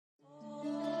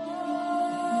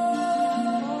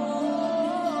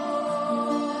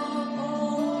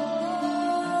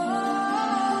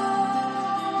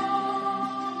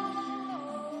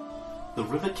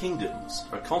River Kingdoms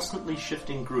are a constantly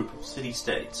shifting group of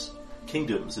city-states,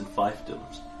 kingdoms and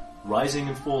fiefdoms, rising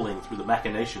and falling through the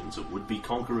machinations of would-be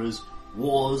conquerors,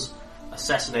 wars,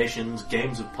 assassinations,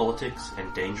 games of politics,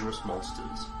 and dangerous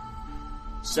monsters.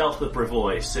 South of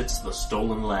Brevoy sits the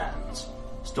Stolen Lands.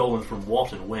 Stolen from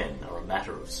what and when are a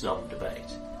matter of some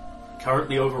debate.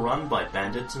 Currently overrun by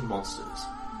bandits and monsters.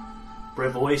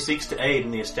 Brevoy seeks to aid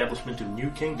in the establishment of new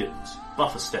kingdoms,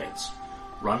 buffer states,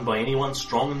 run by anyone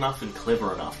strong enough and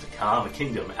clever enough to carve a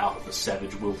kingdom out of the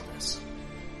savage wilderness.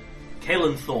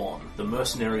 Caelan Thorne, the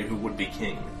mercenary who would be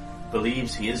king,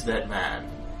 believes he is that man.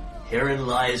 Herein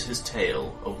lies his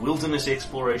tale of wilderness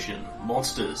exploration,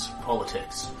 monsters,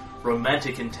 politics,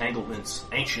 romantic entanglements,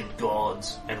 ancient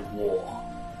gods, and war.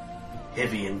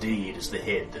 Heavy indeed is the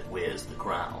head that wears the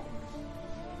crown.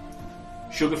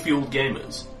 Sugar-Fueled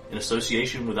Gamers, in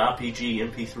association with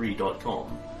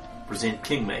RPGMP3.com, present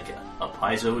Kingmaker, a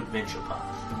Paizo adventure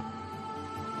path.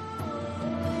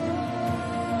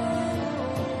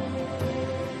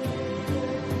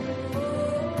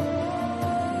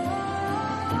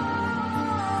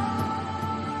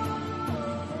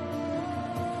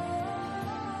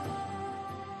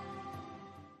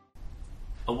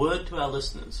 A word to our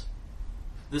listeners.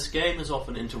 This game is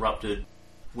often interrupted.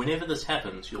 Whenever this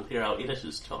happens, you'll hear our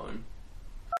editor's tone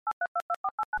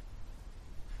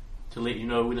to let you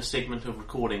know when a segment of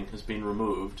recording has been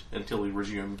removed until we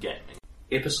resume gaming.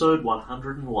 Episode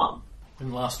 101.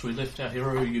 When last we left our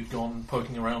hero, you'd gone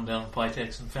poking around down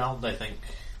Pitex and found, I think,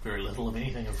 very little of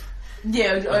anything of...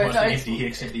 Yeah, empty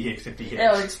hex.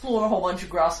 Yeah, I explored a whole bunch of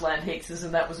grassland hexes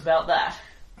and that was about that.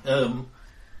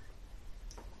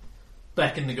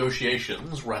 Back in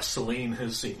negotiations, Rasceline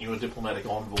has sent you a diplomatic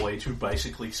envoy to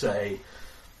basically say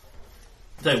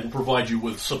they will provide you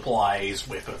with supplies,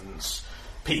 weapons,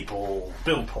 people,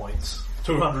 build points.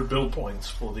 200 build points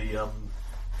for the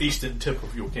eastern tip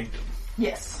of your kingdom.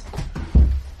 Yes.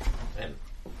 And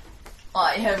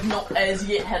I have not as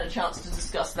yet had a chance to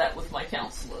discuss that with my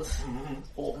councillors.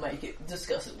 Or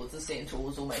discuss it with the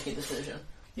centaurs or make a decision.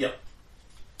 Yep.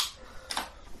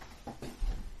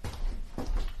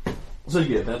 So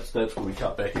yeah, that's where we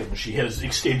cut back in. She has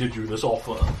extended you this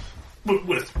offer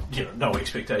with no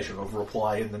expectation of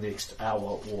reply in the next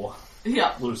hour or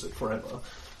lose it forever.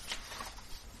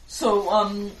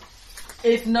 So,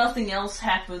 if nothing else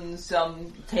happens,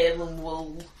 Caelan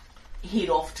will head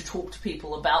off to talk to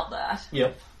people about that.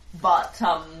 Yep. But,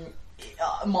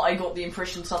 I got the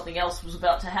impression something else was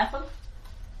about to happen.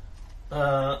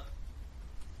 You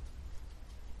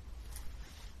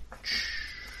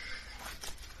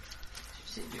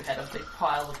said you had a big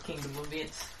pile of Kingdom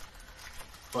events.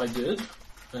 I did.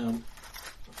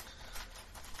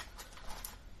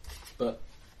 But,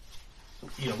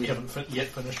 we haven't yet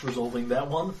finished resolving that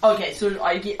one. Okay, so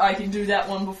I can do that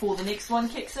one before the next one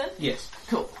kicks in? Yes.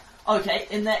 Cool. Okay,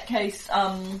 in that case,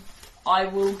 I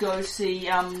will go see,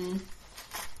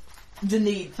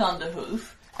 Denede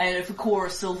Thunderhoof, and if Akora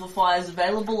Silverfire is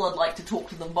available, I'd like to talk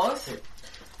to them both.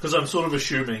 Because I'm sort of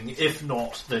assuming, if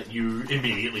not, that you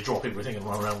immediately drop everything and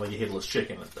run around like a headless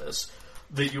chicken at this,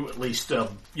 that you at least,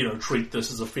 treat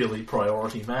this as a fairly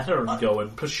priority matter and go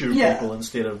and pursue people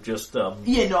instead of just,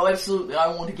 Yeah, no, absolutely. I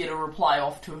want to get a reply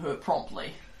off to her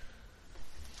promptly.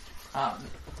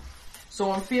 So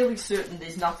I'm fairly certain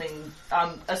there's nothing,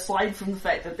 aside from the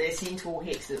fact that they're centaur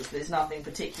hexes, there's nothing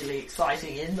particularly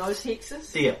exciting in those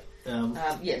hexes. Yeah.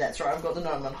 Yeah, that's right. I've got the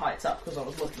Gnomon Heights up because I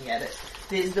was looking at it.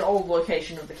 There's the old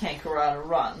location of the Kankarada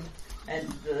Run and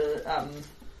the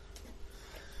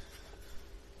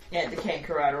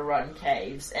Kankarada Run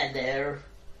caves and their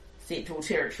centaur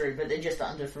territory, but they're just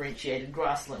undifferentiated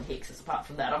grassland hexes. Apart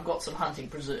from that, I've got some hunting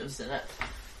preserves in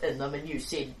them, and you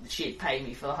said she'd pay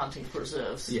me for the hunting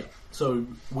preserves. Yeah. So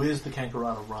where's the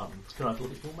Kankarada Run? Can I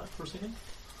look at your map for a second?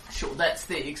 Sure, that's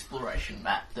the exploration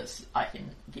map. I can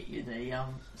get you the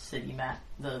city map,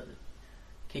 the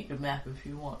kingdom map if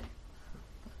you want.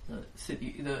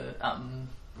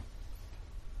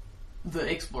 The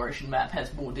exploration map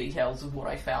has more details of what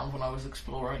I found when I was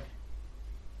exploring.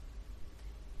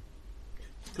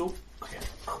 Cool. Okay,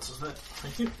 answers that.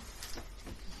 Thank you.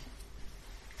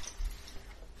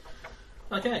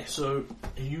 Okay, so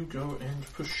you go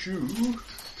and pursue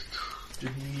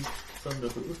Denede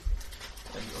Thunderhoof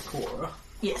and Akora.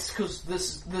 Yes, because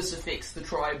this affects the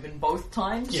tribe in both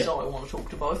times, Yeah. so I want to talk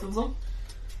to both of them.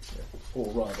 Yeah.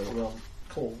 Or rather,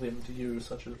 call them to you,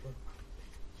 such as...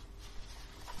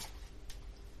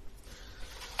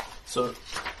 So,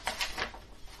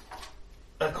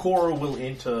 Akora will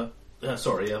enter...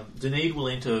 Denede will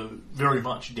enter very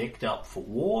much decked up for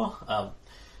war.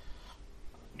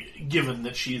 given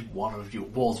that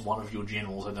was one of your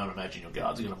generals, I don't imagine your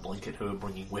guards are going to blink at her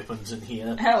bringing weapons in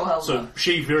here. Hell So no.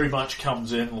 she very much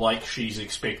comes in like she's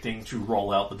expecting to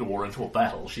roll out the door into a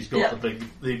battle. She's got the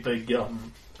big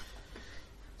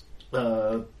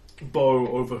bow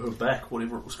over her back,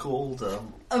 whatever it was called.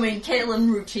 I mean, Caitlin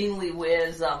routinely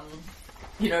wears,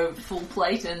 full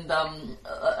plate and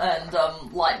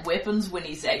light weapons when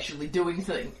he's actually doing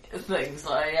things.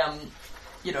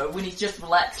 When he's just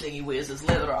relaxing, he wears his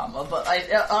leather armor. But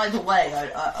either way,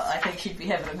 I think she'd be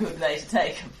having a good day to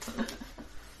take him.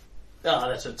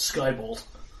 That's it, Skybolt.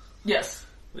 Yes.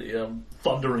 The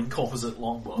thundering composite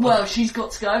longbow. Well, she's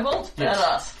got Skybolt.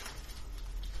 Yes.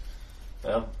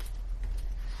 Badass.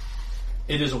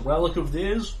 It is a relic of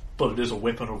theirs, but it is a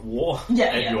weapon of war.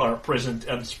 Yeah, and you are present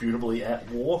indisputably at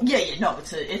war. No,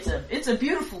 it's a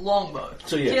beautiful longbow.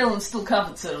 So yeah, Kaelin still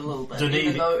covets it a little bit,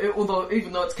 even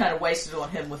though it's kind of wasted on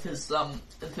him with his level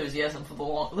of enthusiasm for the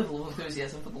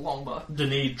longbow.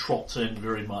 Denise trots in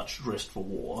very much dressed for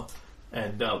war,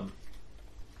 and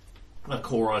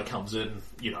Akora comes in,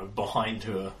 behind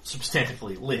her,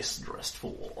 substantively less dressed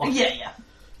for war. Yeah.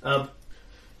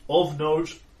 Of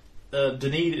note,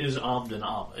 Denise is armed in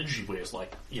armour. She wears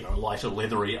lighter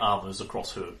leathery armours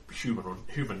across her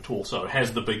human torso.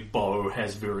 Has the big bow.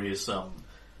 Has various. I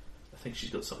think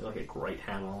she's got something like a great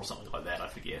hammer or something like that. I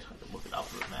forget. I can look it up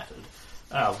if it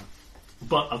mattered.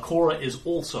 But Akora is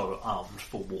also armed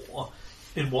for war.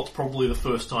 In what's probably the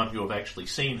first time you have actually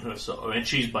seen her so, and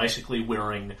she's basically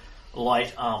wearing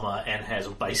light armour and has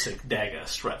a basic dagger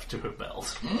strapped to her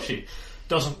belt. She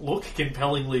doesn't look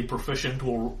compellingly proficient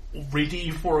or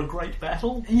ready for a great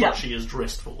battle, but she is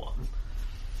dressed for one.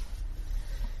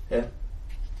 Yeah.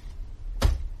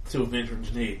 So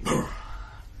veterans need.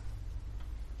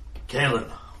 Kaelin,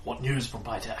 what news from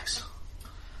Pitax?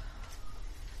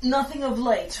 Nothing of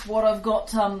late. What I've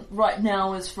got right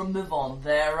now is from Mivon.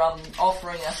 They're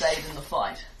offering us aid in the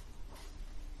fight.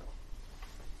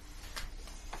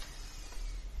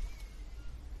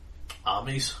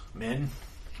 Armies, men,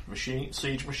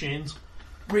 siege machines,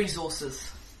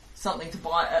 resources, something to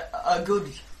buy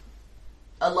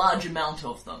a large amount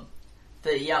of them.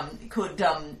 They could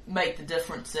make the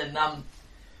difference in.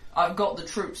 I've got the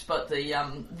troops, but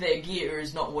their gear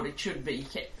is not what it should be.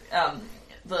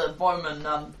 The bowmen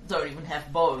don't even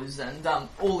have bows, and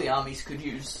all the armies could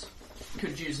use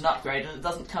an upgrade, and it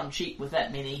doesn't come cheap with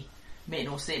that many men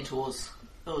or centaurs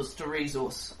to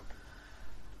resource.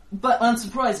 But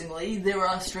unsurprisingly, there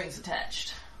are strings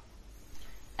attached.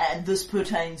 And this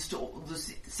pertains to the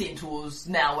centaurs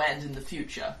now and in the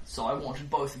future, so I wanted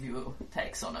both of your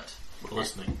takes on it. We're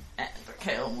listening. And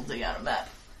Kaelin will dig out a map.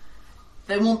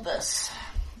 They want this.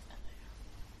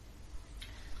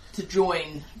 To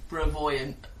join Brevoy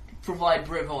and provide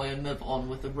Brevoy and Mivon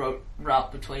with a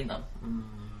route between them.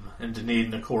 And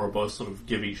Denise and Akora both sort of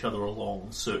give each other a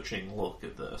long, searching look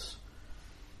at this.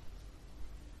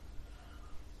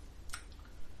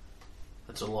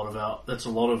 That's a lot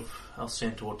of our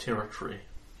centaur territory.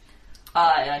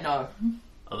 I know.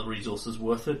 Are the resources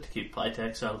worth it to keep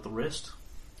Pitax out of the rest?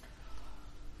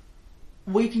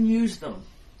 We can use them,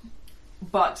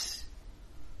 but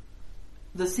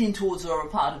the centaurs are a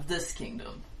part of this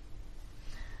kingdom.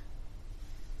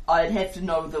 I'd have to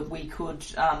know that we could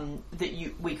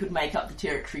we could make up the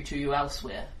territory to you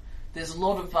elsewhere. There's a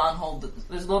lot of Varnhold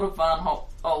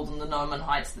in the Noman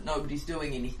Heights that nobody's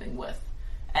doing anything with,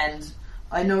 and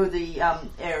I know the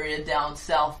area down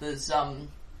south is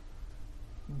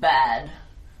bad,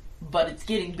 but it's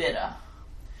getting better.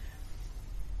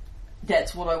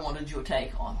 That's what I wanted your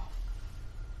take on.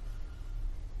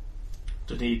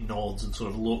 Denise nods and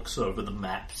sort of looks over the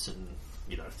maps and,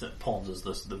 ponders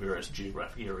the various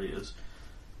geographic areas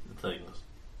and things.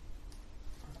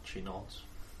 She nods.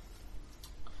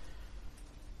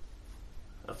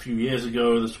 A few years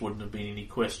ago, this wouldn't have been any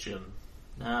question.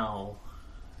 Now,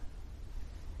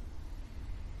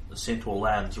 the Centaur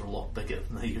lands are a lot bigger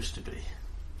than they used to be.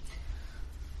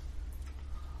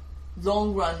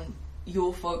 Long run,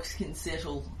 your folks can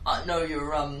settle. I know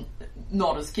you're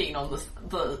not as keen on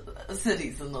the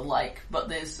cities and the like, but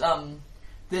there's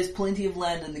plenty of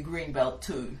land in the Greenbelt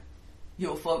too.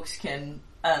 Your folks can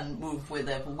move where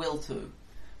they will to,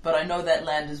 but I know that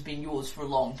land has been yours for a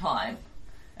long time,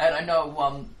 and I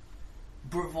know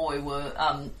Brevoy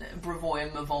and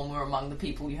Mivon were among the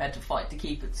people you had to fight to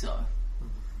keep it so.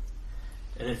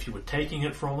 And if you were taking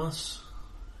it from us,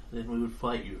 then we would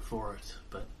fight you for it,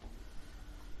 but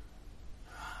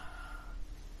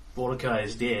Mordecai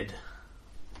is dead.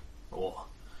 Or,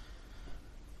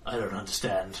 I don't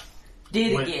understand.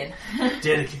 Dead again.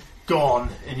 Dead again. Gone,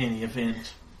 in any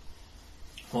event.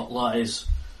 What lies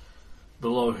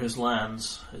below his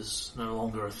lands is no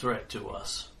longer a threat to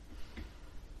us.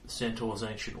 The Centaur's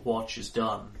ancient watch is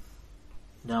done.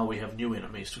 Now we have new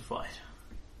enemies to fight.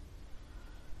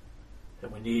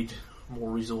 And we need more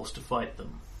resource to fight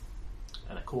them.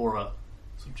 And Ikora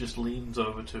sort of just leans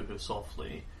over to her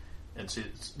softly and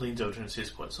says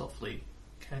quite softly,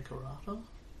 Kankarata?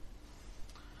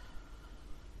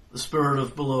 The spirit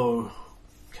of below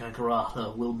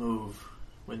Kankarata will move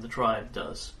when the tribe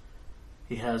does.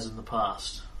 He has in the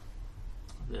past.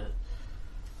 The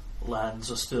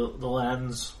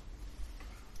lands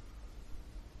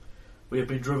we have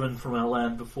been driven from our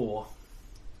land before.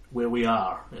 Where we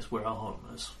are is where our home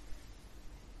is.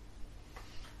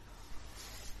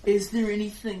 Is there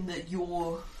anything that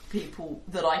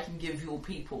I can give your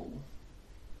people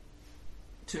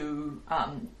to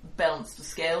balance the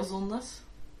scales on this?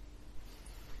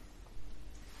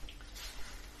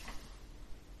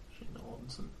 She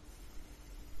nods.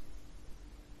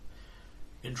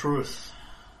 In truth,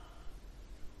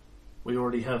 we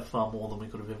already have far more than we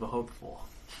could have ever hoped for.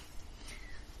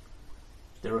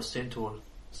 There are centaurs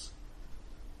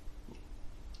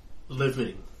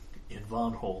living in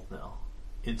Varnhold now,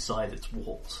 inside its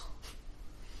walls.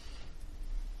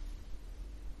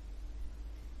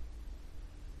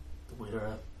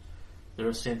 There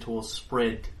are centaurs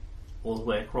spread all the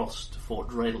way across to Fort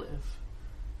Drelev.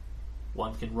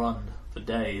 One can run for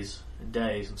days and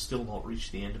days and still not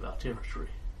reach the end of our territory.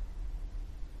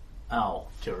 Our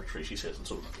territory, she says, and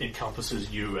sort of encompasses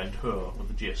you and her with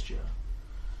a gesture.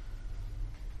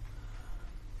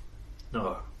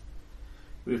 No.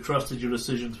 We have trusted your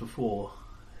decisions before,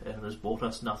 and it has brought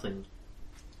us nothing.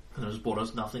 And it has brought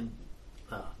us nothing.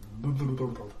 And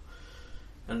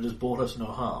it has brought us no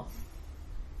harm.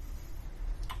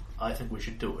 I think we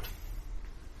should do it.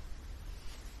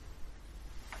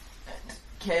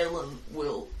 Kaelin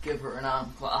will give her an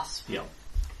arm clasp. Yeah.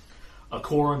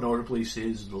 Ikora notably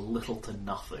says little to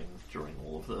nothing during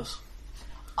all of this.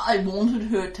 I wanted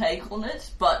her take on it,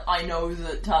 but I know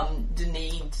that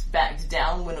Denise backed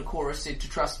down when Ikora said to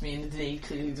trust me, and Denise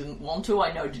clearly didn't want to.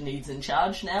 I know Denise's in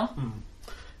charge now.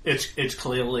 It's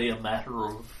clearly a matter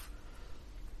of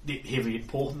heavy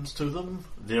importance to them.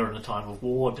 They're in a time of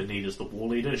war. Denise is the war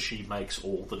leader. She makes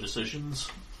all the decisions.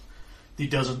 There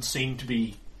doesn't seem to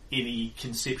be any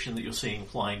conception that you're seeing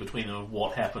flying between them of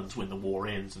what happens when the war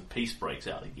ends and peace breaks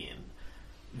out again.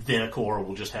 Then Ikora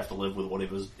will just have to live with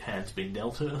whatever's hand's been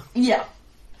dealt her. Yeah.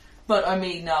 But I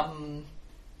mean,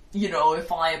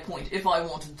 if I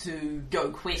wanted to go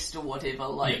quest or whatever,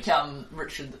 like, yes.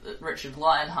 Richard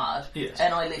Lionheart, yes.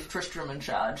 And I left Tristram in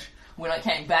charge, when I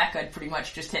came back I'd pretty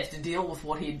much just have to deal with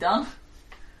what he'd done.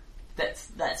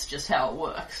 That's just how it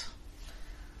works.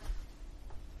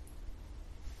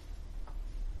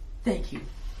 Thank you.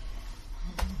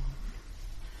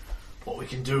 What we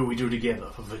can do, we do together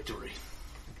for victory.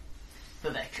 For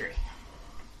victory.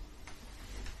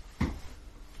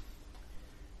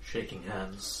 Shaking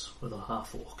hands with a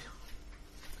half-orc.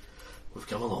 We've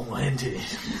come a long way indeed.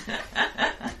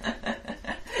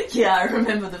 Yeah, I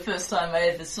remember the first time I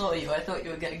ever saw you, I thought you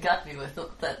were going to gut me with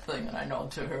that thing, and I nod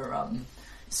to her,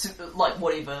 like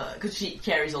whatever, because she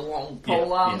carries a long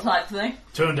pole arm type thing.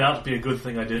 Turned out to be a good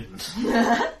thing I didn't.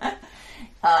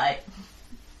 Alright.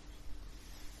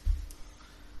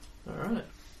 Alright.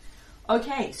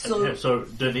 Okay, so... So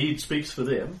Denise speaks for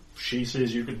them. She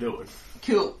says you can do it.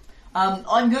 Cool.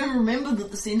 I'm going to remember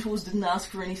that the centaurs didn't ask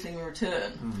for anything in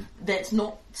return. That's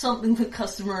not something that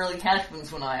customarily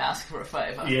happens when I ask for a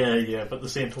favour. Yeah, but the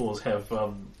centaurs have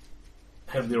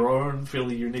their own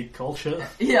fairly unique culture.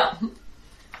 Yeah.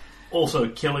 Also,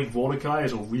 killing Vortikai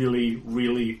is a really,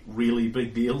 really, really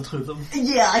big deal to them.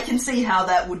 Yeah, I can see how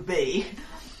that would be.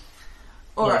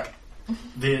 Alright.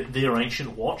 Their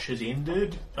ancient watch has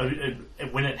ended.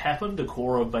 When it happened,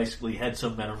 Ikora basically had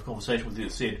some manner of conversation with you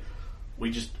that said,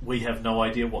 we have no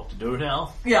idea what to do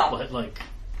now. Yeah. Like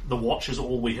the watch is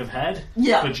all we have had.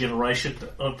 Yeah. For generation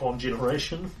upon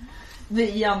generation.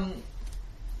 I'm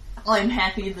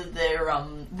happy that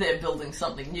they're building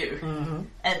something new,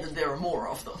 and that there are more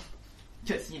of them.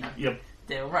 Because, Yep.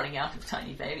 They're running out of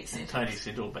tiny baby centaurs. Tiny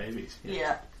centaur babies.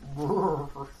 Yeah.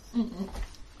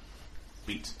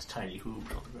 Beats its tiny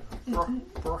hooves on the ground.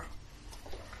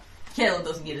 Kaelin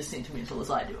doesn't get as sentimental as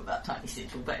I do about tiny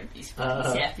centaur babies, but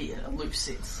he's happy in a loose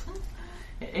sense.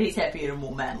 He's happy in a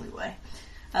more manly way.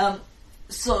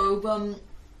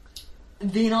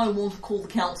 then I want to call the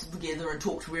council together and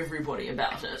talk to everybody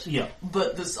about it. Yeah.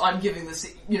 But I'm giving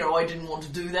this, I didn't want to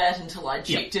do that until I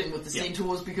checked in with the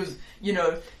centaurs because,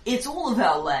 it's all of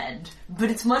our land,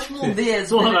 but it's much more theirs.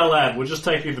 It's all of our land. We're just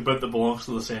taking the bit that belongs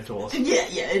to the centaurs. Yeah,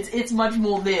 it's much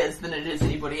more theirs than it is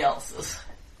anybody else's.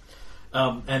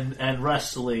 And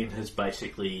Rasceline has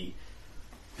basically,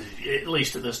 at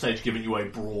least at this stage, given you a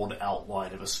broad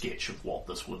outline of a sketch of what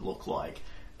this would look like.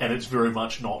 And it's very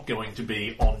much not going to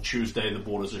be on Tuesday the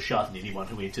borders are shut and anyone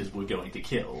who enters we're going to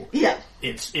kill. Yeah.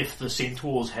 It's if the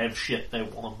centaurs have shit they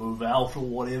want to move out or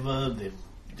whatever, then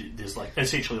there's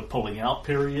essentially a pulling out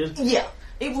period. Yeah.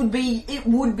 It would be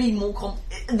more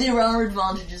there are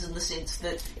advantages in the sense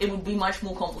that it would be much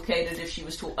more complicated if she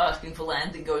was asking for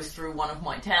land that goes through one of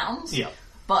my towns. Yeah.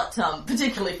 But,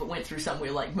 particularly if it went through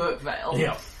somewhere like Merkvale.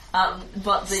 Yeah.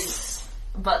 But the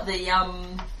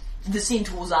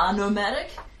centaurs are nomadic.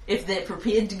 If they're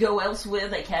prepared to go elsewhere,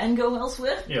 they can go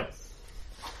elsewhere. Yeah.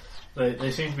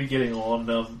 They seem to be getting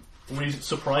on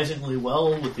surprisingly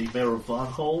well with the Mayor of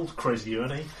Varnhold, Crazy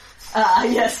Ernie.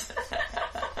 Yes.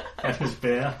 And his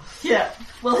bear. Yeah.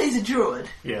 Well, he's a druid.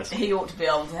 Yes. He ought to be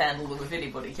able to handle them if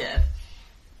anybody can.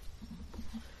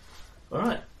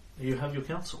 Alright. You have your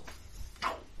council.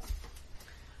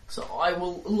 So I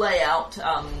will lay out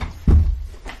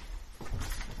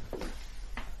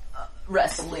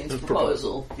Rasceline's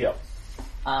proposal. Yep.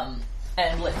 And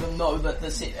let them know that the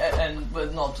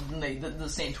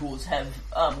centaurs have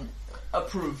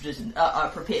approved it and are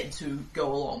prepared to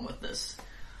go along with this.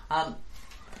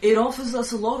 It offers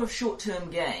us a lot of short-term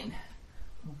gain,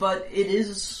 but it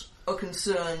is a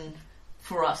concern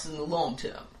for us in the long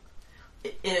term.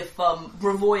 If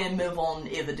Brevoy and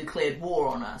Mivon ever declared war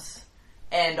on us,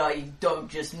 and I don't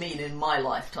just mean in my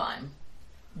lifetime,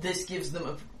 this gives them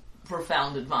a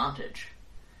profound advantage.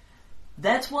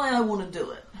 That's why I want to do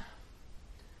it.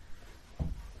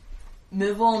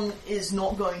 Mivon is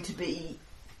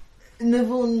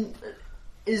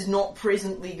not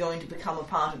presently going to become a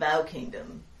part of our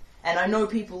kingdom. And I know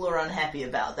people are unhappy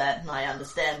about that, and I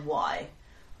understand why.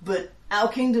 But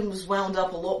our kingdom's wound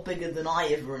up a lot bigger than I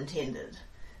ever intended.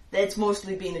 That's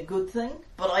mostly been a good thing,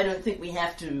 but I don't think we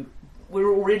have to.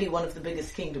 We're already one of the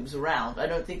biggest kingdoms around. I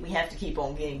don't think we have to keep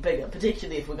on getting bigger,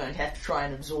 particularly if we're going to have to try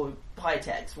and absorb high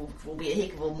tax, which will be a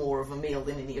heck of a more of a meal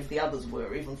than any of the others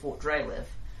were, even Fort Drelev.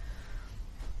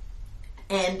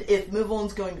 And if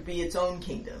Mivon's going to be its own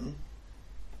kingdom,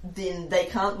 then they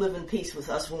can't live in peace with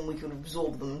us when we could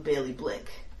absorb them and barely blink.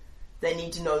 They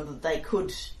need to know that they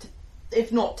could,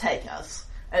 if not take us,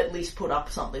 at least put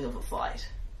up something of a fight.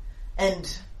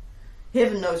 And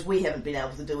heaven knows we haven't been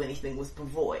able to do anything with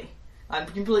Brevoy. I'm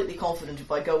completely confident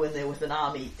if I go in there with an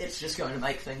army, it's just going to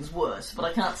make things worse. But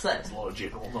I can't say. There's a lot of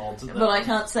general nods in that. But I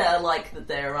can't say I like that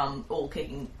they're all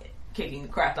kicking the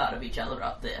crap out of each other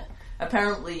up there.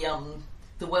 Apparently,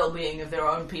 the well-being of their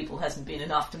own people hasn't been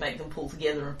enough to make them pull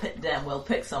together and damn well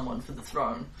pick someone for the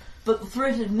throne. But the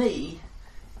threat of me,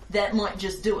 that might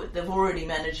just do it. They've already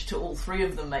managed to all three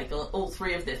of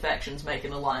their factions make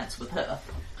an alliance with her.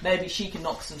 Maybe she can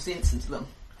knock some sense into them.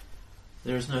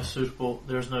 There is no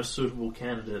suitable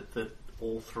candidate that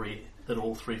all three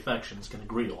factions can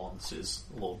agree on, says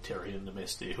Lord Tyrion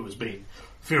Nemesti, who has been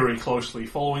very closely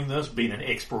following this, been an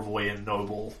ex-Brevoyan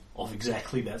noble of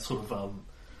exactly that sort of.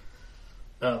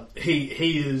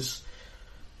 He is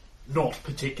not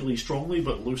particularly strongly,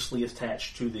 but loosely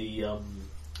attached to the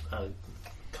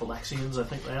Calaxians, I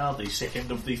think they are, the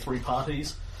second of the three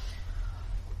parties.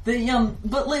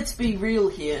 But let's be real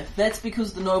here. That's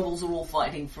because the nobles are all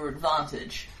fighting for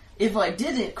advantage. If I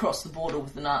did cross the border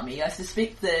with an army, I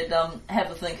suspect they'd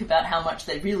have a think about how much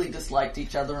they really disliked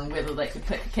each other and whether they could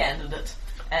pick a candidate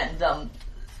and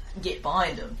get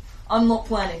behind him. I'm not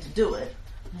planning to do it,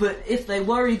 but if they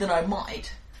worry that I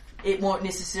might, it won't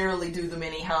necessarily do them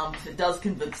any harm if it does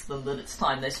convince them that it's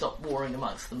time they stop warring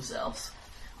amongst themselves.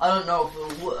 I don't know if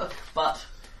it'll work, but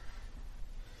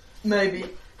maybe.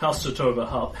 House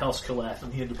Sotoba, House Kalath,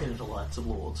 and the Independent Alliance of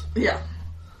Lords. Yeah.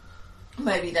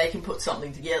 Maybe they can put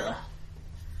something together.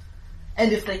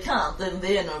 And if they can't, then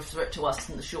they're no threat to us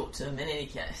in the short term in any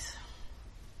case.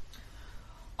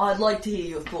 I'd like to hear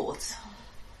your thoughts.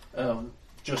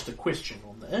 Just a question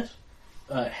on that.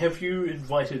 Have you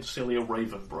invited Celia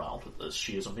Ravenbrow to this?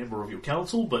 She is a member of your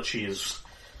council, but she's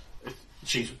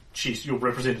your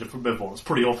representative from Mivon. It's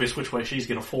pretty obvious which way she's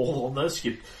going to fall on this.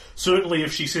 Certainly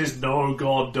if she says, no,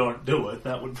 God, don't do it,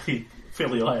 that would be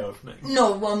fairly eye-opening.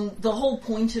 No, the whole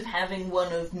point of having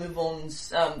one of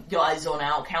Mivon's guys on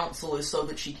our council is so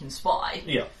that she can spy.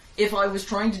 Yeah. if I was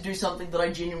trying to do something that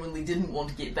I genuinely didn't want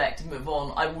to get back to move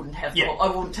on, I wouldn't have. Yeah. I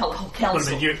wouldn't tell the whole But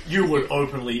council. I mean, you would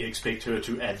openly expect her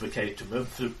to advocate for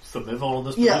Mivon on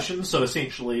this Yeah. position, so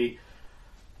essentially,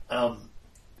 her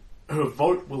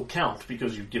vote will count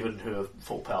because you've given her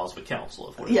full powers of a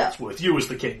councillor. For Yeah. it's worth. You as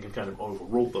the king can kind of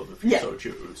overrule them if you Yeah. so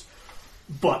choose.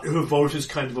 But her vote is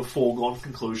kind of a foregone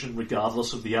conclusion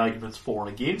regardless of the arguments for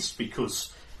and against,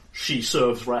 because she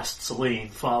serves Rast Celine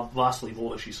far vastly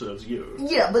more than she serves you.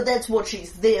 Yeah, but that's what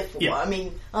she's there for. Yeah. I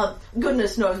mean,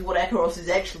 goodness knows what Akaros is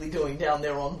actually doing down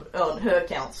there on her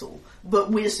council, but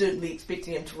we're certainly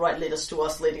expecting him to write letters to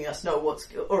us letting us know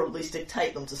or at least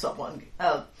dictate them to someone.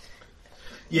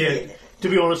 Yeah, to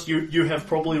be honest, you have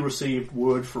probably received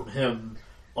word from him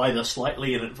either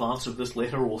slightly in advance of this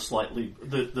letter or slightly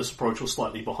this approach was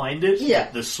slightly behind it. Yeah.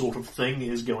 That this sort of thing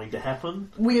is going to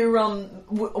happen. We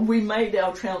made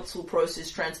our council process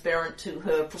transparent to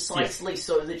her precisely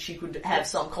so that she could have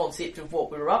some concept of what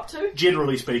we were up to.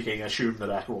 Generally speaking, assume that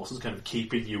Akaros is kind of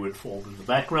keeping you informed in the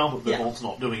background, but Yeah. Mivon's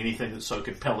not doing anything that's so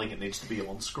compelling it needs to be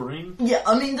on screen. Yeah,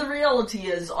 I mean, the reality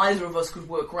is either of us could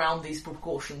work around these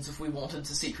precautions if we wanted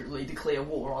to secretly declare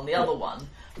war on the other one.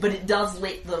 But it does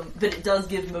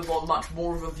give Mivon much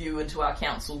more of a view into our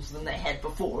councils than they had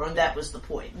before, and that was the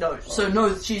point. No,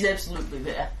 she's absolutely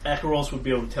there. Akaros would be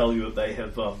able to tell you that they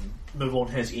have, Mivon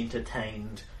has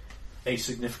entertained a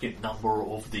significant number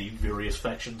of the various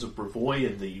factions of Brevoy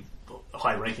and the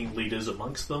high-ranking leaders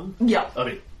amongst them. Yeah, I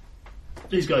mean,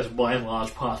 these guys by and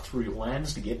large pass through your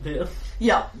lands to get there.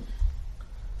 yeah.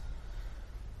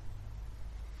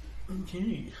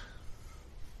 Okay.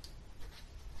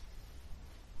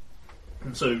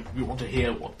 And so you want to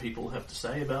hear what people have to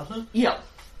say about it? Yeah,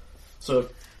 So,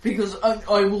 because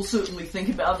I will certainly think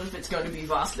about it if it's going to be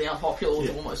vastly unpopular with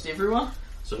Yeah. almost everyone.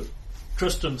 so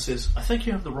Tristan says, I think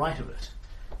you have the right of it.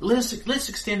 Let's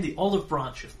extend the olive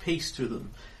branch of peace to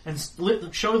them and let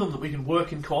them show them that we can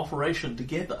work in cooperation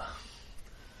together.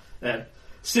 And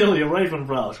Celia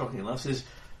Ravenbrow, shocking enough, says,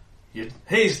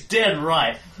 he's dead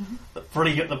right. The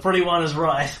pretty one is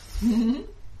right.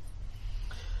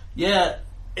 Yeah,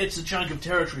 it's a chunk of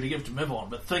territory to give to Mivon,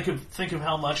 but think of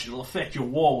how much it'll affect your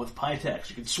war with Pytax.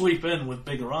 You can sweep in with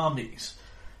bigger armies.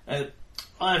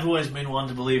 I've always been one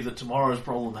to believe that tomorrow's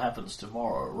problem happens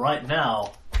tomorrow. Right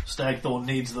now, Stagthorn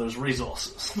needs those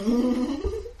resources.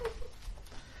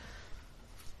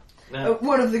 Now,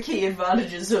 One of the key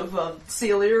advantages of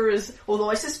Celia is, although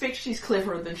I suspect she's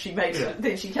cleverer than she makes Yeah. it,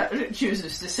 than she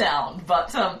chooses to sound,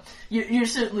 but you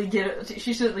certainly get it.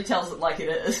 She certainly tells it like it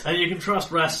is. and you can trust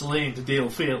Rasteline to deal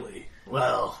fairly.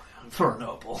 Well, for a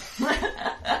noble.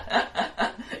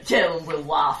 Kellen will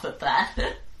laugh at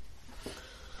that.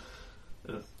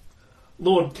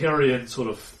 Lord Tyrion sort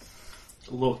of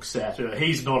looks at her.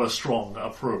 He's not a strong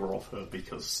approver of her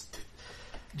because,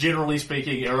 generally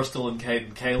speaking, Aristil and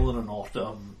Kaelin are not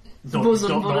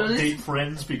not deep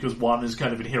friends because one is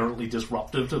kind of inherently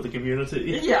disruptive to the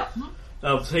community. Yeah.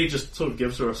 So he just sort of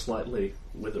gives her a slightly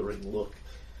withering look.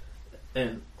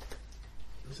 And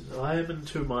he says, I am in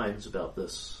two minds about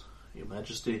this, Your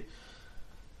Majesty.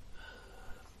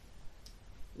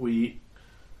 We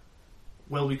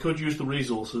could use the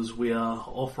resources we are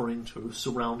offering to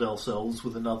surround ourselves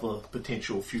with another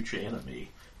potential future enemy.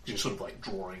 Just sort of like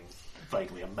drawing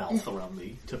vaguely a mouth around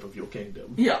the tip of your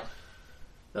kingdom. Yeah.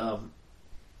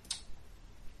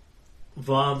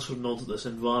 Varn sort of nods at this,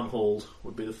 and Varnhold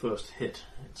would be the first hit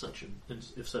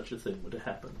if such a thing were to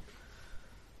happen.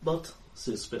 But,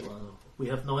 says Svetlana, we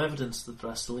have no evidence that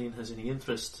Rasteline has any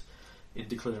interest in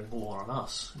declaring war on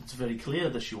us. It's very clear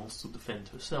that she wants to defend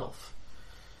herself.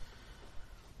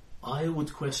 I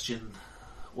would question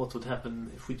what would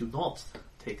happen if we do not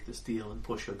take this deal and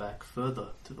push her back further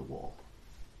to the wall.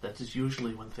 That is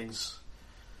usually when things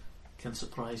can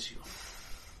surprise you.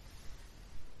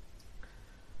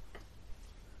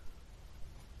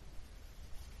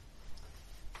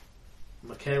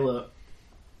 Michaela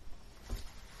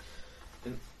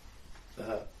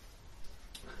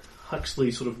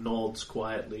Huxley sort of nods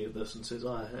quietly at this and says,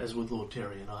 as with Lord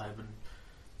Tyrion, I am in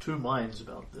two minds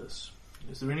about this.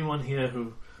 Is there anyone here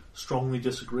who strongly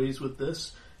disagrees with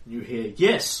this? And you hear,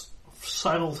 yes,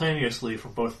 simultaneously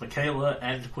from both Michaela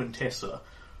and Quintessa,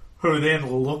 who then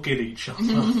will look at each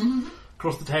other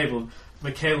across the table.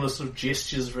 Michaela sort of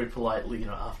gestures very politely,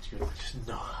 after you.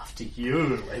 No, after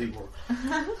you, Lady Moore.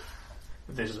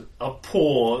 There's a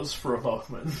pause for a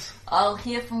moment. I'll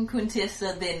hear from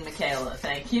Quintessa, then Michaela,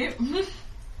 thank you.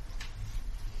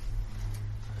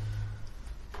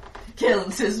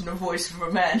 Kellen says in a voice of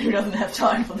a man who doesn't have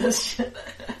time for this shit.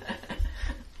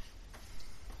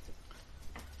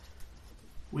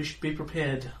 We should be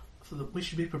prepared we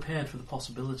should be prepared for the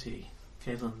possibility,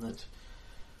 Caitlin, that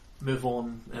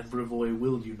Mivon and Brevoy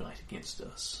will unite against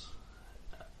us.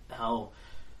 Our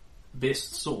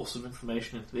best source of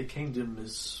information into their kingdom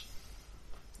is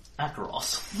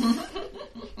Akaros.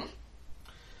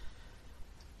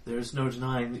 There is no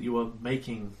denying that you are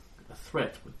making a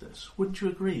threat with this. Wouldn't you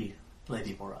agree,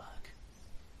 Lady Morag?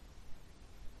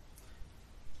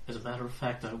 As a matter of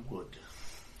fact, I would.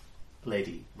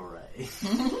 Lady Moray.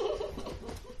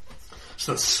 Just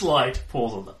a slight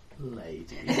pause on the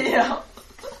lady. Yeah.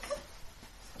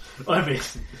 I mean,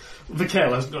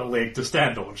 Michaela hasn't got a leg to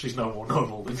stand on. She's no more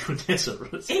noble than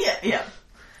Quintessa is. Yeah.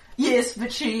 Yes,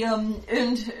 but she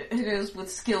earned hers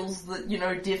with skills that,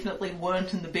 definitely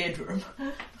weren't in the bedroom.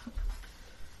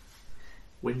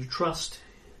 When you trust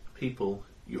people,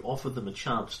 you offer them a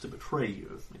chance to betray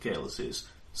you, Michaela says,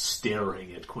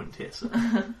 staring at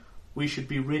Quintessa. We should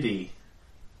be ready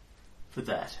for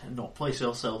that and not place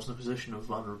ourselves in a position of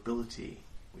vulnerability.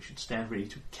 We should stand ready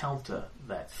to counter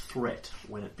that threat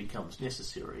when it becomes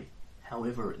necessary,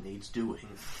 however it needs doing.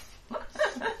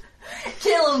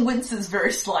 Caitlin winces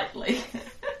very slightly.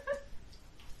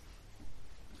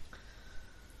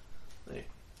 The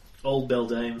old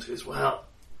beldame says, well,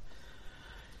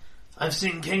 I've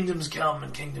seen kingdoms come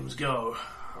and kingdoms go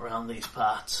around these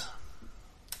parts.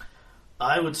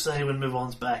 I would say when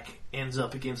Mivon's back ends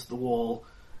up against the wall,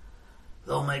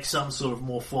 they'll make some sort of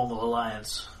more formal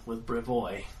alliance with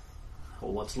Brevoy,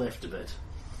 or what's left of it.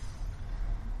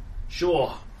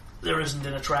 Sure, there isn't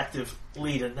an attractive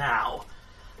leader now,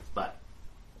 but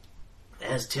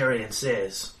as Tyrion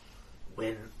says,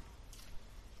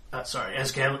 as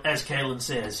Kaelin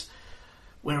says,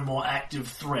 when a more active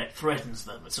threat threatens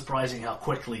them, it's surprising how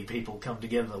quickly people come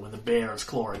together when the bear is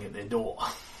clawing at their door.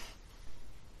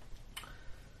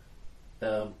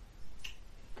 And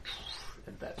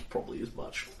that's probably as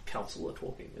much counsellor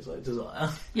talking as I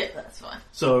desire. Yeah, that's fine.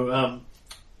 So,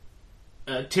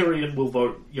 Tyrion will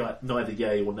vote neither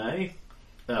yay or nay.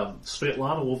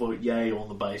 Svetlana will vote yay on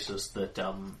the basis that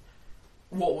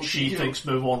she thinks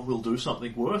Mivon will do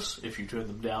something worse if you turn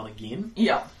them down again.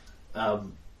 Yeah.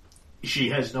 She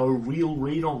has no real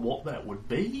read on what that would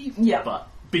be. Yeah. But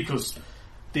because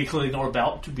they're clearly not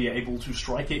about to be able to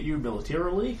strike at you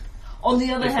militarily. On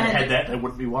the other hand, if they had that, they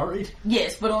wouldn't be worried.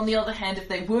 Yes, but on the other hand, if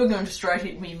they were going to strike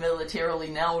at me militarily,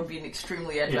 now would be an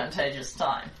extremely advantageous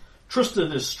time.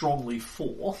 Tristan is strongly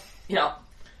for. Yeah.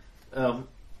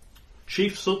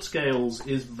 Chief Sootscales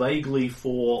is vaguely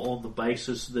for on the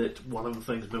basis that one of the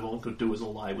things Mivon could do is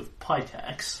ally with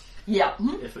Pytax. Yeah.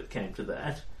 If it came to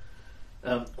that.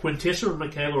 Quintessa and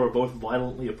Michaela are both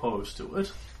violently opposed to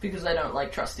it. Because they don't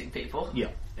like trusting people. Yeah,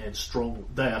 and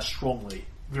they are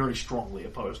very strongly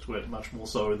opposed to it, much more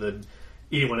so than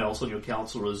anyone else on your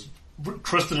council is.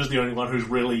 Tristan is the only one who's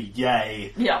really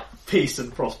yay peace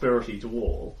and prosperity to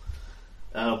all.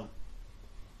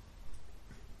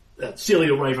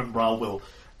 Celia Ravenbrow will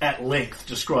at length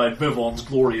describe Mivon's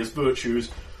glorious virtues,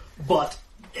 but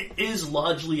it is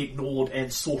largely ignored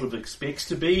and sort of expects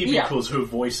to be because her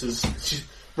voice is...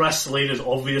 Rassilene is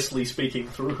obviously speaking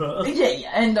through her. Yeah,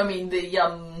 and I mean,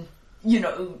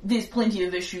 there's plenty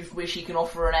of issues where she can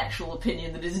offer an actual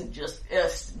opinion that isn't just,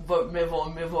 vote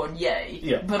Mivon, yay.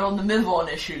 Yeah. But on the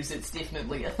Mivon issues, it's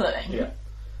definitely a thing. Yeah.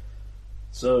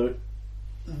 So,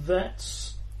 that's...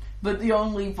 But the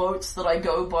only votes that I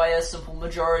go by a simple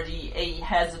majority, a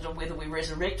hazard of whether we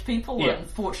resurrect people,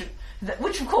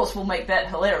 which of course will make that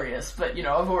hilarious, but,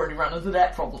 I've already run into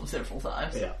that problem several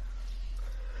times. Yeah.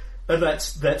 And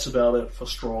that's about it for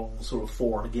strong sort of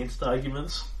for and against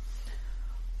arguments.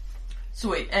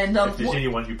 Sweet, and if there's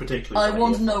anyone you particularly... I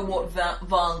want to know what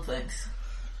Vaan thinks.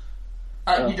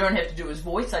 You don't have to do his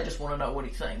voice, I just want to know what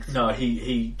he thinks. No,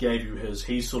 he gave you his...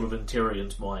 He's sort of in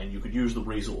Tyrion's mind. You could use the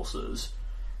resources,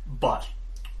 but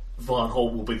Vaan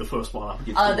Hol will be the first one up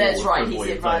against the wall. That's right, he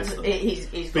said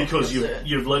Vaan's... Because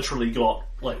you've literally got...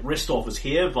 Restov is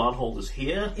here, Vaan Hol is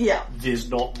here. Yeah. There's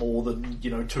not more than,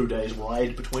 2 days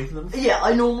ride between them. Yeah,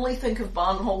 I normally think of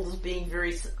Vaan Hol as being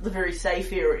the very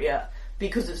safe area,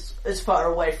 because it's as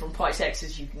far away from Pytax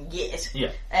as you can get.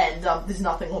 Yeah. And there's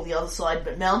nothing on the other side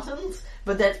but mountains,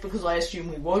 but that's because I assume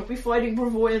we won't be fighting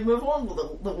Brevoy and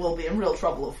Mivon. We'll be in real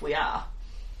trouble if we are.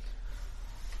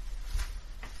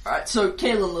 Alright, so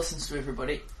Kaelin listens to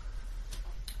everybody.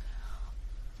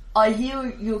 I hear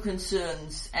your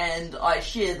concerns, and I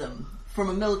share them. From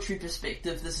a military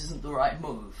perspective, this isn't the right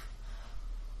move.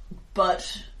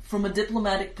 But from a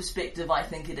diplomatic perspective, I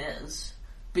think it is.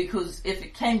 Because if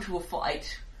it came to a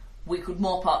fight, we could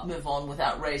mop up Mivon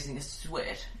without raising a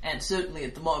sweat, and certainly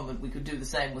at the moment we could do the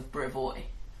same with Brevoy.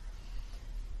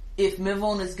 if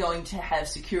Mivon is going to have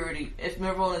security, if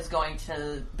Mivon is going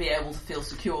to be able to feel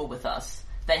secure with us,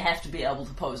 they have to be able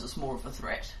to pose us more of a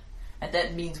threat. And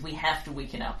that means we have to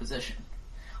weaken our position.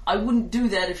 I wouldn't do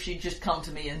that if she'd just come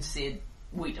to me and said,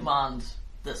 we demand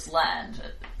this land,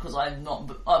 because I'm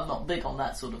not big on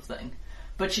that sort of thing.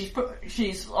 But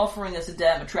she's offering us a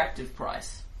damn attractive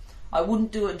price. I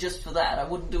wouldn't do it just for that. I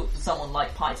wouldn't do it for someone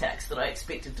like Pitax that I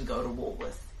expected to go to war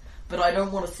with. But I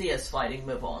don't want to see us fighting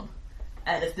Mivon.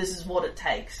 And if this is what it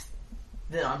takes,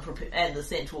 then I'm prepared, and the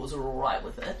Centaurs are alright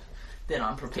with it, then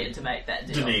I'm prepared to make that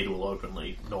deal. Denise will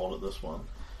openly nod at this one.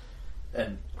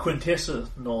 And Quintessa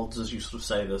nods as you sort of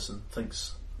say this and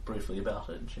thinks briefly about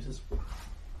it, and she says,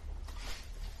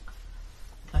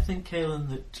 I think, Kaelin,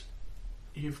 that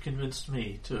you've convinced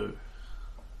me too.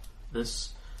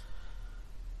 This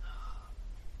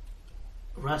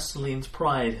Rastaline's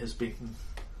pride has been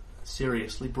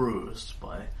seriously bruised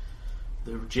by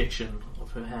the rejection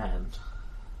of her hand.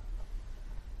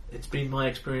 It's been my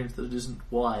experience that it isn't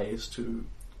wise to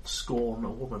scorn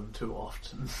a woman too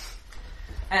often.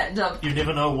 And you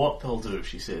never know what they'll do,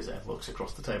 she says, and looks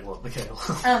across the table at Mikhail.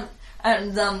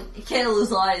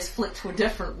 Kayla's eyes flick to a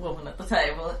different woman at the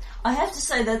table. I have to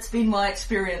say that's been my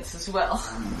experience as well.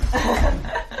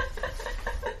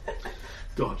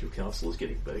 God, your council is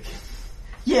getting big.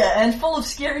 Yeah, and full of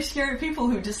scary, scary people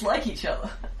who dislike each other.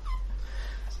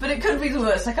 But it could be the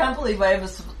worst. I can't believe I ever...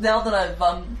 Now that I've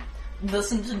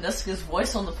listened to Niska's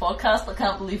voice on the podcast, I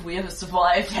can't believe we ever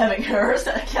survived having her as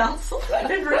our counsel.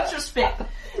 In retrospect,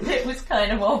 it was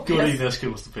kind of obvious. Goody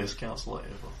Niska was the best counsellor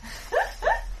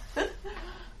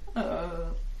ever.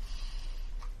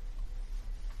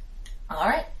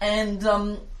 Alright, and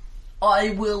I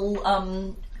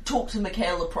will talk to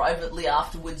Michaela privately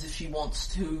afterwards if she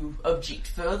wants to object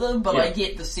further, but I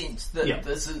get the sense that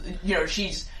this is,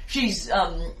 she's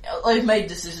I've made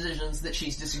decisions that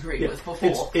she's disagreed with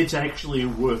before. It's actually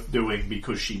worth doing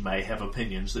because she may have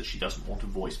opinions that she doesn't want to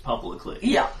voice publicly.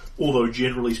 Yeah. Although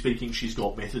generally speaking she's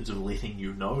got methods of letting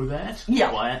you know that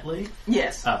quietly.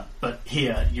 Yes. But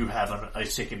here you have a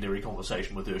secondary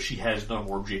conversation with her. She has no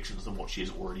more objections than what she has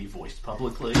already voiced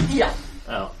publicly. Yeah.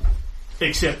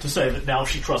 Except to say that now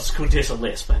she trusts Quintessa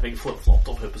less for having flip-flopped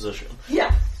on her position.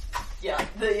 Yeah. Yeah.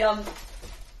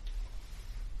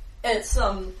 It's,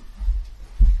 I'm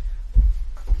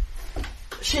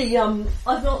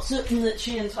not certain that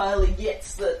she entirely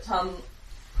gets that,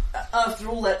 after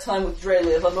all that time with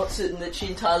Drelev, I'm not certain that she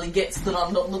entirely gets that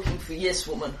I'm not looking for yes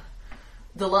woman.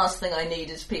 The last thing I need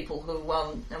is people who,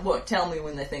 won't tell me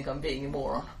when they think I'm being a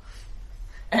moron.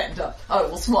 And, I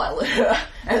will smile at her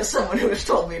as someone who has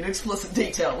told me in explicit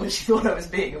detail when she thought I was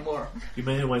being a moron. You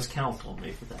may always count on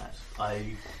me for that.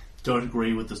 I don't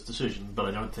agree with this decision, but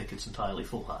I don't think it's entirely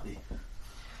foolhardy.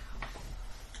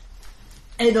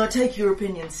 And I take your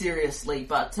opinion seriously,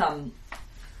 but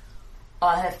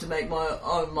I have to make my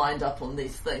own mind up on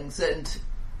these things, and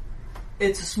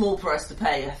it's a small price to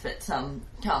pay if it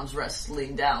calms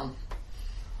Rastaline down.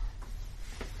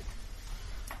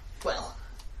 Well,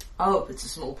 I hope it's a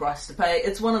small price to pay.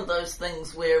 It's one of those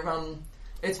things where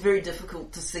it's very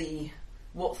difficult to see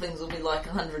what things will be like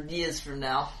 100 years from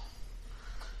now.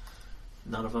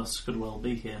 None of us could well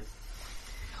be here.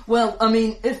 Well, I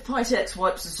mean, if Pitax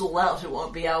wipes us all out, it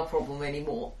won't be our problem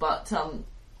anymore. But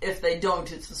if they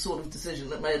don't, it's the sort of decision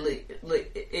that may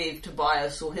leave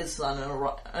Tobias or his son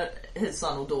or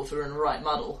daughter in a right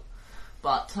muddle.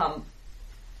 But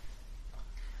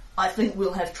I think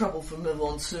we'll have trouble for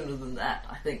Mivon sooner than that.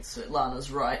 I think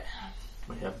Svetlana's right.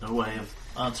 We have no way of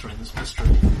answering this mystery.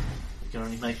 We can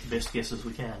only make the best guesses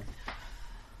we can.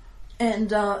 And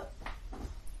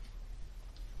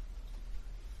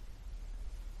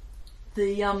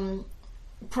the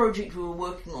project we were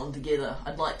working on together,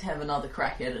 I'd like to have another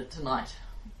crack at it tonight.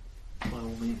 By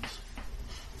all means.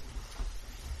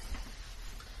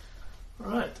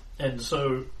 Right, and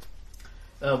so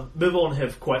Mivon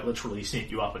have quite literally sent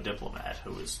you up a diplomat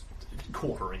who is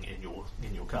quartering in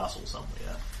your castle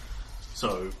somewhere.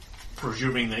 So,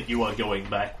 presuming that you are going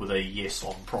back with a yes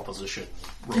on proposition,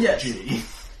 yes. G.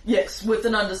 Yes, with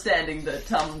an understanding that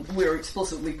we're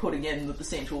explicitly putting in that the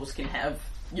Centaurs can have,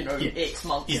 X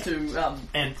months to...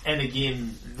 And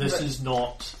again, this is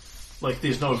not... Like,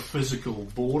 there's no physical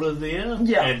border there,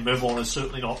 and Mivon is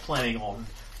certainly not planning on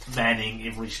manning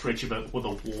every stretch of it with a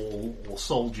wall or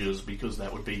soldiers, because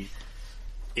that would be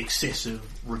excessive,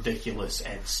 ridiculous,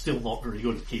 and still not very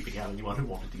good at keeping out anyone who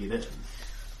wanted to get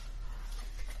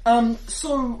in.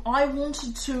 So I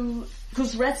wanted to...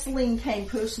 Because Rastaline came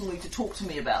personally to talk to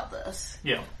me about this.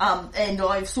 Yeah. And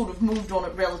I've sort of moved on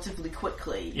it relatively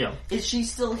quickly. Yeah. Is she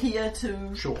still here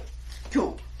to... Sure.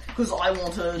 Cool. Because I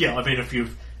want to... Yeah, I mean,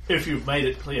 if you've made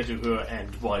it clear to her,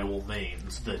 and by all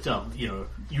means, that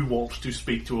you want to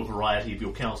speak to a variety of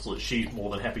your counsellors, she's more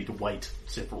than happy to wait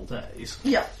several days.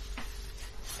 Yeah.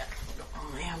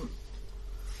 I am.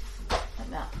 Like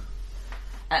that.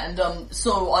 And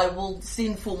so I will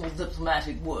send formal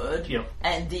diplomatic word,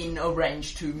 and then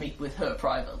arrange to meet with her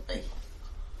privately.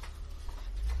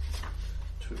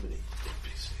 Too many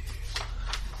NPCs.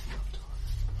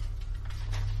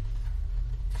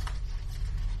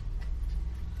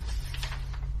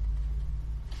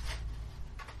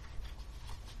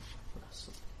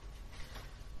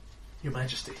 Your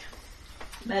Majesty.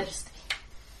 Majesty.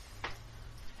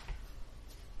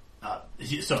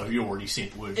 So you already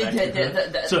sent word back to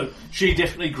her. So she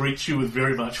definitely greets you with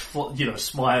very much,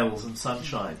 smiles and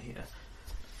sunshine here.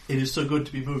 It is so good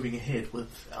to be moving ahead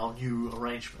with our new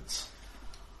arrangements.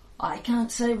 I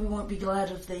can't say we won't be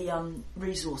glad of the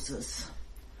resources,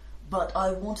 but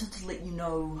I wanted to let you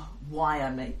know why I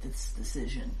made this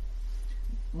decision.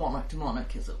 Monarch to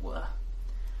monarch, as it were.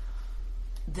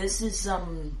 This is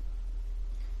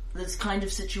this kind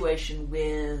of situation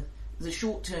where the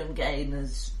short-term gain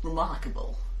is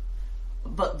remarkable,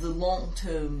 but the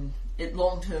long-term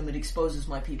it exposes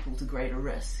my people to greater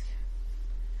risk.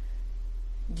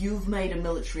 You've made a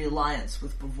military alliance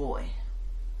with Brevoy.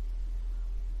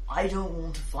 I don't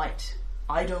want to fight.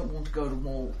 I don't want to go to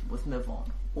war with Mivon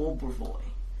or Brevoy,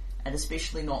 and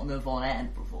especially not Mivon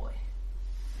and Brevoy.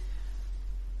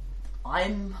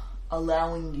 I'm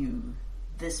allowing you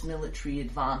this military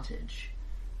advantage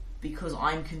because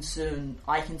I'm concerned.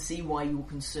 I can see why you're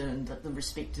concerned at the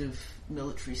respective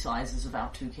military sizes of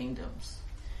our two kingdoms.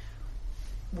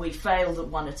 We failed at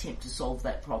one attempt to solve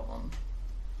that problem.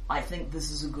 I think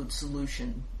this is a good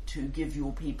solution to give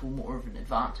your people more of an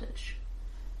advantage.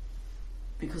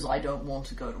 Because I don't want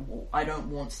to go to war. I don't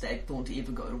want Stagthorn to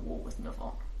ever go to war with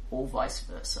Mivon, or vice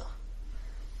versa.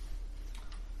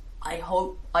 I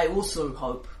also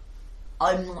hope,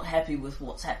 I'm not happy with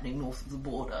what's happening north of the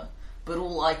border, but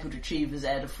all I could achieve is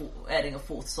adding a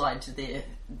fourth side to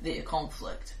their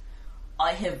conflict.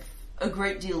 I have a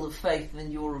great deal of faith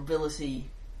in your ability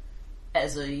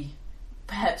as a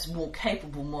perhaps more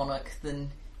capable monarch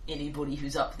than anybody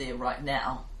who's up there right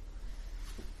now.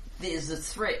 There's a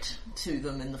threat to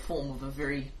them in the form of a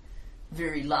very,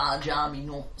 very large army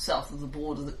south of the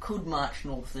border that could march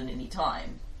north at any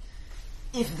time.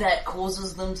 If that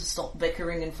causes them to stop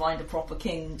bickering and find a proper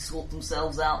king, sort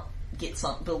themselves out,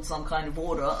 build some kind of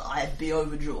order, I'd be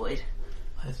overjoyed.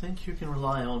 I think you can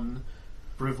rely on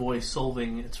Brevoy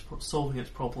solving its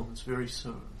problems very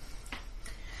soon.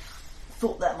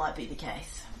 Thought that might be the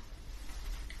case.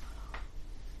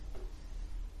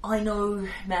 I know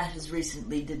matters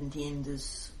recently didn't end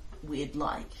as we'd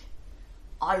like.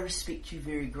 I respect you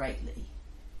very greatly,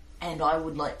 and I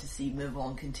would like to see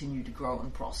Mivon continue to grow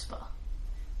and prosper,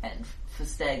 and for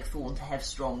Stagthorn to have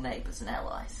strong neighbours and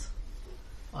allies.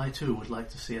 I too would like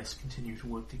to see us continue to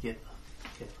work together.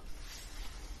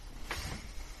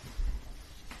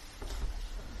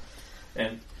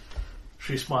 And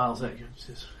she smiles at you and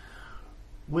says,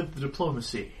 "With the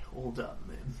diplomacy all done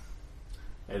then,"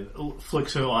 and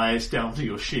flicks her eyes down to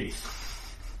your sheath.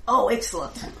 Oh,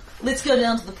 excellent. Let's go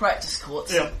down to the practice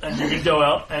courts. Yep, and you can go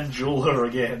out and duel her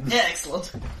again. Yeah,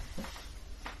 excellent.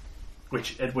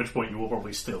 At which point you will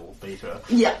probably still beat her.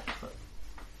 Yeah.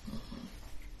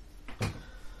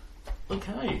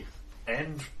 Okay,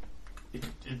 and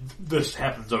this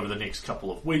happens over the next couple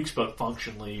of weeks, but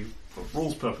functionally, for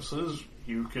rules purposes,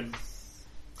 you can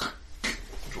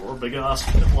draw a big ass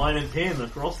line and pen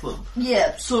across them.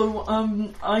 Yeah, so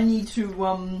I need to,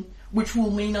 which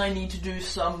will mean I need to do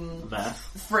some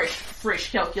math,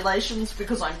 fresh calculations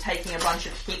because I'm taking a bunch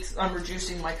of hex. I'm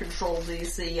reducing my control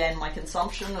DC and my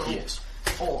consumption,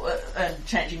 and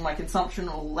changing my consumption,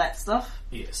 all that stuff.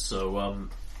 Yes. So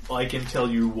I can tell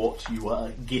you what you are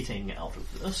getting out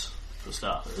of this, for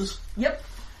starters. Yep.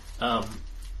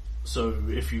 So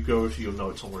if you go to your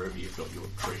notes on wherever you've got your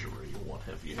treasury or what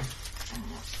have you.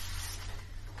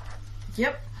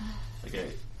 Yep.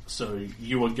 Okay, so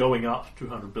you are going up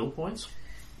 200 bill points.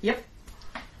 Yep.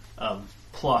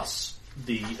 Plus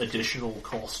the additional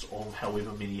cost of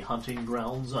however many hunting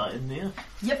grounds are in there.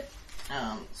 Yep.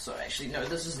 So actually, no,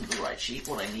 this isn't the right sheet.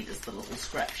 What I need is the little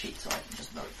scrap sheet so I can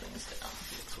just note things down.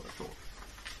 That's what I thought.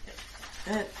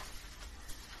 Yep.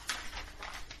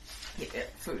 Yeah,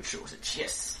 food shortage,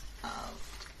 yes.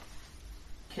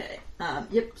 Okay.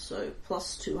 Yep, so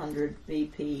plus 200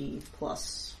 BP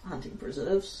plus hunting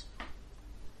preserves.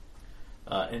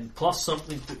 And plus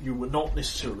something that you were not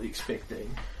necessarily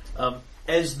expecting.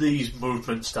 As these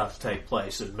movements start to take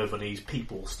place and Mivonese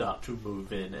people start to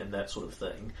move in and that sort of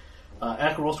thing,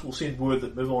 Akaros will send word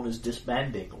that Mivon is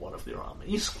disbanding one of their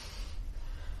armies.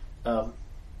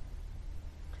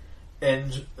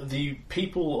 And the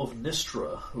people of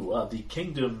Nistra, who are the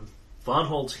kingdom,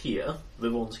 Varnhold's here,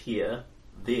 Mivon's here,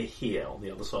 they're here on the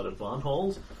other side of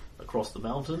Varnhold, across the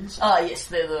mountains. Yes,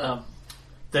 they're the...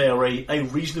 They are a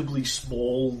reasonably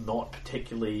small, not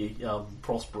particularly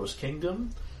prosperous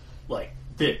kingdom. Like,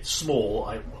 they're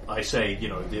small, I say,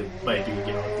 they're maybe,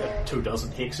 24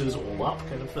 hexes all up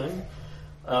kind of thing.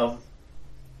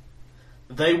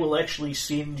 They will actually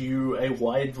send you a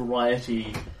wide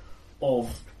variety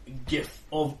of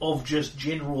just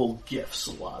general gifts,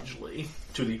 largely,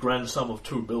 to the grand sum of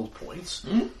 2 build points,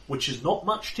 which is not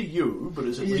much to you, but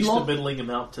is at least a middling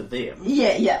amount to them.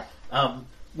 Yeah.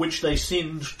 Which they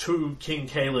send to King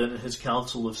Kaelin and his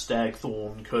council of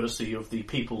Stagthorn, courtesy of the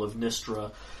people of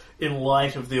Nistra, in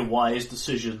light of their wise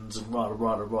decisions and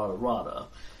rada.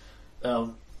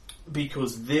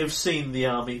 Because they've seen the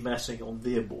army massing on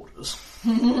their borders,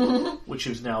 which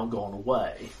has now gone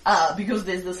away. Because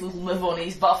there's this little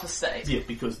Mivonese buffer state. Yeah,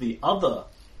 because the other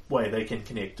way they can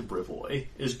connect to Brevoy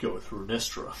is go through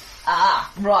Nistra.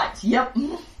 Right, yep.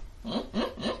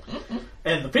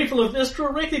 And the people of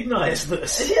Nistra recognise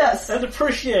this. Yes. And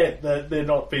appreciate that they're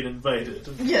not being invaded.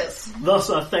 And yes. thus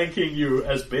are thanking you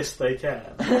as best they can.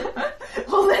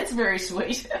 Well, that's very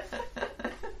sweet.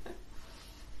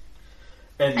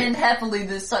 And happily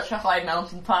there's such a high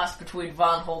mountain pass between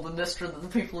Varnhold and Nistra that the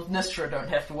people of Nistra don't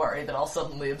have to worry that I'll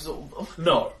suddenly absorb them.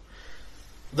 No.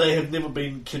 They have never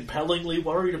been compellingly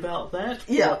worried about that.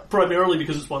 Yeah. Primarily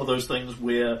because it's one of those things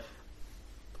where,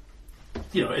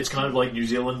 it's kind of like New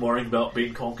Zealand worrying about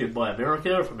being conquered by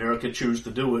America. If America choose to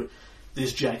do it,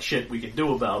 there's jack shit we can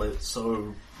do about it,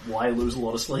 so why lose a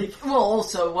lot of sleep? Well,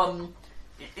 also,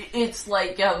 it's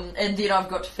like, and then I've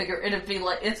got to figure,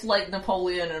 it's like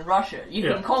Napoleon and Russia. You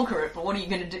can conquer it, but what are you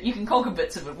going to do? You can conquer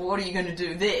bits of it, but what are you going to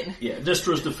do then? Yeah,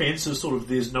 Nistra's defence is sort of,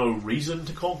 there's no reason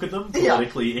to conquer them,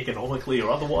 politically, economically,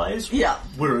 or otherwise. Yeah.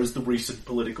 Whereas the recent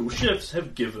political shifts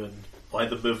have given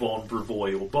either Mivon,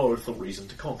 Brevoy, or both a reason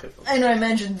to conquer them. And I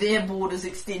imagine their borders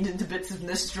extend into bits of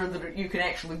Nistra that you can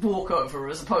actually walk over,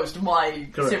 as opposed to my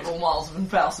several miles of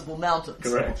impassable mountains.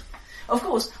 Correct. So, of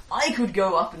course, I could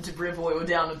go up into Brevoy or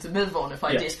down into Mivon if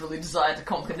I desperately desired to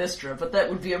conquer Nistra, but that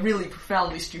would be a really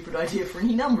profoundly stupid idea for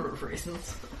any number of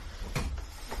reasons.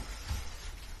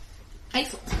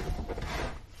 Excellent.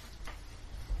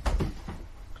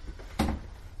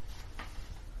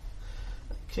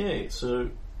 Okay, so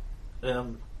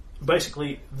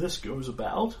basically this goes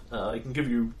about. I can give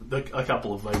you a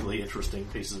couple of vaguely interesting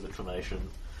pieces of information.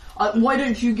 Why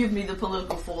don't you give me the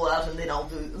political fallout and then I'll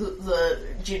do the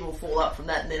general fallout from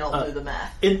that and then I'll do the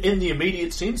math. In the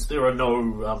immediate sense, there are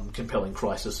no compelling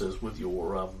crises with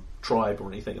your tribe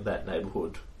or anything in that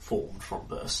neighbourhood formed from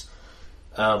this.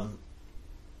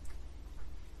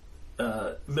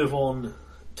 Mivon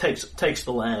takes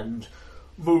the land,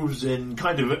 moves in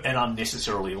kind of an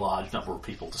unnecessarily large number of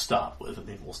people to start with, and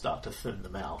then we'll start to thin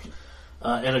them out.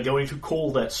 And are going to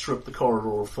call that strip the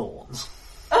Corridor of Thorns.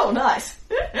 Oh, nice.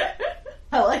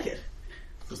 I like it.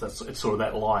 Because it's sort of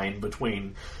that line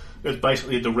between... It's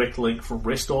basically a direct link from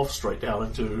Restov straight down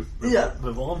into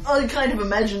Mivon. I kind of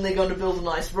imagine they're going to build a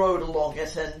nice road along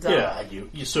it and...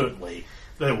 you certainly...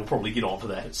 They will probably get onto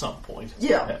that at some point.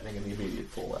 Yeah. Happening in the immediate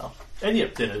fallout. And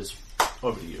then it's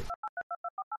over to you.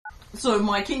 So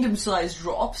my kingdom size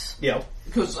drops. Yeah.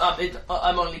 Because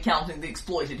I'm only counting the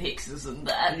exploited hexes and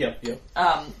that. Yep.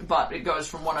 But it goes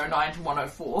from 109 to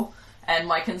 104. And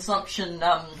my consumption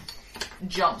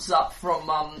jumps up from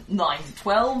 9 to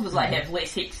 12 as I have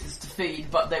less hexes to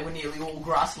feed, but they were nearly all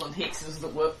grassland hexes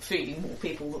that were feeding more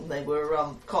people than they were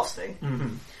costing.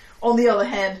 Mm-hmm. On the other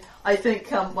hand, I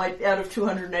think out of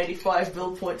 285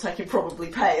 build points I can probably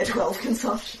pay a 12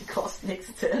 consumption cost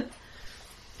next turn.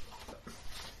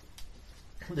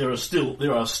 There are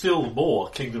still more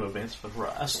kingdom events for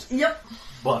Rast. Yep.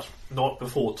 But not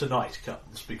before tonight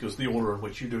comes, because the order in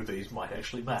which you do these might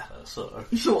actually matter, so...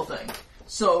 Sure thing.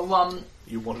 So,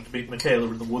 You wanted to beat Michaela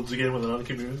in the woods again with another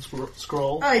communion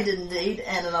scroll? I did indeed,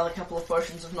 and another couple of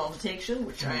potions of non-detection,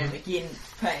 which I am again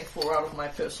paying for out of my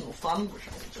personal fund, which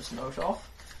I will just note off.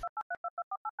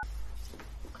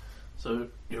 So,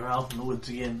 you're out in the woods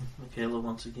again, Michaela,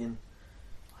 once again.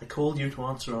 I called you to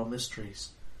answer our mysteries.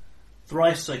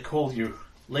 Thrice I called you,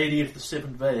 Lady of the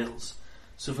Seven Veils,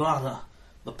 Savannah,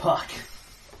 the Puck.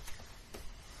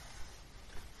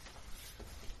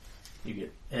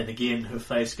 And again her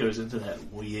face goes into that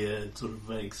weird sort of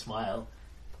vague smile.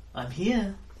 I'm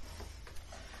here.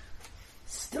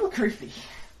 Still creepy.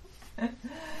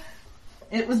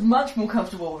 It was much more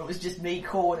comfortable when it was just me,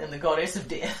 Khorne, and the Goddess of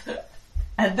Death.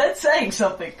 And that's saying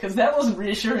something, because that wasn't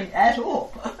reassuring at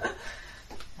all.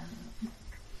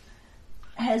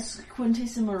 Has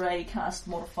Quintessa Murray cast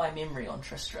Modify Memory on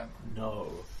Tristram?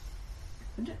 No.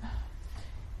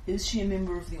 Is she a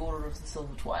member of the Order of the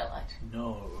Silver Twilight?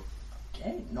 No.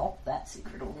 Okay, not that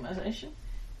secret organisation.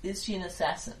 Is she an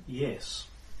assassin? Yes.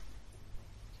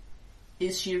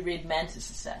 Is she a Red Mantis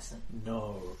assassin?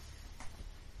 No.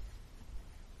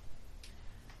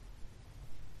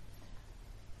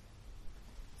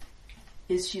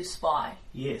 Is she a spy?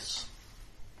 Yes.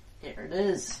 There it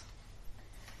is.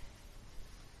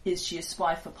 Is she a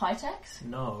spy for Pitax?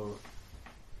 No.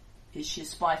 Is she a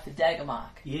spy for Daggermark?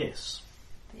 Yes.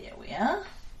 There we are.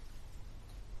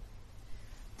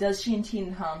 Does she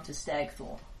intend harm to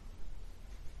Stagthorn?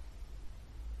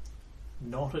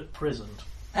 Not at present.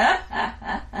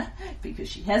 Because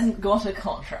she hasn't got a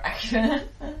contract.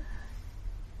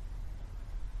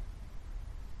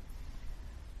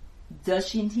 Does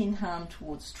she intend harm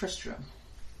towards Tristram?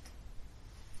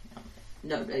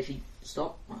 No, actually,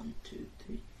 stop. 1, 2,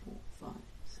 3, 4, 5,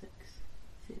 6,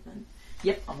 7.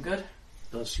 Yep, I'm good.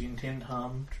 Does she intend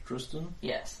harm to Tristan?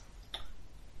 Yes.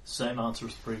 Same answer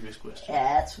as the previous question.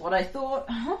 That's what I thought.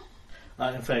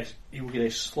 In fact, you will get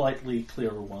a slightly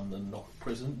clearer one than not at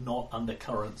present, not under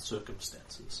current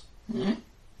circumstances. Mm-hmm.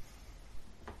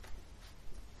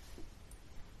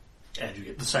 And you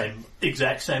get the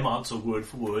exact same answer, word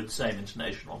for word, same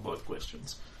intonation on both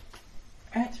questions.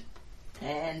 Right.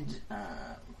 And,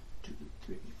 2,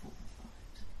 3, 4, 5,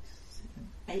 6,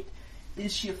 7, 8.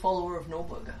 Is she a follower of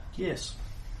Norberger? Yes.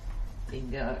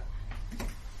 Bingo.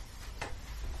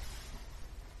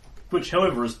 Which,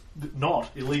 however, is not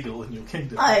illegal in your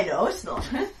kingdom. I know it's not.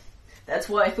 That's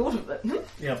why I thought of it.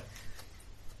 Yep.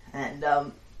 And,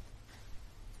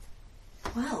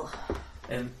 well,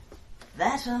 And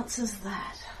that answers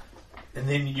that. and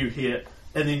then you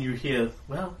hear,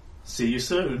 well, see you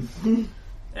soon.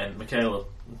 And Michaela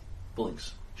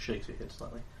blinks, shakes her head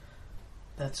slightly.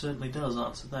 That certainly does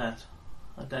answer that.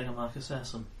 A Daggermark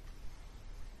assassin.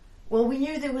 Well, we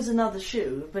knew there was another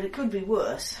shoe, but it could be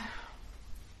worse.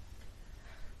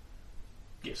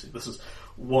 Yes, this is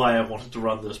why I wanted to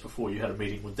run this before you had a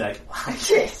meeting with Daggermark.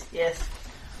 Yes.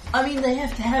 I mean, they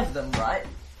have to have them, right?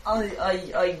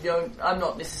 I'm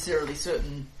not necessarily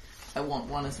certain I want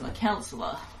one as my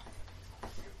counsellor.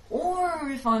 Or,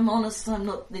 if I'm honest, I'm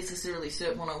not necessarily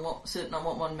certain I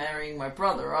want one marrying my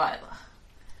brother either.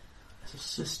 As a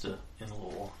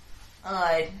sister-in-law,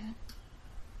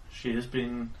 she has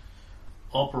been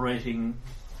operating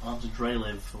under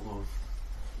Drelev for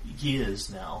years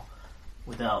now,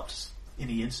 without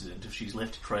any incident. If she's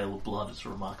left a trail of blood, it's a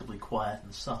remarkably quiet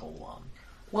and subtle one.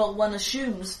 Well, one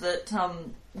assumes that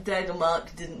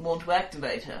Daggermark didn't want to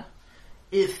activate her.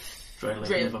 If Drelev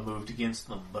never moved against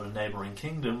them, but a neighbouring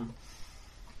kingdom,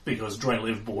 because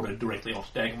Drelev bordered directly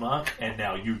onto Daggermark, and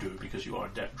now you do because you are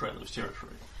in Drelev's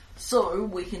territory. So,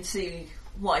 we can see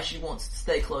why she wants to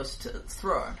stay close to the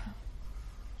throne.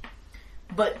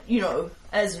 But,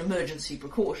 as an emergency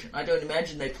precaution, I don't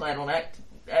imagine they plan on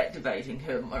activating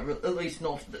her, at least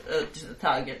not to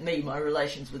target me. My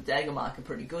relations with Daggermark are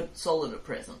pretty good, solid at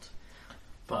present.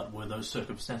 But were those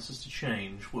circumstances to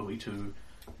change, were we to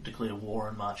declare war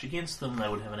and march against them, they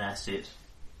would have an asset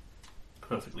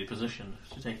perfectly positioned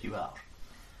to take you out.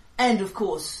 And of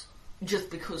course,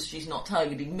 just because she's not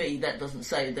targeting me, that doesn't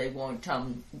say they won't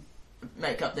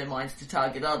make up their minds to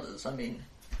target others. I mean,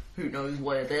 who knows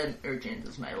where their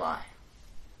agendas may lie.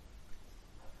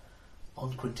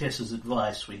 On Quintessa's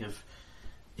advice, we have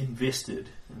invested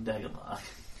in Daggermark.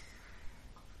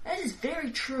 That is very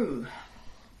true.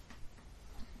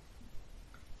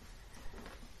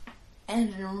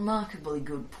 And a remarkably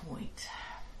good point.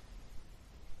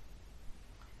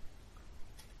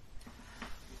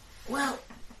 Well,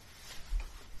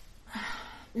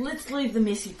 let's leave the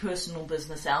messy personal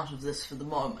business out of this for the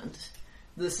moment.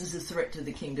 This is a threat to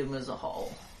the kingdom as a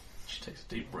whole. She takes a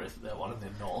deep breath at that one and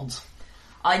then nods.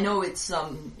 I know it's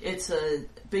a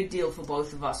big deal for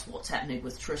both of us what's happening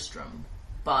with Tristram,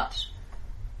 but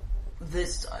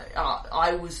this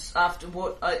I was after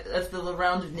the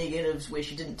round of negatives where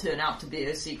she didn't turn out to be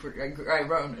a secret Grey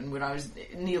Ronin, when I was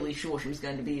nearly sure she was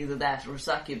going to be either that or a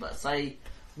succubus. I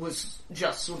was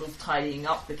just sort of tidying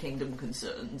up the kingdom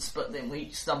concerns, but then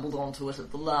we stumbled onto it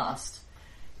at the last.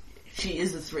 She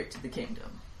is a threat to the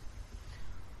kingdom,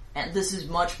 and this is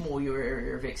much more your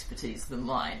area of expertise than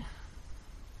mine.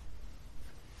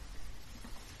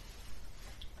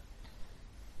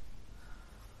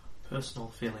 Personal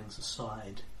feelings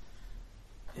aside,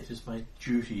 it is my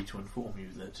duty to inform you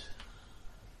that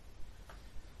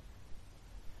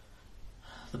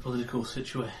the political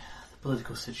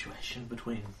political situation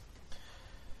between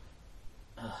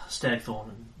Stagthorn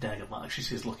and Daggermark. She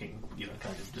says, looking,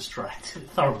 kind of distracted,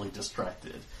 thoroughly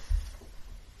distracted.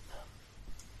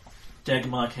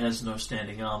 Daggermark has no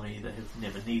standing army. They have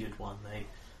never needed one. They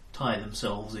tie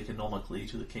themselves economically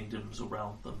to the kingdoms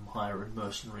around them, hire in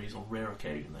mercenaries on rare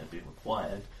occasion they've been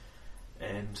required,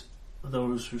 and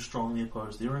those who strongly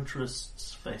oppose their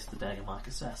interests face the Daggermark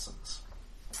assassins.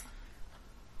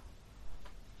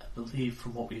 I believe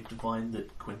from what we've divined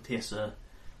that Quintessa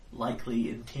likely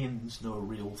intends no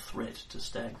real threat to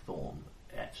Stagthorn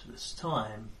at this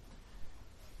time.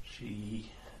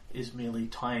 She is merely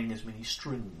tying as many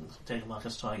strings, Daggermark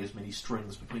is tying as many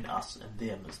strings between us and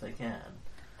them as they can.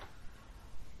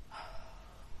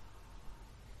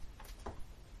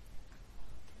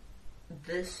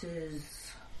 This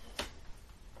is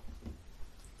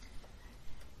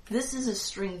a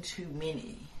string too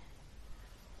many.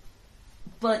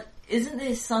 But isn't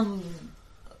there some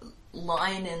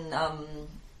line in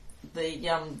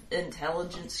the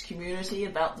intelligence community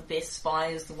about the best spy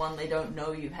is the one they don't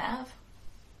know you have?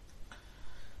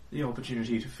 The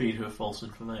opportunity to feed her false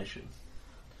information.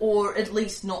 Or at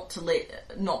least not to let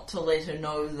her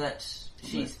know that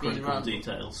she's been run.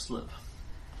 Details slip.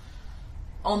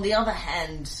 On the other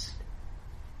hand,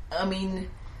 I mean,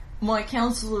 my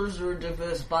counsellors are a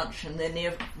diverse bunch and they're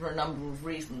there for a number of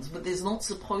reasons, but there's not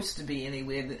supposed to be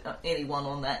anyone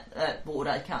on that board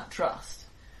I can't trust.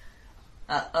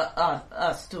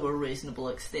 Us to a reasonable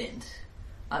extent.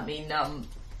 I mean,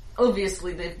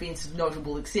 obviously there have been some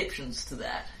notable exceptions to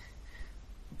that,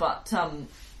 but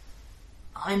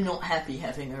I'm not happy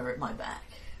having her at my back.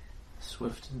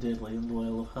 Swift and deadly and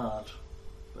loyal of heart,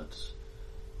 but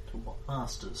to what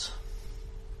masters?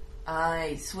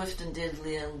 Aye, swift and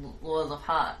deadly and loyal of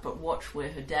heart, but watch where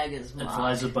her daggers mark.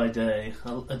 Advisor by day,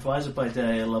 a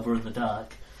lover in the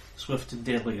dark. Swift and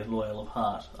deadly and loyal of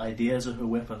heart. Ideas are her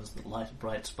weapons that light a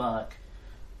bright spark.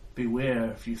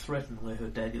 Beware if you threaten where her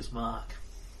daggers mark.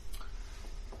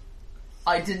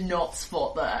 I did not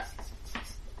spot that.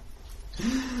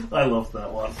 I love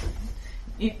that one.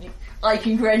 I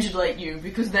congratulate you,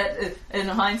 because that, in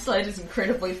hindsight, is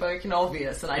incredibly fucking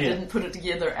obvious, and I didn't put it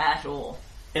together at all.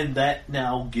 And that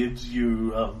now gives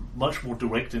you much more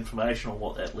direct information on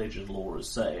what that legend lore is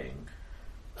saying.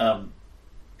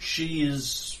 She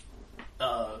is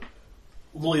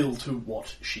loyal to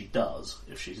what she does.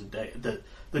 If she's the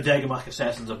Daggermark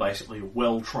assassins are basically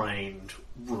well-trained,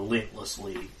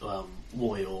 relentlessly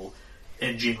loyal,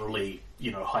 and generally,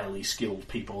 highly skilled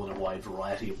people in a wide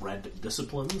variety of random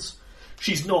disciplines.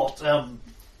 She's not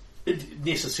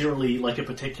necessarily like a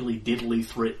particularly deadly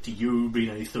threat to you being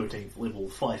a 13th level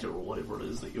fighter or whatever it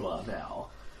is that you are now.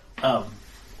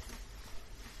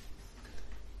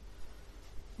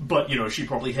 But, she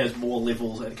probably has more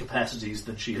levels and capacities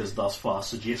than she has thus far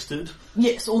suggested.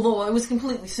 Yes, although I was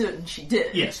completely certain she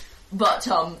did. Yes. But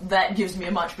that gives me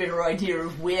a much better idea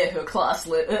of where her class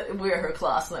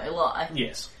may lie.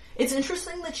 Yes. It's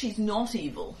interesting that she's not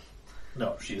evil.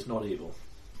 No, she is not evil.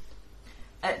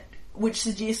 Which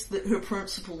suggests that her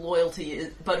principal loyalty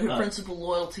is... But her principal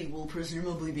loyalty will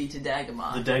presumably be to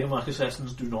Daggermark. The Daggermark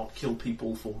assassins do not kill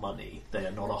people for money. They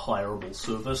are not a hireable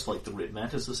service like the Red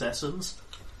Mantis assassins.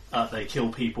 They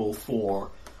kill people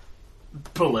for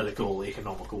political,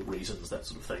 economical reasons, that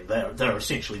sort of thing. They're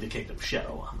essentially the Kingdom's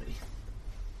shadow army.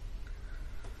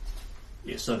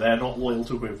 Yes, so they're not loyal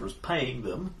to whoever is paying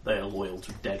them, they are loyal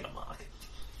to Daggermark.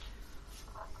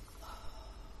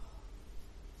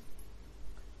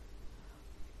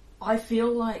 I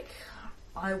feel like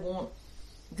I want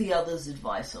the others'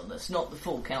 advice on this, not the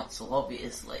full council,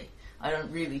 obviously. I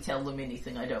don't really tell them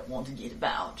anything I don't want to get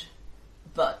about.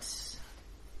 But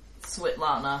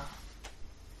Svetlana,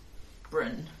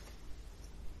 Bryn,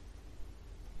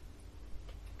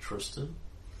 Tristan?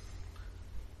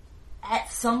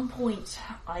 At some point,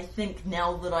 I think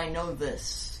now that I know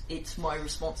this, it's my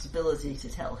responsibility to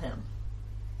tell him.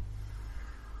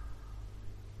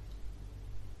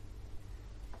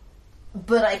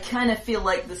 But I kind of feel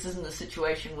like this isn't a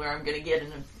situation where I'm going to get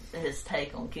his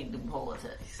take on kingdom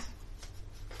politics.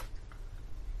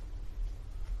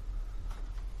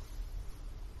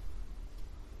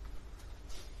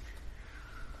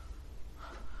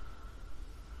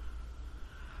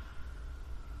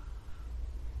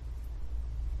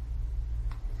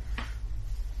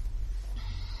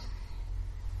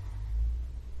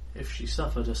 If she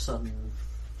suffered a sudden,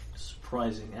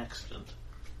 surprising accident,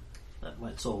 that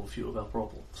might solve a few of our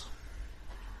problems.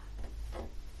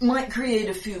 Might create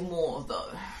a few more,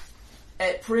 though.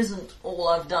 At present, all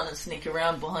I've done is sneak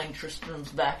around behind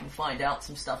Tristram's back and find out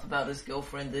some stuff about his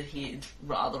girlfriend that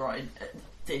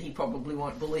that he probably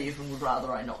won't believe and would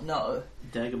rather I not know.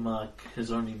 Daggermark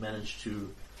has only managed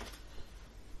to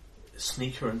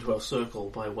sneak her into our circle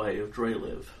by way of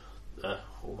Drelev.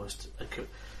 Almost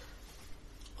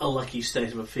a lucky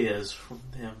state of affairs from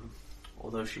them,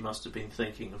 although she must have been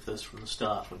thinking of this from the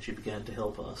start when she began to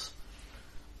help us.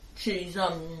 She's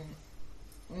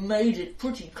made it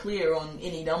pretty clear on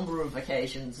any number of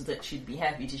occasions that she'd be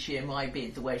happy to share my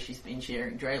bed the way she's been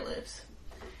sharing Drelev's.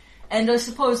 And I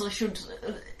suppose I should,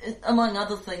 among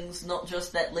other things, not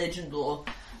just that legend lore,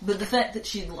 but the fact that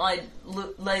she'd lay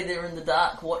there in the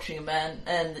dark watching a man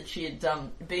and that she had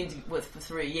been with for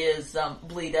 3 years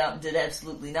bleed out and did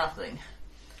absolutely nothing.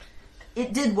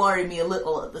 It did worry me a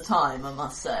little at the time, I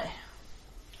must say.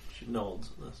 She nods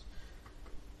at this.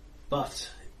 But,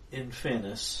 in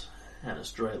fairness,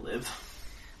 Hannes Drelev...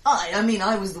 I mean,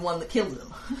 I was the one that killed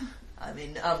him. I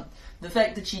mean, the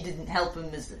fact that she didn't help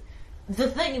him is... The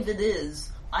thing of it is,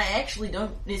 I actually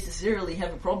don't necessarily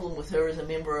have a problem with her as a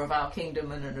member of our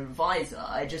kingdom and an advisor.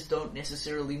 I just don't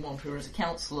necessarily want her as a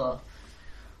counsellor,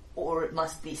 or it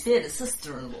must be said, a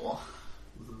sister-in-law.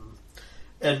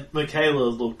 And Michaela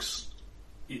looks,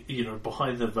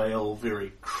 behind the veil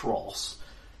very cross,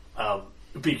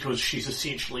 because she's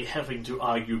essentially having to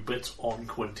argue bits on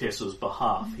Quintessa's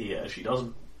behalf here. She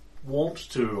doesn't want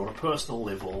to on a personal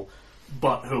level,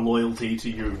 but her loyalty to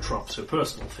you trumps her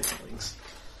personal feelings.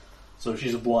 So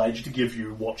she's obliged to give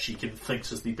you what she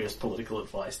thinks is the best political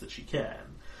advice that she can.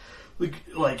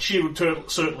 Like, she would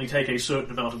certainly take a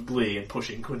certain amount of glee in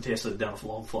pushing Quintessa down a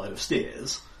long flight of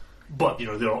stairs, but,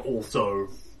 there are also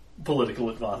political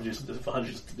advantages and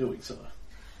disadvantages to doing so.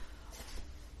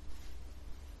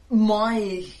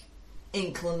 My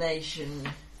inclination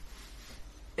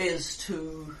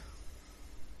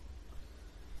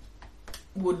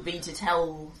would be to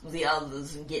tell the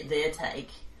others and get their take,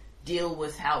 deal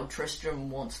with how Tristram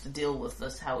wants to deal with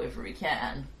this however he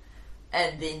can,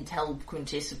 and then tell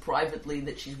Quintessa privately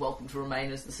that she's welcome to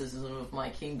remain as the citizen of my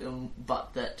kingdom,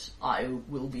 but that I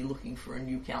will be looking for a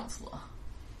new counsellor.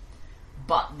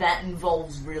 But that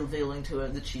involves revealing to her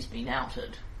that she's been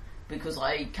outed, because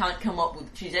I can't come up with...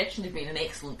 She's actually been an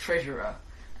excellent treasurer,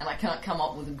 and I can't come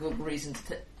up with a good reason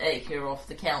to take her off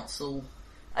the council.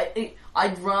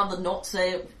 I'd rather not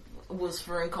say it was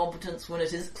for incompetence when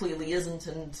it clearly isn't,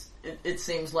 and it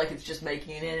seems like it's just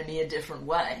making an enemy a different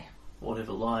way.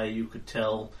 Whatever lie you could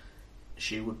tell,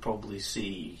 she would probably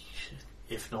see,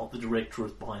 if not the direct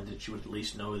truth behind it, she would at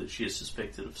least know that she is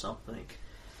suspected of something.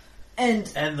 And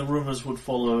the rumours would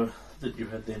follow that you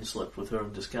had then slept with her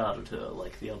and discarded her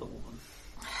like the other woman.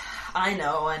 I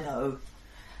know.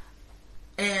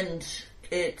 And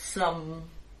it's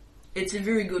a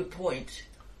very good point.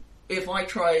 If I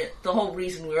try it, the whole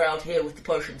reason we're out here with the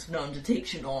potions of known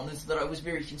detection on is that I was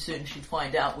very concerned she'd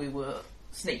find out we were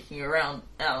sneaking around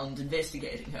and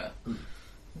investigating her.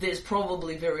 There's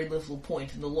probably very little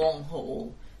point in the long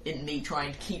haul in me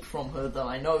trying to keep from her that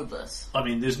I know this. I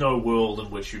mean, there's no world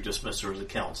in which you dismiss her as a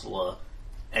counsellor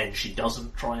and she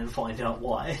doesn't try and find out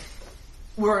why.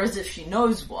 Whereas if she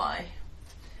knows why...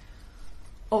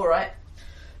 Alright.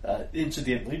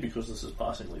 Incidentally, because this is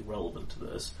passingly relevant to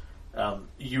this,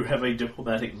 you have a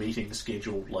diplomatic meeting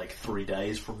scheduled like 3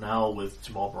 days from now with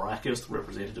Timon Maracus, the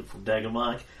representative from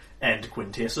Daggermark, and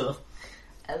Quintessa.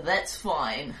 That's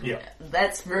fine. Yeah.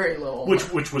 That's very long.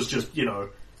 Which was just,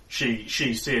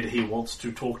 she said he wants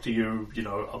to talk to you,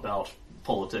 about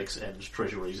politics and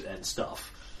treasuries and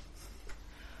stuff.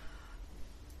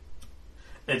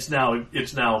 It's now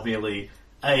merely,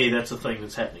 A, that's a thing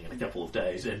that's happening in a couple of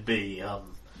days, and B,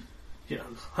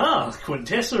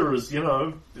 Quintessa is,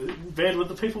 bad with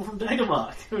the people from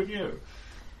Daggermark. Who knew?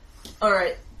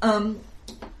 Alright,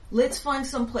 let's find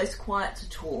someplace quiet to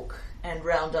talk and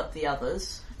round up the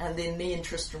others, and then me and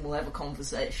Tristram will have a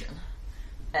conversation.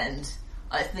 And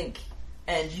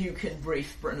you can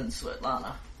brief Bryn and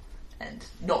Svetlana, and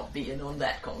not be in on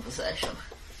that conversation.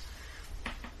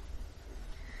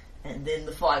 And then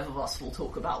the 5 of us will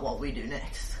talk about what we do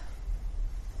next.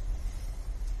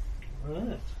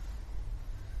 Right.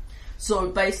 So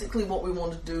basically what we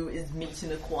want to do is meet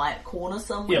in a quiet corner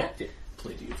somewhere. Yeah.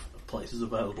 Plenty of places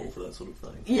available for that sort of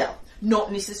thing. Yeah.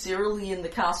 Not necessarily in the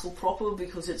castle proper,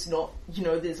 because it's not,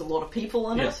 there's a lot of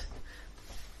people in it.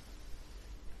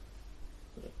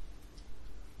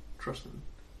 Tristan.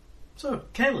 So,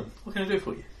 Kaelin, what can I do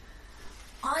for you?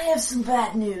 I have some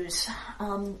bad news.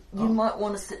 You might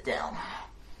want to sit down.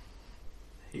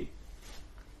 He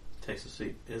takes a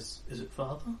seat. Is it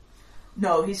Father?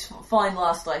 No, he's fine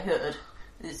last I heard.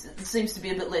 There seems to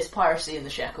be a bit less piracy in the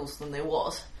shackles than there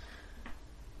was.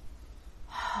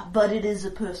 But it is a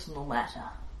personal matter.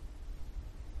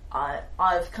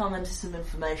 I've come into some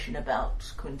information about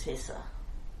Quintessa.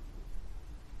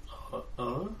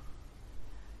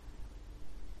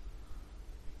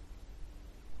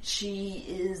 She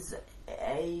is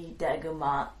a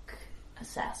Daggermark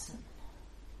assassin.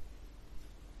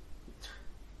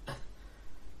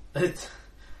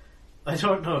 I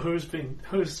don't know who's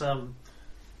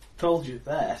told you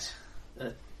that.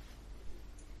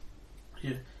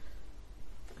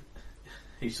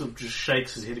 He sort of just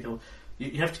shakes his head and goes,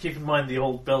 you have to keep in mind the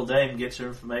old Beldame gets her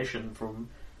information from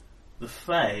the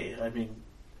Fae. I mean,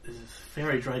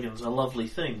 fairy dragons are lovely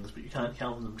things, but you can't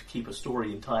count on them to keep a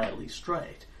story entirely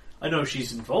straight. I know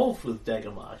she's involved with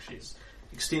Daggermark. She has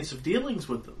extensive dealings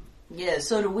with them. Yeah,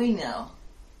 so do we now.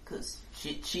 Because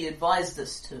she advised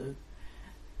us to.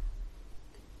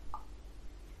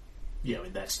 Yeah, I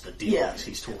mean, that's the dealings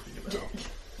he's talking about.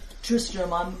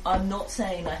 Tristram, I'm not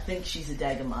saying I think she's a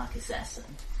Daggermark assassin.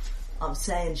 I'm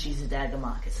saying she's a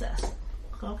Daggermark assassin.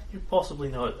 How can you possibly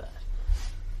know that?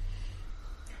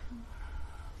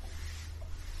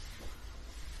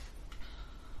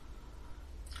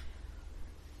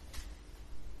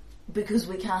 Because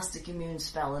we cast a commune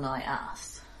spell and I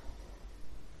asked.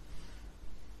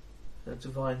 A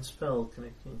divine spell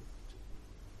connecting.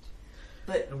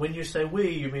 But and when you say we,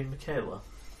 you mean Michaela.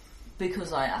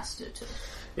 Because I asked her to.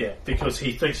 Yeah, because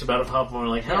he thinks about it half more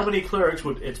like, how many clerics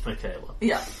would... It's Michaela.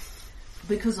 Yeah.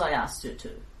 Because I asked her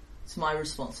to. It's my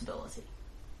responsibility.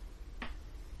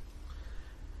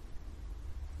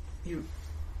 You...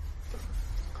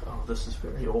 Oh, this is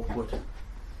very awkward.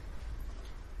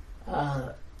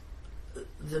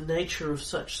 The nature of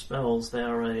such spells, they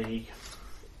are a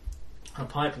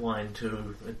pipeline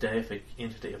to a deific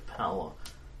entity of power.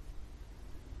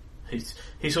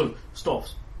 He sort of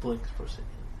stops, blinks for a second.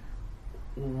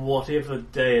 Whatever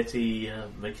deity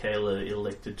Michaela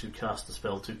elected to cast the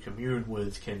spell to commune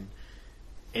with can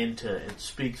enter and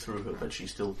speak through her, but she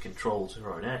still controls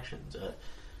her own actions.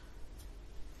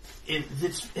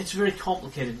 It's very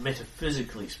complicated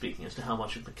metaphysically speaking as to how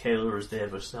much of Michaela is there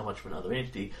versus how much of another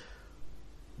entity.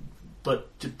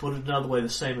 But to put it another way, the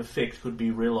same effect could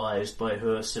be realised by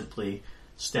her simply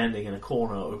standing in a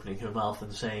corner, opening her mouth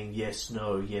and saying yes,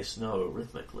 no,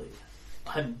 rhythmically.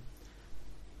 I'm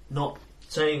not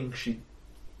saying she'd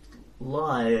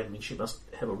lie. I mean, she must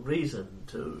have a reason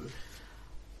to.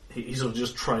 He sort of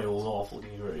just trails off,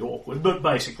 looking very awkward. But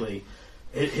basically,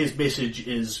 his message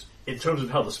is, in terms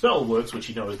of how the spell works, which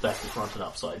he knows back to front and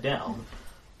upside down,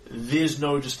 there's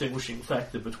no distinguishing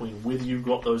factor between whether you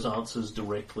got those answers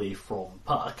directly from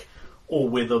Puck or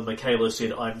whether Michaela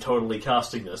said, I'm totally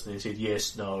casting this, and he said,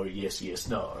 yes, no, yes,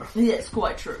 no. Yes,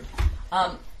 quite true.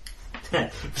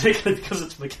 Particularly because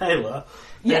it's Michaela,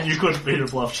 and you couldn't beat a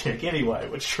bluff check anyway,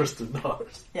 which Tristan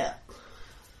knows. Yeah.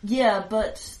 Yeah,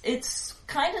 but it's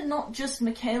kind of not just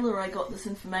Michaela I got this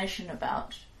information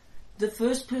about. The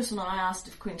first person I asked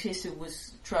if Quintessa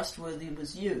was trustworthy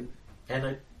was you.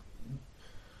 And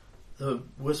the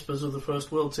Whispers of the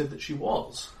First World said that she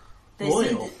was. They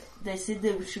loyal. They said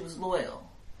that she was loyal.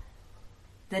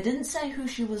 They didn't say who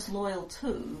she was loyal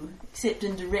to, except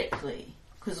indirectly.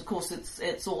 Because, of course,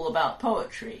 it's all about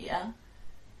poetry, yeah?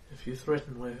 If you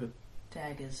threaten, wear her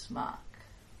dagger's mark.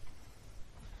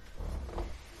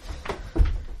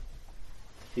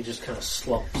 He just kind of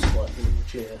slumps slightly in the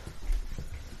chair.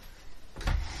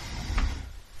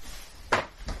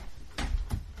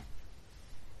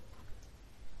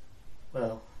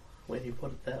 Well, when you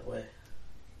put it that way.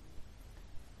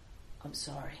 I'm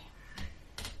sorry.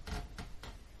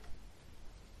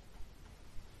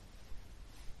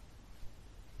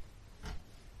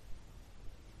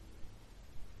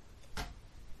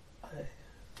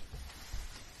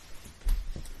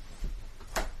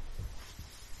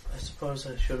 I suppose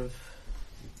I should have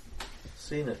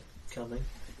seen it coming.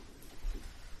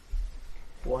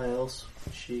 Why else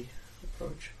would she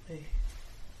approach me?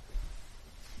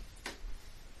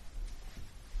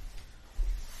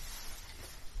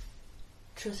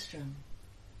 Tristram,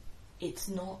 it's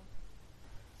not...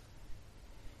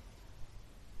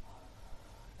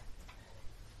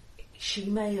 She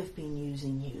may have been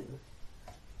using you,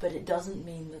 but it doesn't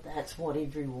mean that that's what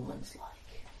every woman's like.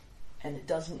 And it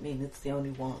doesn't mean it's the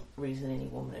only reason any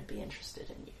woman would be interested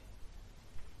in you.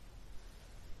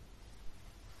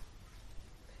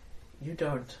 You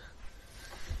don't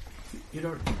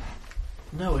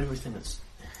know everything that's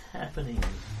happening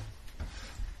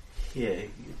here.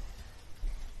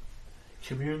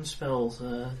 Commune spells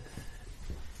are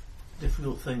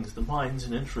difficult things. The minds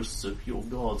and interests of your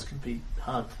gods can be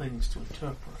hard things to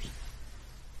interpret.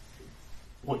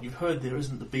 What you've heard there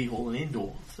isn't the be-all and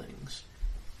end-all of things.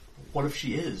 What if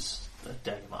she is a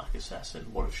Daggermark assassin?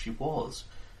 What if she was?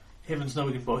 heavens know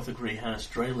we can both agree Hannes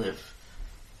Drelev,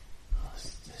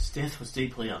 his death was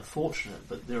deeply unfortunate,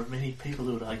 but there are many people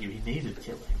who would argue he needed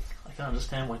killing. I can't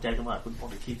understand why Daggermark would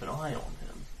want to keep an eye on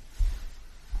him.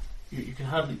 You can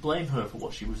hardly blame her for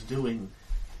what she was doing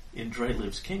in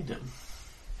Drelev's kingdom.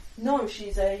 No,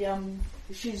 she's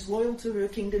loyal to her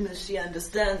kingdom as she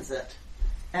understands it.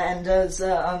 And as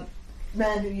a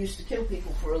man who used to kill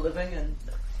people for a living, and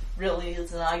really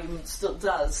as an argument still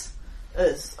does,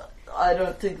 I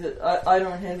don't think that I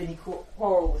don't have any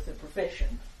quarrel with her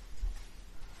profession.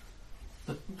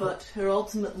 But her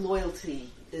ultimate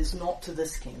loyalty is not to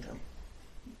this kingdom.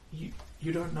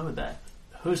 You don't know that.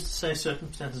 Who's to say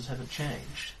circumstances haven't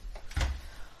changed?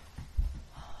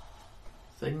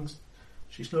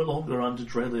 She's no longer under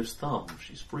Drelev's thumb.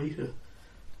 She's free to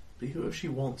be who she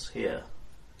wants here.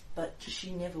 But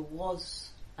she never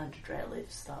was under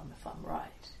Drelev's thumb, if I'm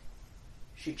right.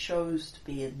 She chose to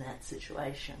be in that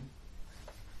situation.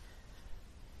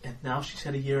 And now she's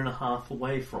had a year and a half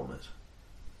away from it.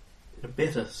 In a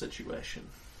better situation.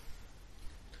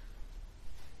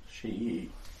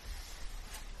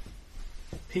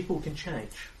 People can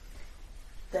change.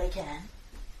 They can.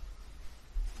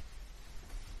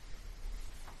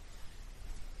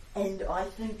 And I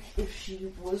think if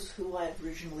she was who I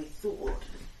originally thought,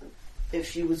 if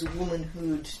she was a woman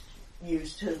who'd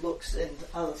used her looks and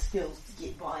other skills to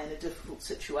get by in a difficult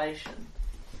situation,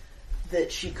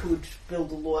 that she could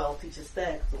build a loyalty to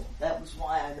Stagthorn. That was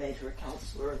why I made her a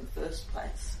counsellor in the first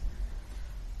place.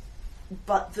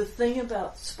 But the thing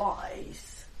about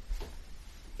spies,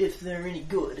 if they're any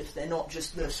good, if they're not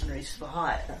just mercenaries for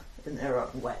hire in their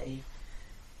own way,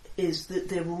 is that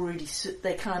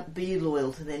they can't be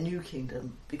loyal to their new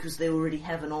kingdom because they already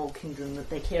have an old kingdom that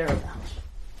they care about.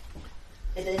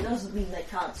 And it doesn't mean they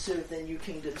can't serve their new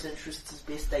kingdom's interests as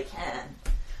best they can,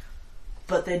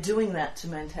 but they're doing that to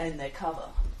maintain their cover.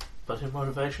 But her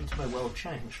motivations may well have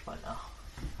changed by now.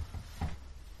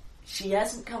 She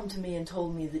hasn't come to me and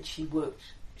told me that she worked.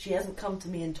 She hasn't come to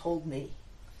me and told me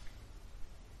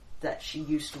that she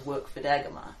used to work for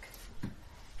Daggermark.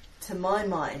 To my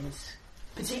mind,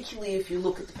 particularly if you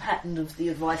look at the pattern of the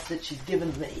advice that she's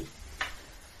given me,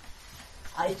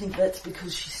 I think that's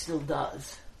because she still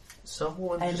does.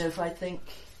 If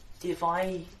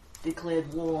I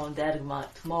declared war on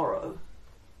Daggermark tomorrow,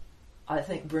 I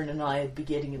think Bryn and I would be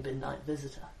getting a midnight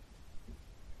visitor.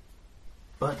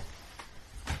 But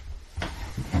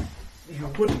you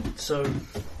wouldn't, so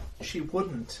she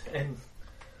wouldn't, and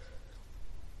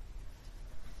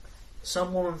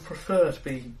some women prefer to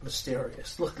be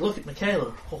mysterious. Look at Michaela,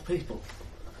 of all people.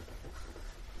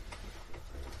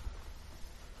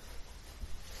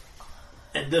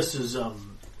 And this is,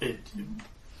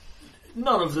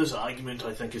 none of this argument,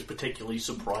 I think, is particularly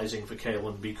surprising for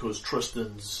Kaelin because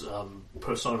Tristan's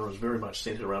persona is very much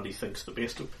centered around he thinks the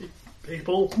best of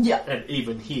people. Yeah. And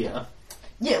even here.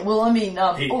 Yeah, well, I mean,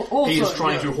 he is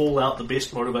trying to haul out the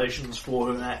best motivations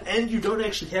for her, and you don't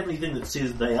actually have anything that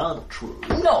says they aren't true.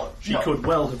 No. She could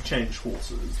well have changed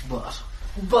horses, but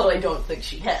I don't think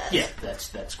she has. Yeah,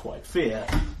 that's quite fair,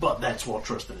 but that's what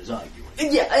Tristan is arguing.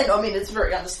 Yeah, and I mean, it's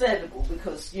very understandable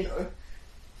because,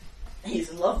 he's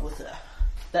in love with her.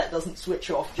 That doesn't switch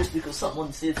off just because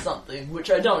someone said something, which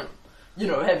I don't.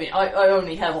 I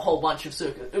only have a whole bunch of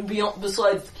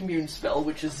besides the commune spell,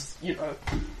 which is,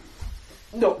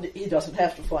 no, he doesn't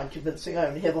have to find convincing. I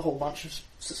only have a whole bunch of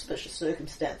suspicious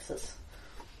circumstances.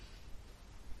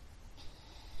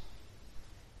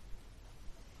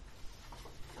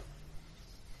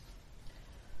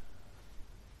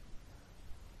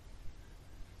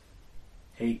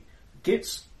 He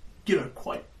gets,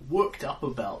 quite worked up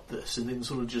about this and then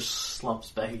sort of just slumps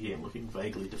back again, looking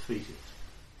vaguely defeated.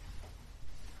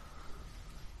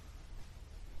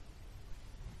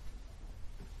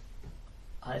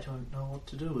 I don't know what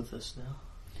to do with this now.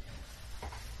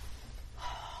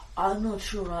 I'm not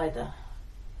sure either.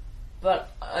 But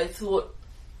I thought...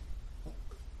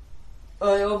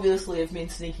 I obviously have been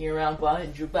sneaking around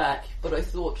behind your back, but I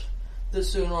thought the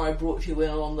sooner I brought you in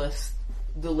on this,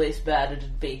 the less bad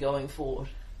it'd be going forward.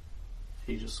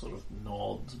 He just sort of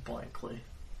nods blankly.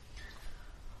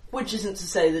 Which isn't to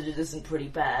say that it isn't pretty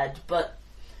bad, but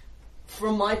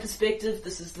from my perspective,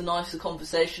 this is the nicer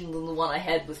conversation than the one I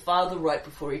had with Father right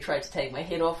before he tried to take my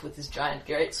head off with his giant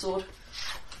greatsword.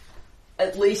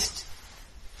 At least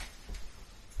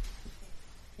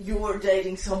you're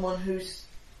dating someone who's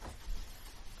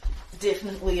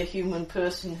definitely a human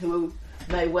person who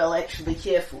may well actually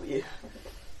care for you.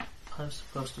 I'm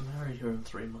supposed to marry her in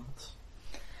 3 months.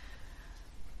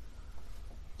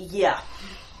 Yeah.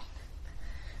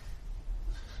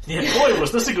 Yeah, boy,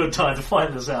 was this a good time to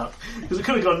find this out. Because it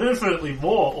could have gotten infinitely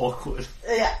more awkward.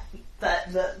 Yeah,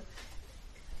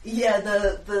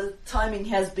 the timing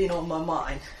has been on my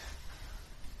mind.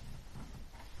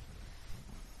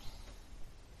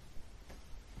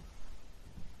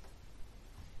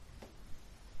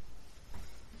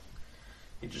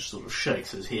 He just sort of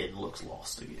shakes his head and looks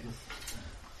lost again.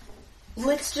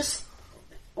 Let's just...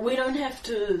 We don't have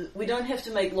to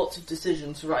make lots of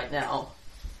decisions right now.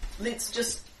 Let's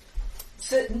just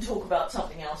sit and talk about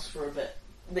something else for a bit.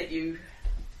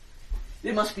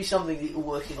 There must be something that you're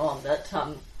working on that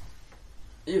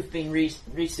you've been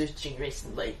researching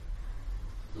recently.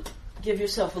 Give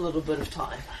yourself a little bit of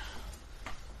time.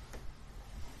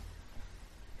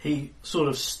 He sort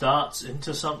of starts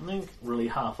into something really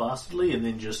half-assedly and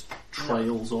then just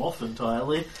trails off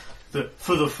entirely.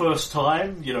 For the first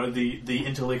time, the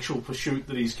intellectual pursuit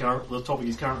that the topic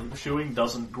he's currently pursuing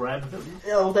doesn't grab him.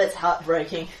 Oh, that's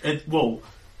heartbreaking.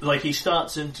 He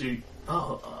starts into,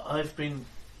 I've been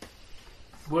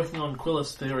working on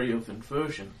Quillis' theory of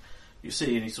inversion. You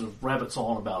see, and he sort of rabbits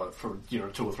on about it for 2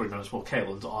 or 3 minutes while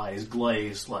Caelan's eyes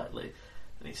glaze slightly.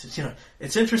 And he says,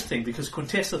 it's interesting because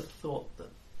Quintessa thought that...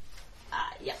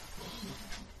 Yeah.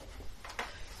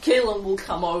 Caelan will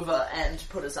come over and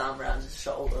put his arm around his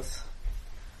shoulders.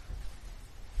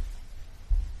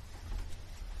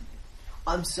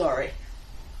 I'm sorry.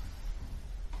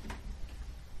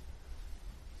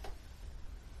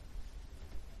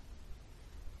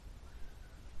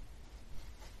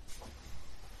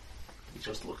 He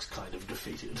just looks kind of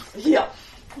defeated. Yeah.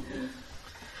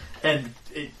 And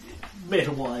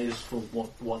meta-wise, for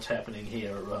what's happening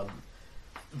here,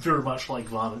 very much like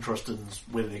Varn and Tristan's,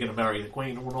 whether they're going to marry the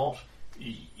Queen or not,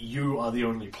 you are the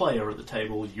only player at the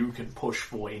table. You can push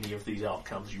for any of these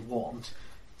outcomes you want.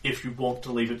 If you want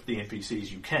to leave it to the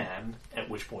NPCs, you can, at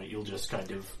which point you'll just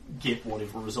kind of get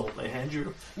whatever result they hand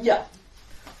you. Yeah.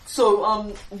 So,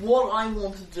 what I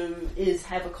want to do is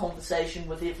have a conversation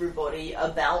with everybody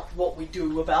about what we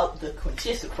do about the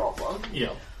Quintessa problem.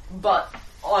 Yeah. But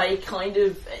I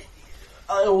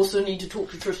also need to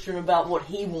talk to Tristan about what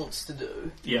he wants to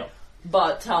do. Yeah.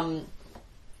 But, I'm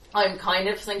kind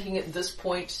of thinking at this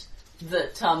point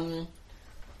that,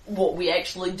 what we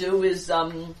actually do is,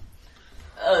 don't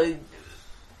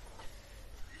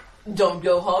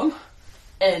go home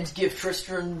and give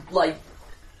Tristan,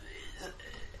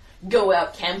 go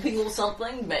out camping or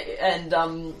something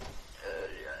and,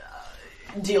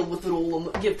 deal with it all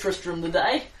and give Tristram the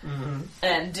day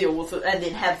and deal with it and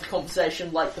then have the conversation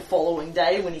the following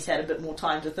day when he's had a bit more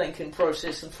time to think and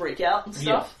process and freak out and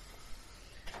stuff.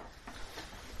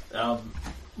 Yeah.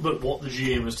 But what the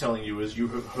GM is telling you is you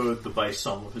have heard the base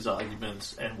sum of his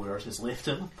arguments and where it has left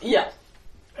him. Yeah.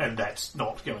 And that's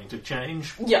not going to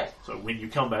change. Yeah. So when you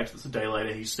come back to this a day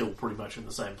later, he's still pretty much in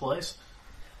the same place.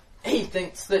 He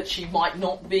thinks that she might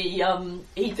not be,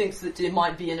 he thinks that there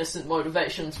might be innocent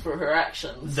motivations for her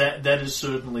actions. That is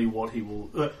certainly what he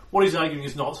will... what he's arguing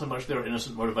is not so much there are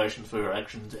innocent motivations for her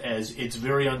actions as it's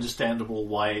very understandable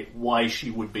why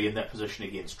she would be in that position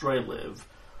against Drelev.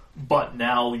 But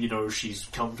now, she's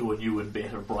come to a new and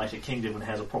better, brighter kingdom and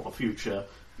has a proper future.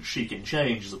 She can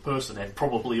change as a person and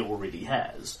probably already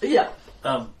has. Yeah.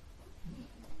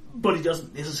 But he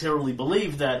doesn't necessarily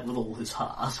believe that with all his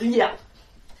heart. Yeah.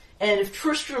 And if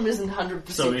Tristram isn't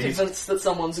 100% convinced that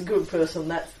someone's a good person,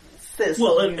 that says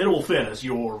well, something. In all fairness,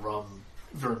 you're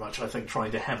very much, I think,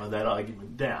 trying to hammer that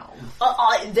argument down.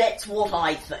 That's what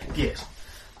I think. Yes.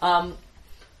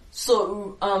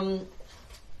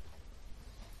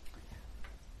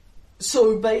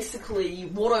 So basically,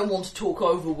 what I want to talk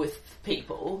over with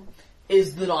people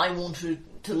is that I want to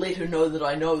let her know that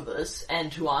I know this,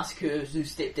 and to ask her to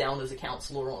step down as a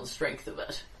counsellor on the strength of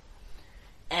it.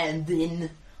 And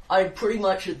then I'm pretty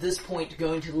much at this point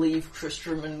going to leave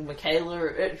Tristram and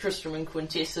Tristram and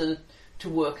Quintessa to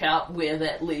work out where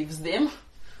that leaves them.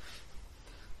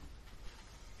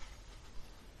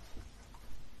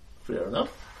 Fair enough.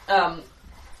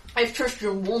 If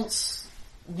Tristram wants,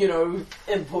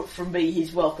 input from me,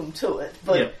 he's welcome to it.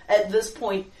 But at this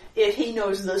point, if he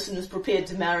knows this and is prepared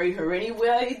to marry her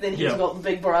anyway, then he's got the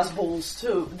big brass balls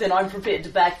too. Then I'm prepared to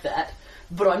back that.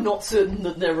 But I'm not certain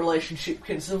that their relationship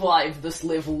can survive this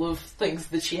level of things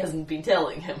that she hasn't been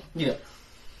telling him. Yeah.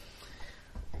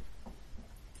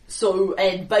 So,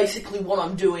 and basically what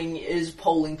I'm doing is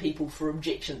polling people for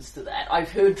objections to that. I've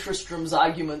heard Tristram's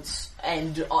arguments,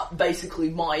 and basically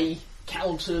my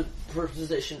counter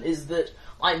proposition is that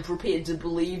I'm prepared to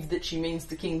believe that she means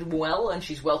the kingdom well, and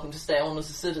she's welcome to stay on as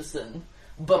a citizen,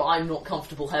 but I'm not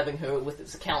comfortable having her with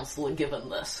as a counsellor given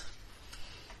this.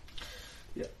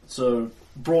 Yeah. So,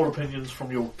 broad opinions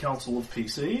from your Council of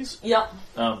PCs. Yep.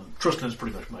 Tristan has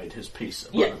pretty much made his piece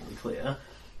Yeah. abundantly clear.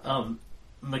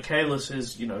 Michaela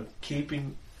says,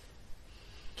 keeping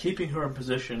her in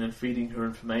position and feeding her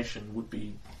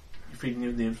the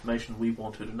information we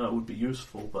want her to know would be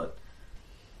useful, but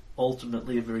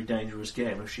ultimately a very dangerous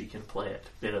game if she can play it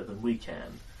better than we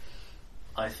can.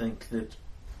 I think that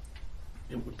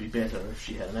it would be better if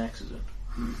she had an accident.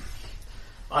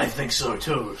 I think so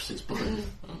too, says Bryn.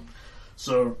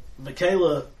 So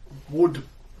Michaela would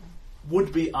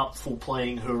be up for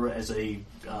playing her as a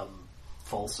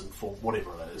false informed,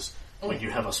 whatever it is, when you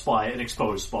have an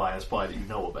exposed spy, a spy that you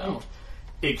know about.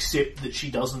 Except that she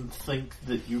doesn't think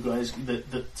that you guys,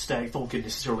 that Stagthorn can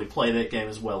necessarily play that game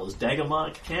as well as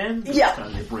Daggermark can. Yeah. It's kind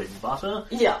of their bread and butter.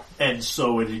 Yeah. And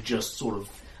so it'd just sort of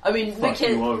I mean, fuck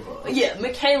you over. Yeah,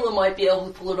 Michaela might be able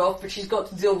to pull it off, but she's got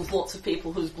to deal with lots of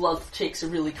people whose blood checks are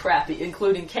really crappy,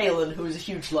 including Kaelin, who is a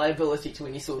huge liability to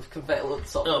any sort of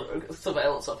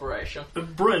surveillance operation.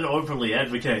 Bryn openly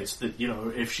advocates that,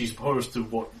 if she's opposed to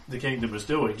what the Kingdom is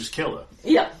doing, just kill her.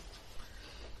 Yeah.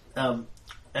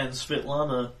 And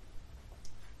Svetlana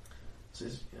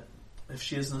says, if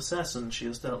she is an assassin, she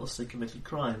has doubtlessly committed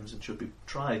crimes and should be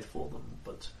tried for them,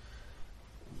 but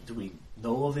do we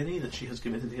know of any that she has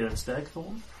committed here in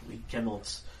Stagthorn? We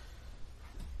cannot...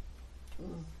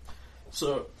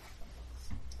 So,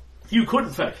 you could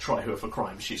in fact try her for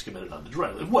crimes she's committed under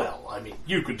Drelliv. Well, I mean,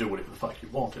 you could do whatever the fuck you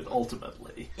wanted,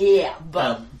 ultimately. Yeah,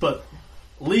 but... But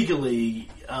legally...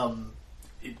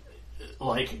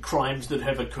 like crimes that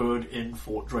have occurred in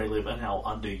Fort Drelliv and how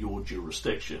under your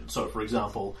jurisdiction. So, for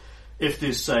example, if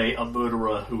there's, say, a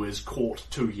murderer who is caught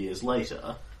 2 years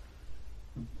later,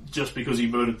 just because he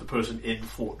murdered the person in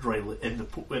Fort Drelliv at the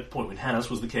point when Hannes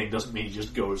was the king doesn't mean he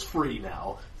just goes free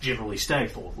now. Generally,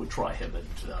 Stagthorn would try him and,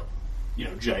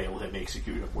 jail him,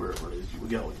 execute him, wherever it is you were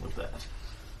going with that.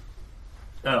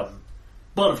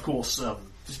 But, of course,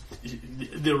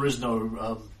 there is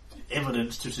no...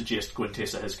 evidence to suggest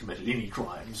Quintessa has committed any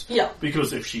crimes. Yeah.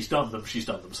 Because if she's done them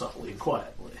subtly and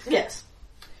quietly. Yes.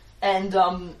 And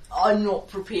I'm not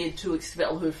prepared to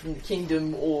expel her from the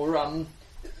kingdom or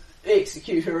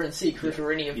execute her in secret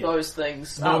or any of those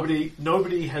things.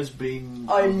 Nobody has been...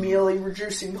 I'm merely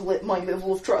reducing my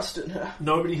level of trust in her.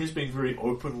 Nobody has been very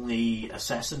openly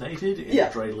assassinated in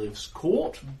Dreliv's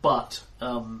court, but...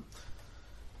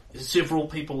 several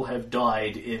people have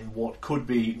died in what could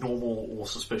be normal or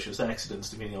suspicious accidents,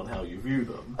 depending on how you view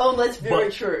them. Oh, that's very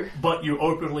true. But you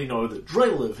openly know that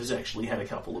Dreliv has actually had a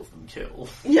couple of them killed.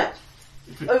 Yeah.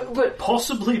 But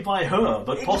possibly by her,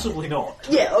 but possibly not.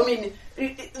 Yeah, I mean,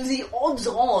 the odds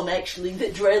on, actually,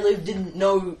 that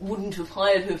Dreliv wouldn't have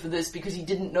hired her for this because he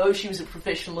didn't know she was a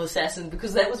professional assassin,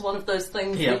 because that was one of those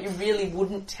things that you really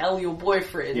wouldn't tell your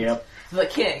boyfriend, the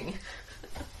king.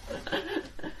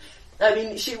 I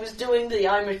mean, she was doing the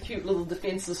I'm a cute little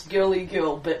defenseless girly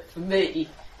girl bit for me,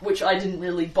 which I didn't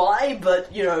really buy,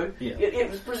 but, it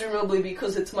was presumably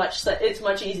because it's much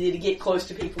easier to get close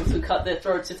to people who cut their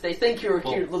throats if they think you're a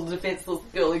cute little defenseless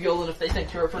girly girl than if they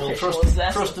think you're a professional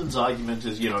assassin. Tristan's argument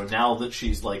is, now that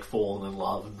she's, fallen in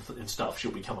love and stuff, she'll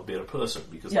become a better person,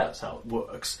 because that's how it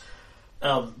works.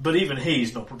 But even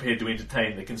he's not prepared to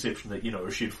entertain the conception that,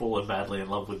 she'd fallen madly in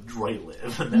love with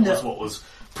Dreliv, and that was what was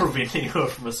preventing her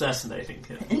from assassinating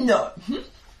him. No.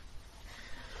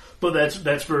 But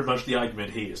that's very much the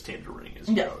argument he is tendering, is,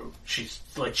 she's,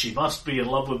 she must be in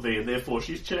love with me, and therefore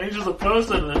she's changed as a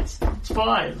person, and it's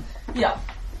fine. Yeah.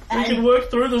 We can work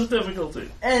through this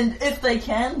difficulty. And if they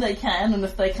can, they can, and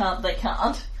if they can't, they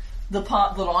can't. The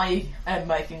part that I am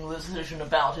making the decision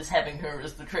about is having her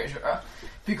as the treasurer,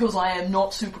 because I am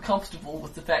not super comfortable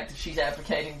with the fact that she's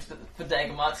advocating for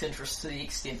Daggermark's interests to the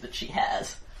extent that she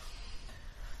has.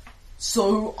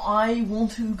 So I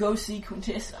want to go see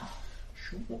Quintessa.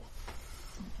 Sure.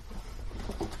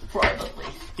 Privately.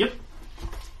 Yep.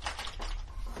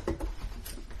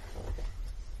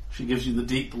 She gives you the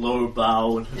deep low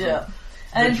bow and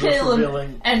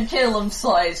and Caleb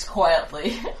sighs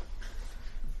quietly.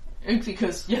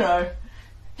 Because,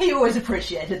 he always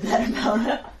appreciated that about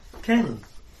her. Kaelin,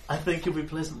 I think you'll be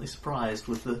pleasantly surprised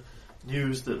with the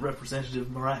news that Representative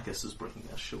Maracus is bringing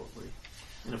us shortly.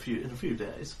 In a few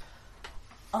days.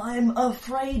 I'm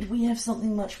afraid we have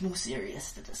something much more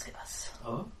serious to discuss.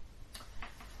 Oh?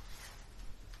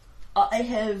 I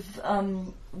have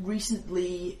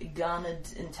recently garnered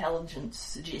intelligence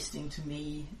suggesting to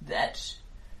me that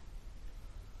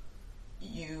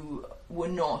you were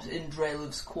not in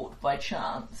Dreliv's court by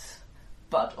chance,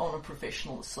 but on a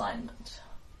professional assignment.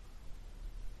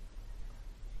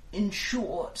 In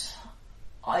short,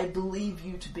 I believe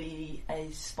you to be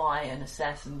a spy and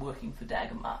assassin working for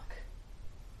Daggermark.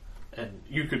 And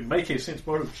you could make a sense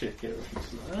motive check here.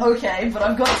 Okay, but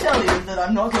I've got to tell you that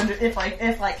I'm not going to. If I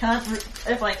can't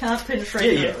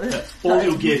penetrate. Yeah. All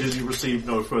you'll get is you receive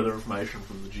no further information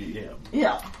from the GM.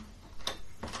 Yeah.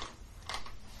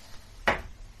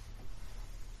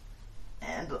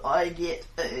 And I get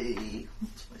a.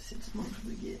 What's my sense motive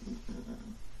again?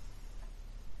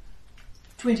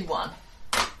 21.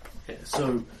 Okay,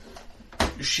 so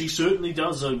she certainly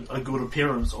does a good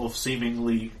appearance of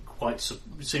seemingly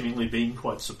being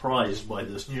quite surprised by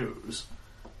this news.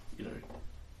 You know,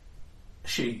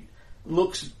 she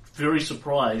looks very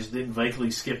surprised, then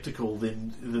vaguely skeptical,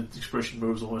 then the expression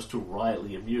moves almost to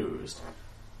wryly amused.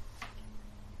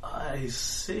 I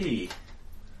see.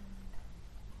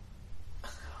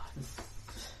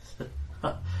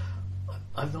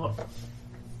 I'm not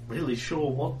really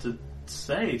sure what to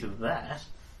say to that.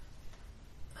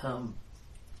 I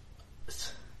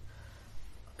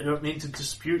don't mean to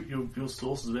dispute your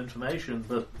sources of information,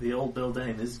 but the old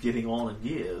Beldane is getting on in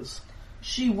years.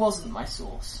 She wasn't my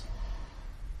source.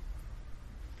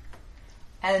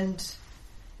 And...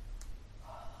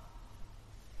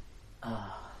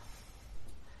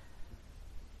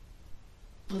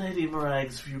 Lady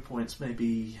Marag's viewpoints may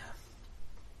be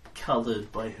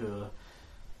coloured by her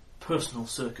personal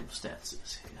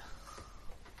circumstances here.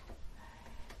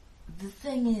 The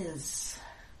thing is...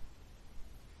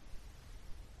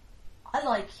 I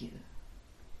like you.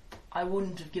 I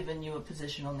wouldn't have given you a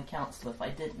position on the council if I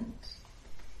didn't.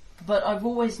 But I've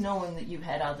always known that you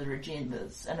had other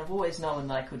agendas, and I've always known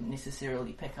that I couldn't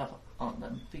necessarily pick up on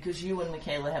them, because you and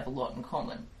Michaela have a lot in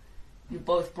common. You're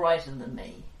both brighter than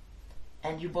me,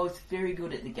 and you're both very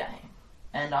good at the game,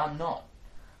 and I'm not.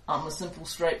 I'm a simple,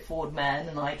 straightforward man,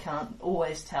 and I can't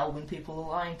always tell when people are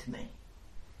lying to me.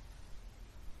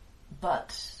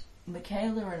 But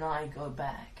Michaela and I go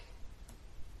back,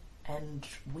 and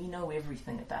we know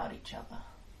everything about each other.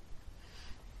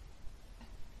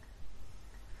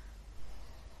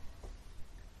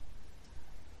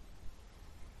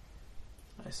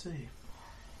 I see.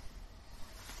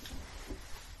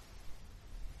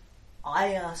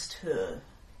 I asked her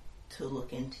to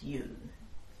look into you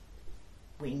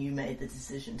when you made the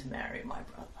decision to marry my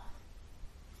brother.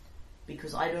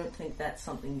 Because I don't think that's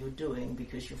something you're doing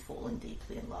because you're falling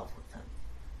deeply in love with him.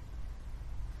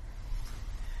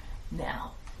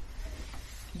 Now,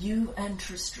 you and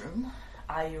Tristram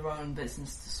are your own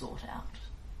business to sort out.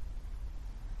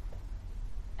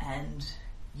 And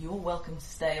you're welcome to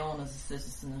stay on as a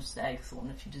citizen of Stagthorn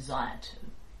if you desire to.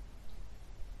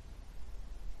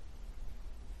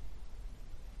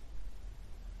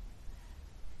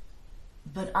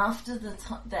 But after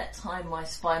that time, my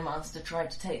spy master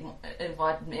tried to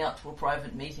invited me out to a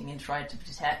private meeting and tried to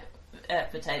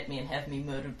decapitate me and have me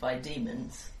murdered by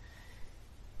demons.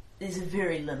 There's a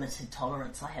very limited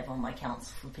tolerance I have on my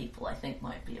council for people I think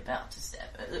might be about to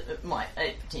might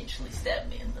potentially stab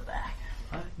me in the back.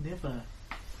 I never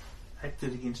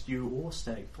acted against you or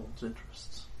Stagthorn's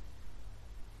interests.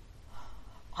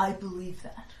 I believe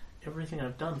that. Everything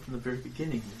I've done from the very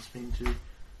beginning has been to...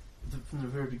 From the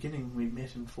very beginning we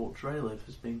met in Fort Drelev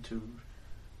has been to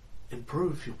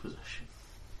improve your position.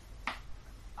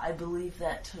 I believe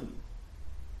that too.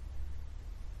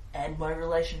 And my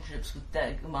relationships with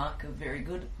Daggermark are very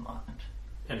good at the moment.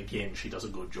 And again, she does a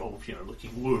good job of,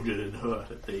 looking wounded and hurt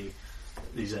at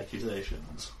these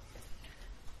accusations.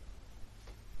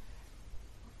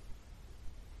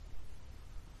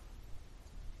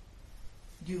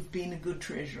 You've been a good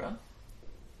treasurer.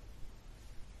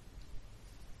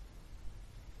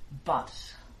 But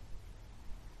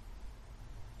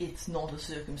it's not a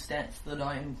circumstance that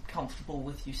I'm comfortable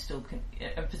with you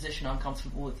a position I'm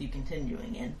comfortable with you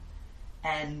continuing in.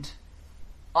 And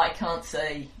I can't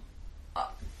say,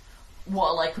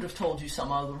 while I could have told you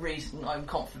some other reason, I'm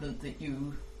confident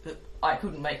that I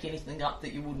couldn't make anything up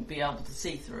that you wouldn't be able to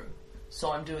see through.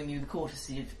 So I'm doing you the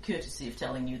courtesy of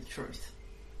telling you the truth.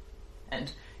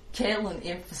 And Kaelin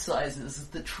emphasises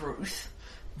the truth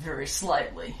very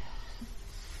slightly.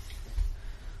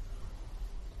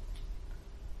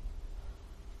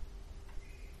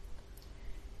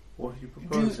 What are you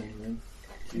proposing, then?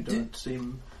 You don't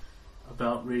seem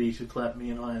about ready to clap me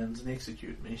in irons and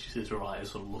execute me, she says, her eyes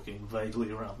sort of looking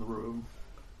vaguely around the room.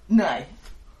 No.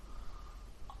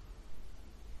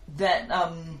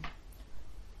 That,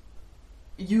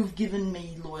 you've given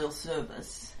me loyal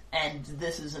service, and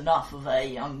this is enough of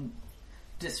a,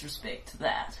 disrespect to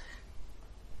that.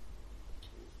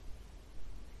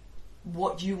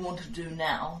 What you want to do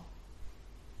now,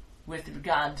 with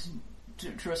regard to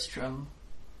Tristram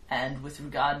And with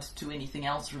regard to anything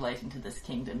else relating to this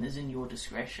kingdom is in your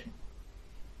discretion.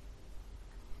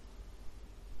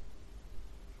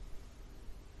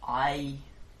 I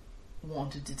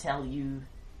wanted to tell you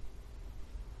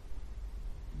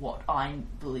what I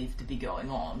believe to be going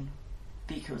on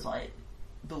because I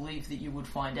believe that you would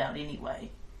find out anyway,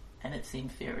 and it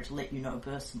seemed fairer to let you know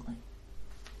personally.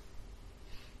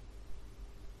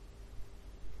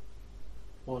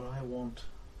 What I want,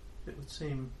 it would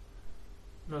seem,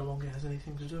 no longer has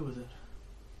anything to do with it.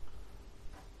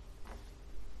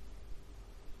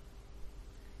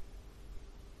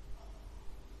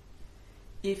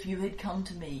 If you had come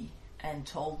to me and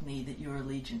told me that your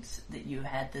allegiance, that you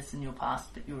had this in your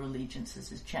past, but your allegiances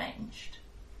has changed,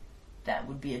 that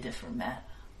would be a different matter.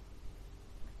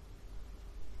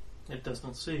 It does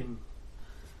not seem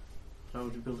I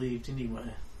would have believed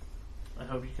anyway. I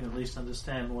hope you can at least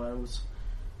understand why I was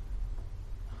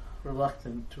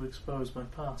reluctant to expose my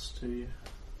past to you.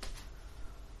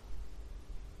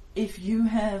 If you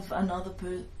have another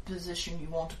position you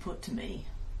want to put to me,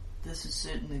 this is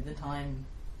certainly the time.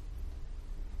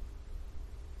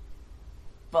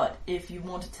 But if you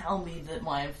want to tell me that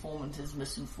my informant is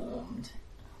misinformed,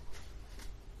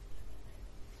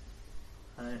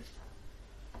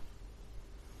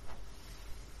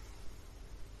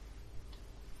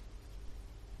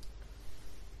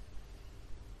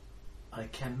 I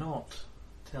cannot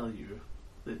tell you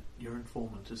that your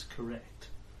informant is correct.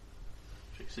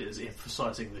 She says,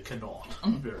 emphasizing the cannot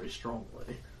very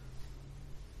strongly.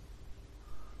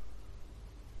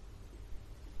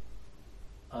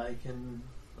 I can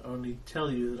only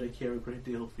tell you that I care a great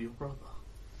deal for your brother.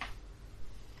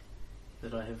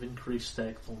 That I have increased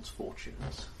Stagthorn's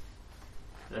fortunes.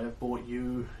 That I have brought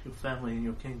you, your family, and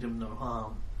your kingdom no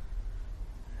harm.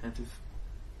 And have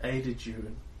aided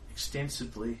you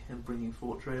extensively in bringing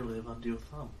Fort Drelev under your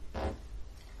thumb.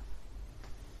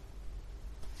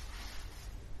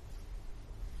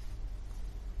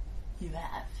 you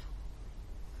have.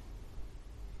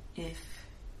 If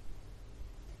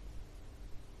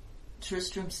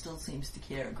Tristram still seems to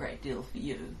care a great deal for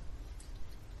you,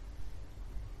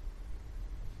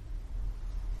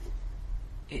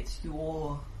 it's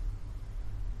your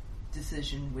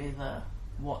decision whether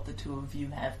what the two of you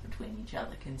have between each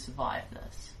other can survive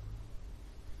this.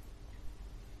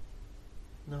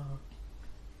 No,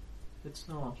 it's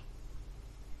not.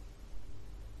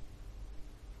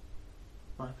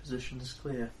 My position is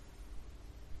clear.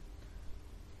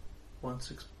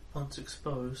 Once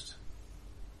exposed,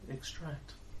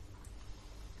 extract.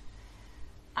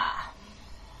 Ah.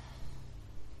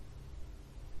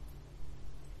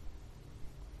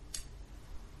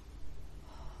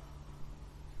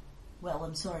 Well,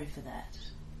 I'm sorry for that.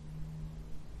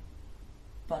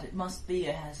 But it must be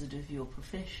a hazard of your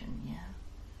profession, yeah?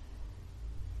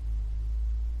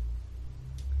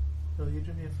 Will you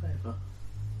do me a favour?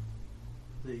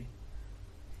 The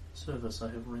service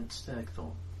I have rent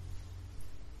Stagthorn.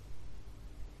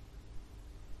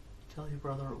 Tell your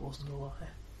brother it wasn't a lie.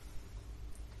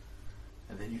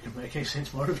 And then you can make a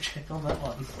sense motive check on that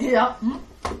one. Yeah.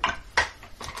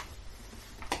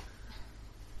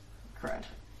 Crud.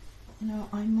 No,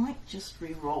 I might just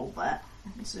re-roll that.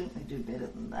 I can certainly do better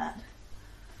than that.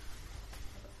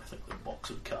 I think the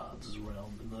box of cards is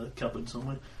around in the cupboard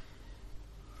somewhere.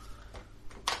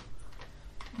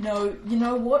 No, you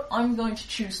know what? I'm going to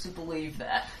choose to believe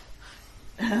that.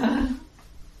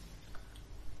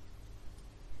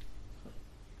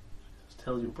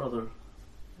 Tell your brother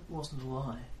it wasn't a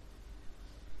lie.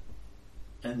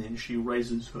 And then she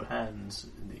raises her hands,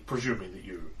 presuming that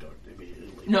you don't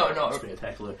immediately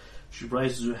tackle her. She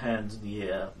raises her hands in the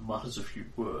air, mutters a few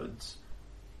words,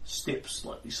 steps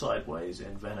slightly sideways,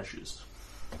 and vanishes.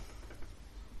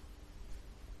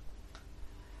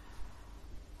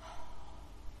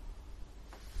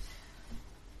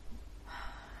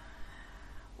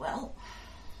 Well,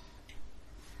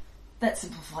 that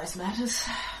simplifies matters.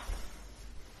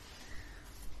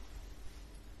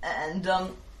 And,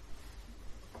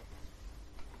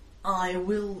 I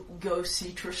will go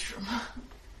see Tristram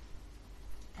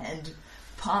and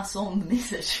pass on the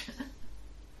message.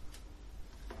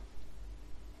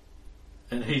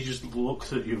 And he just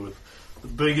looks at you with the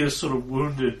biggest sort of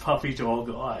wounded puppy dog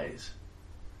eyes.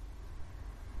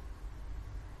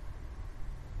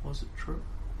 Was it true?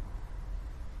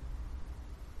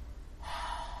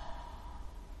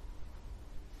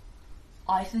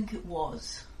 I think it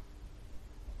was.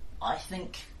 I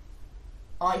think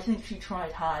she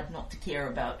tried hard not to care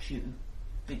about you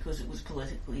because it was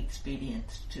politically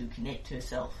expedient to connect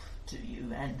herself to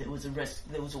you, and there was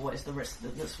always the risk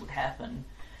that this would happen,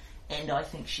 and I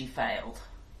think she failed.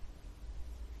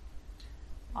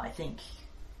 I think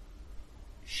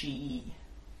she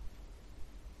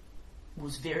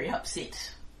was very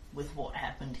upset with what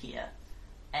happened here,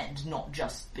 and not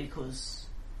just because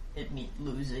it meant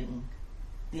losing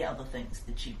the other things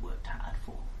that she'd worked hard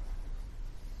for.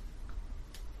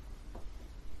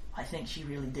 I think she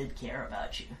really did care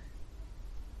about you.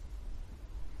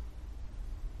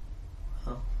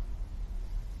 Well,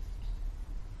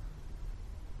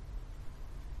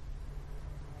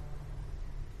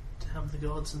 damn the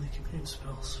gods and the commune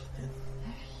spells, then.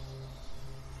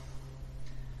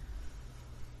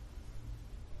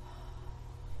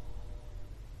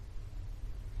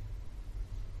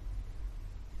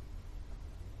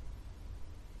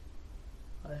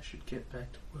 I should get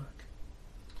back to work.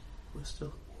 We're still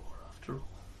at war after all.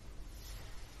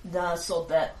 Nah, sod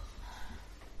that.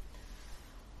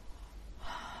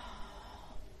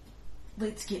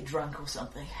 Let's get drunk or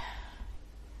something.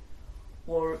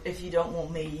 Or if you don't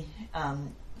want me,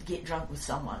 get drunk with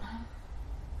someone.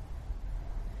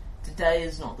 Today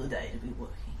is not the day to be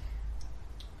working.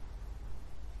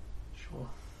 Sure.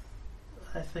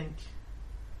 I think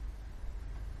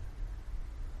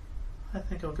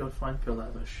I'll go find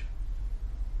Pilavish.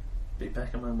 Be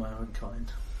back among my own kind.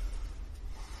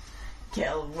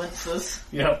 Cal winces.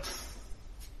 Yep.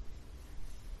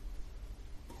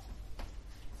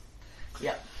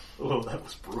 Yep. Oh, that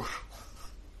was brutal.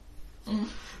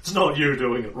 It's not you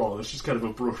doing it wrong, it's just kind of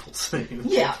a brutal scene.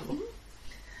 Yeah.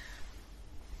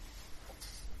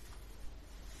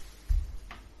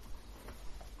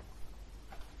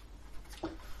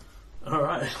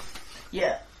 Alright.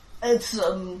 Yeah.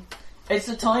 It's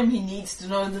a time he needs to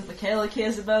know that Michaela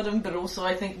cares about him, but also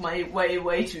I think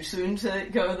way too soon to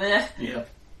go there. Yeah.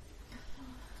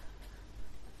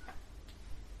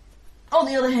 On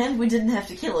the other hand, we didn't have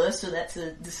to kill her, so that's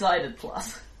a decided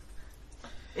plus.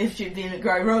 If she'd been a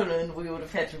Grey Ronin, we would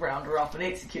have had to round her up and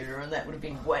execute her, and that would have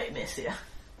been way messier.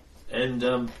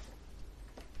 And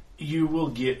you will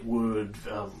get word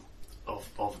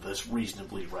of this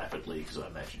reasonably rapidly, because I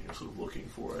imagine you're sort of looking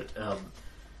for it.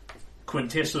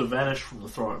 Quintessa vanished from the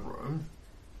throne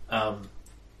room.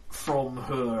 From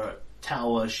her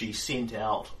tower, she sent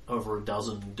out over a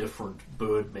dozen different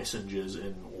bird messengers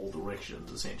in all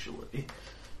directions, essentially.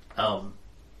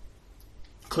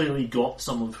 Clearly got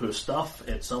some of her stuff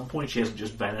at some point. She hasn't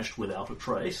just vanished without a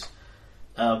trace.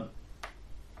 And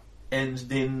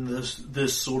then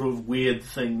this sort of weird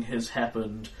thing has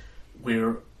happened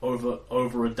where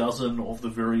over a dozen of the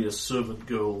various servant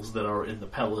girls that are in the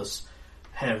palace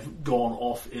have gone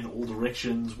off in all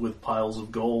directions with piles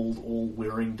of gold, all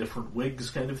wearing different wigs,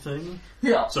 kind of thing.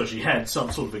 Yeah. So she had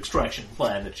some sort of extraction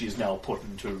plan that she's now put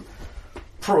into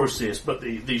process, but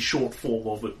the short form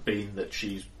of it being that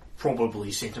she's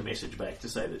probably sent a message back to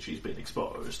say that she's been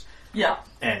exposed. Yeah.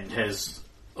 And has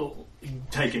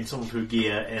taken some of her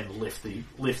gear and left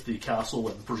the castle,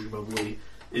 and presumably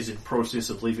is in process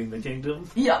of leaving the kingdom.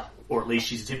 Yeah. Or at least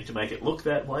she's attempting to make it look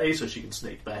that way so she can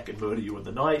sneak back and murder you in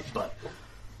the night, but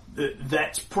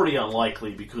that's pretty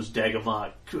unlikely because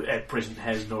Daggermark at present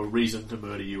has no reason to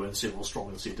murder you and several strong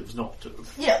incentives not to.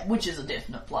 Yeah, which is a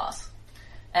definite plus.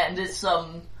 And it's,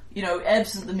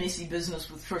 absent the messy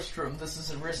business with Tristram, this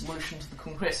is a resolution to the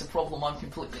Conquesta problem I'm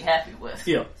completely happy with.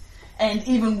 Yeah. And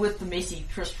even with the messy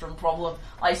Tristram problem,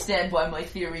 I stand by my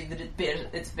theory that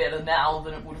it's better now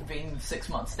than it would have been 6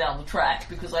 months down the track,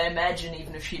 because I imagine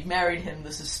even if she'd married him,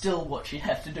 this is still what she'd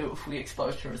have to do if we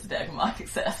exposed her as a Daggermark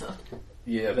assassin.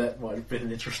 Yeah, that might have been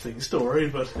an interesting story,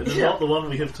 but it is not the one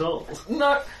we have told.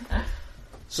 No.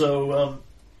 So,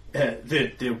 there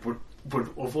would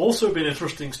have also been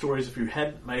interesting stories if you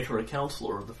hadn't made her a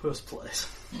counsellor in the first place.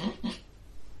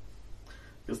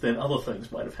 Because then other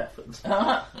things might have happened.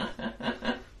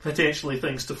 Potentially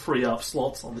things to free up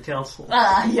slots on the council.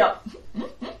 Yep.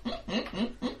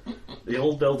 The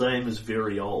old beldame is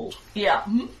very old. Yeah.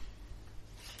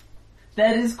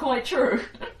 That is quite true.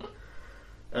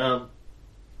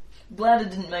 Glad it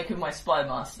didn't make her my spy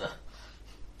master.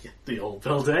 Yeah, the old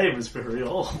beldame is very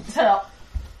old. Yeah.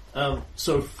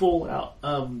 So fallout,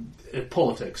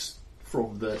 politics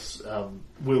from this,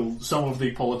 some of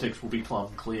the politics will be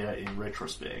plumb clear in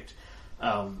retrospect.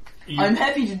 I'm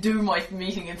happy to do my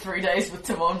meeting in 3 days with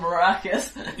Timon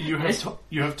Maracas.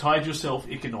 You have tied yourself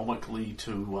economically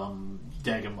to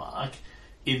Daggermark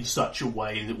in such a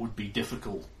way that would be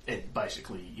difficult and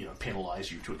basically, penalise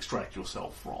you to extract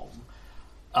yourself from.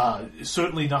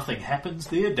 Certainly nothing happens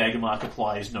there. Daggermark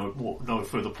applies no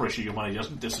further pressure. Your money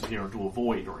doesn't disappear into a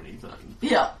void or anything.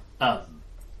 Yeah.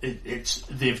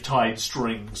 They've tied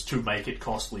strings to make it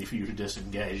costly for you to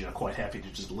disengage and are quite happy to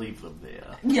just leave them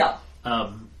there. Yeah.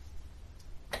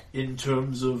 In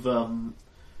terms of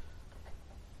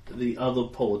the other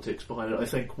politics behind it, I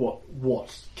think what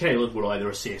Kaelin would either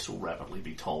assess or rapidly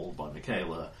be told by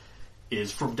Michaela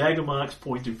is, from Daggermark's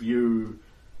point of view,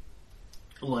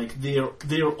 like, their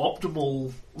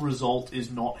optimal result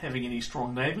is not having any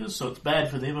strong neighbours, so it's bad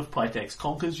for them if Pitax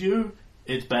conquers you,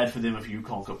 it's bad for them if you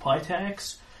conquer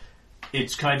Pitax.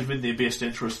 It's kind of in their best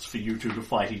interests for you two to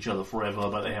fight each other forever,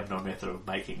 but they have no method of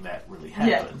making that really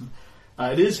happen.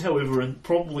 It is, however,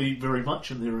 probably very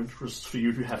much in their interests for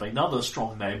you to have another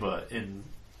strong neighbour in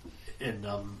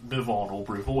Mivon or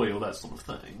Brevoy or that sort of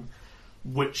thing,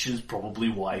 which is probably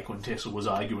why Quintessa was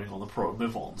arguing on the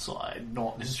pro-Mivon side,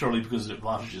 not necessarily because it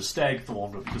advantages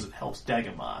Stagthorn, but because it helps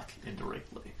Daggermark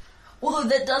indirectly. Although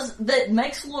that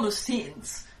makes a lot of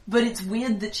sense, but it's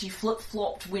weird that she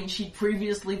flip-flopped when she'd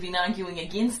previously been arguing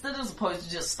against it, as opposed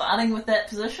to just starting with that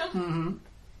position. Mm-hmm.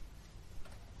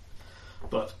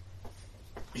 But,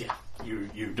 yeah,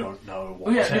 you don't know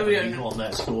what's happening on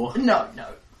that score. No.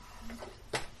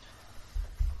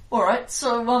 Alright,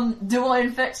 so, do I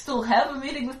in fact still have a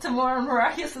meeting with Tamara and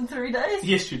Miraculous in 3 days?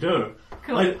 Yes, you do.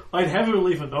 Cool. I'd have her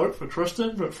leave a note for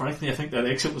Tristan, but frankly I think that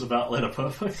exit was about letter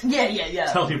perfect. Yeah.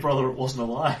 Tell your brother it wasn't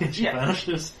a lie, and she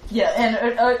vanishes. Yeah,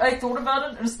 and I thought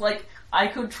about it, and it's like, I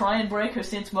could try and break her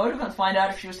sense motive and find out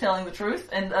if she was telling the truth,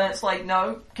 and it's like,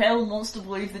 no, Kaelin wants to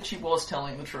believe that she was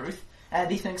telling the truth, and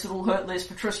he thinks it'll hurt less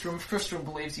for Tristram if Tristram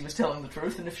believes he was telling the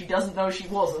truth, and if she doesn't know she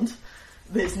wasn't,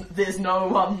 there's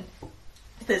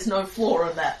no flaw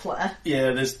in that plan.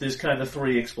 Yeah, there's kind of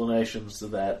three explanations to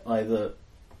that. Either,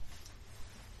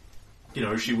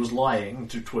 she was lying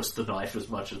to twist the knife as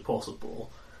much as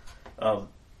possible.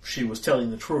 She was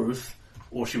telling the truth,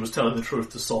 or she was telling the truth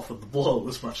to soften the blow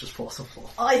as much as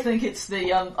possible. I think it's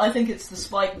the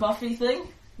Spike Buffy thing.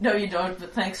 No, you don't,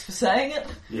 but thanks for saying it.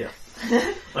 Yeah.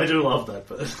 I do love that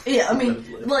bit. Yeah, I mean,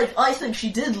 I think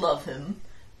she did love him,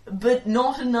 but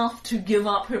not enough to give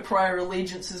up her prior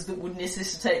allegiances that would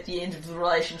necessitate the end of the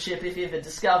relationship if ever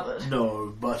discovered.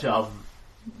 No, but,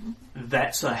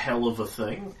 that's a hell of a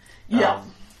thing. Yeah.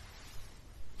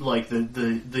 Like, the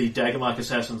Daggermark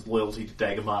assassin's loyalty to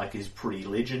Daggermark is pretty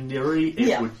legendary.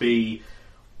 It would be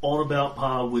on about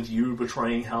par with you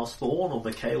betraying House Thorn, or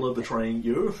Michaela betraying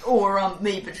you. Or,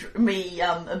 me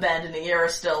abandoning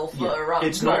Aristel for, Gyrona or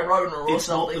it's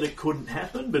something. Not that it couldn't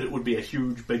happen, but it would be a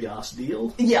huge, big-ass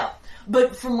deal. Yeah.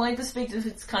 But from my perspective,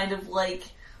 it's kind of like,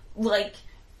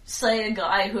 say a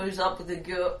guy hooks up with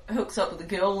a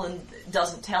girl and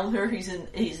doesn't tell her he's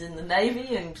in the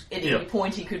Navy, and at any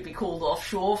point he could be called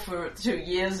offshore for 2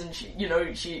 years, and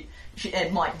she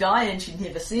might die and she'd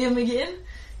never see him again.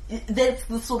 That's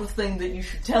the sort of thing that you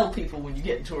should tell people when you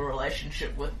get into a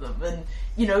relationship with them. And,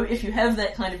 if you have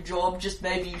that kind of job, just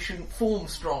maybe you shouldn't form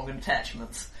strong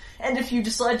attachments. And if you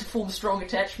decide to form strong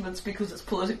attachments because it's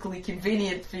politically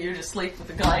convenient for you to sleep with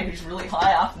a guy who's really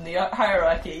high up in the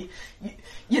hierarchy,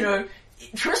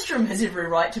 Tristram has every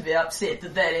right to be upset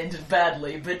that ended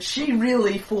badly, but she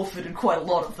really forfeited quite a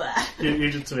lot of that.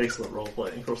 You did some excellent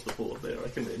role-playing across the board there, I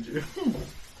commend you.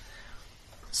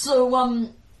 So,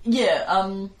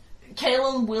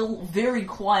 Kaelin will very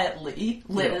quietly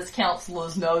let his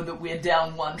counsellors know that we're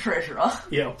down one treasurer.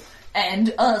 Yeah.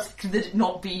 And ask that it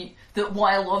not be that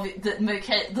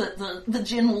the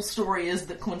general story is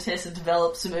that Quintessa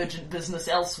developed some urgent business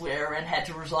elsewhere and had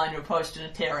to resign her post in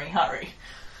a tearing hurry.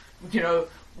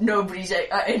 Nobody's.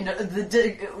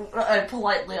 I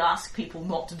politely ask people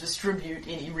not to distribute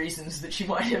any reasons that she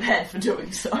might have had for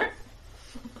doing so.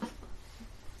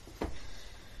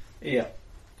 Yeah.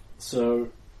 So,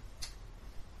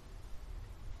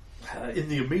 in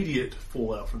the immediate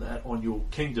fallout from that, on your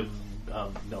kingdom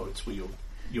notes, where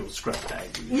your scrap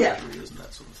bag, where your treasury is, and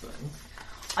that sort of thing,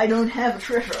 I don't have a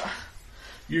treasurer.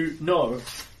 You know,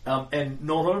 and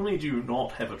not only do you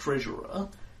not have a treasurer,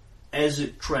 as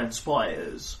it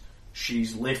transpires,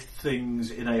 she's left things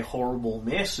in a horrible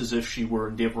mess, as if she were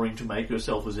endeavouring to make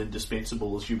herself as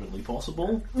indispensable as humanly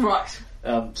possible. Right.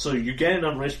 So you gain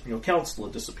unrest from your counsellor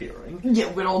disappearing.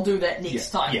 Yeah, but I'll do that next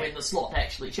time when the slot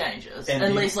actually changes. And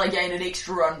unless I gain an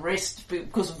extra unrest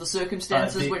because of the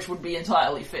circumstances, which would be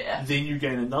entirely fair. Then you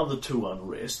gain another 2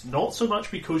 unrest, not so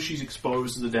much because she's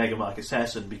exposed to the Daggermark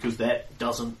assassin, because that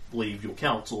doesn't leave your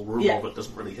council, Robert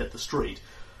doesn't really hit the street,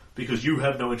 because you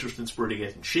have no interest in spreading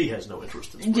it and she has no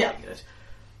interest in spreading it.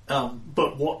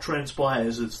 But what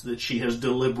transpires is that she has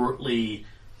deliberately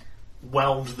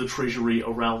wound the treasury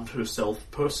around herself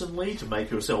personally to make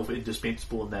herself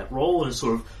indispensable in that role, and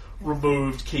sort of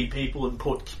removed key people and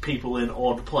put people in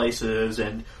odd places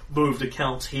and moved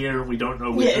accounts here and we don't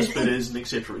know where this bit is and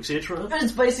etc, etc.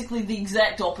 It's basically the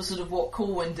exact opposite of what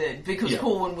Corwin did, because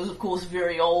Corwin was of course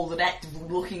very old and actively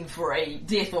looking for a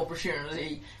death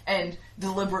opportunity and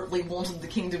deliberately wanted the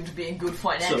kingdom to be in good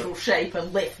financial shape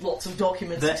and left lots of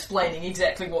documents explaining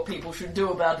exactly what people should do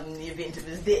about it in the event of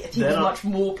his death. He was much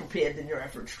more prepared than your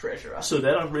average treasurer. So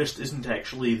that unrest isn't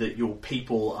actually that your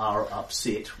people are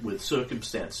upset with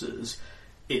circumstances.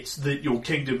 It's that your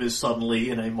kingdom is suddenly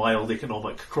in a mild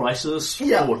economic crisis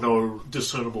for no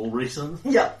discernible reason.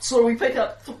 Yeah, so we pick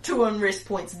up 2 unrest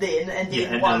points then, and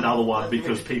then and another one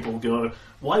because people go,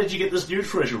 why did you get this new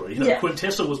treasury?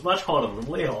 Quintessa was much hotter than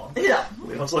Leon. Yeah.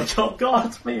 Leon's like, oh god,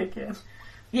 it's me again.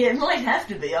 Yeah, it might have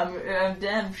to be. I'm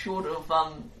damn short of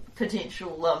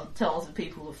potential talented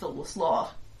people to fill the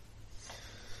slot.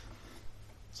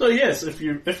 So yes, if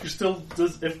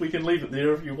we can leave it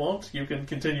there if you want, you can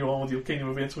continue on with your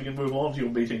Kingdom events. We can move on to your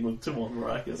meeting with Timon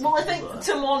Maracus. Well, I think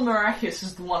Timon Maracus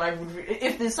is the one I would.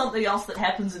 If there's something else that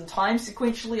happens in time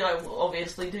sequentially, I will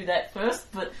obviously do that first.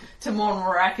 But Timon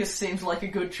Maracus seems like a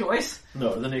good choice.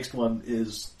 No, the next one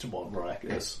is Timon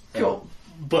Maracus. Cool.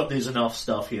 But there's enough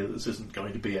stuff here that this isn't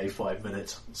going to be a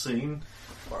 5-minute scene.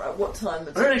 Alright, what time is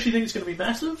it? I don't actually think it's going to be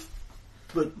massive.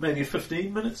 But maybe a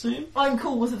 15-minute scene? I'm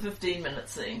cool with a 15-minute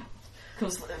scene.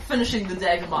 Because finishing the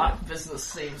Daggermark business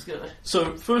seems good.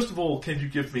 So, first of all, can you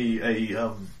give me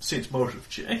a sense motive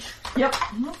check? Yep.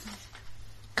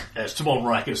 As Timon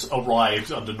Maracus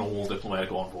arrives under normal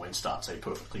diplomatic envoy and starts a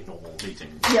perfectly normal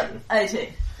meeting. Yep, 18.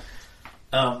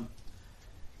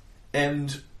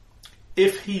 And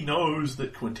if he knows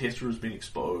that Quintessa has been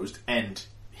exposed, and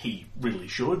he really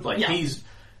should,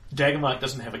 Daggermark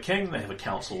doesn't have a king, they have a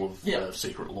council of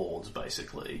secret lords,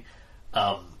 basically,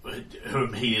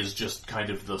 whom he is just kind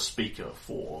of the speaker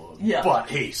for. Yeah. But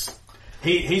he's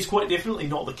quite definitely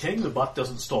not the king, the buck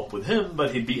doesn't stop with him,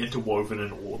 but he'd be interwoven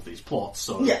in all of these plots,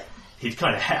 so he'd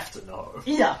kind of have to know.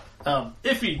 Yeah.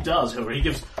 If he does, however, he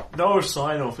gives no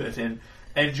sign of it, and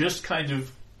just kind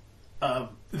of,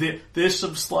 there's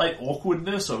some slight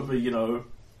awkwardness over,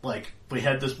 we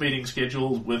had this meeting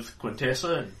scheduled with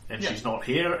Quintessa, and she's not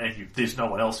here, and there's no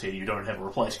one else here, you don't have a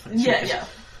replacement.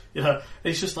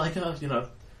 It's just like,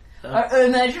 I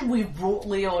imagine we've brought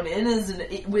Leon in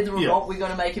whether or not we're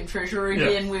going to make him treasurer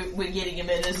again, we're getting him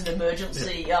in as an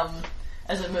emergency, backup.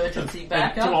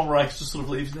 And Timon Maracus just sort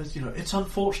of leaves this, it's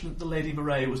unfortunate the Lady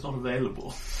Marae was not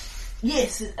available.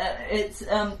 Yes, it's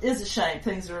a shame,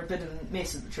 things are a bit of a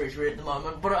mess at the treasury at the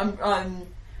moment, but I'm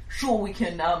sure we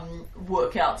can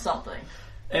work out something.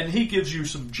 And he gives you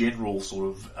some general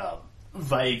sort of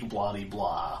vague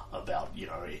blah-de-blah about,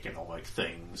 economic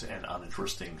things and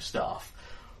uninteresting stuff,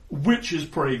 which is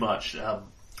pretty much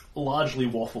largely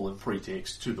waffle and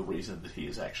pretext to the reason that he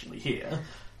is actually here.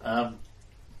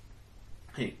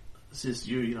 He says,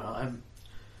 I'm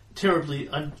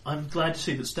glad to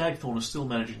see that Stagthorn is still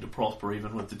managing to prosper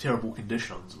even with the terrible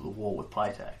conditions of the war with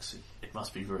Pitax. It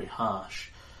must be very harsh.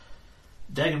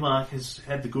 Daggermark has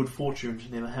had the good fortune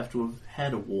to never have to have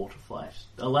had a war to fight.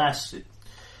 Alas,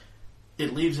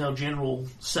 it leaves our general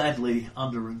sadly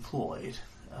underemployed.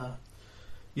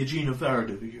 Eugenia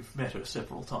Varadu, you've met her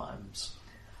several times.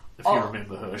 If you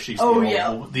remember her, she's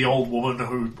the old woman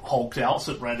who hulked out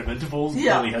at random intervals and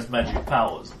really has magic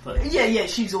powers and things. Yeah,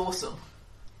 she's awesome.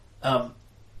 And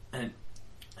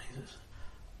he says,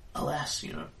 alas,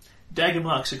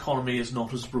 Daggermark's economy is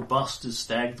not as robust as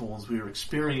Stagthorn's. We are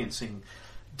experiencing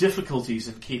difficulties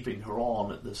in keeping her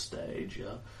on at this stage.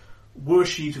 Were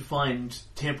she to find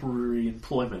temporary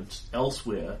employment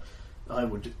elsewhere, I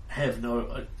would have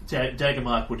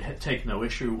Daggermark would take no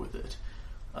issue with it.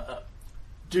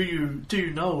 Do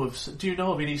you know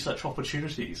of any such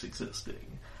opportunities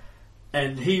existing?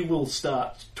 And he will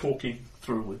start talking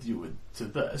through with you to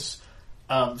this.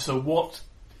 So what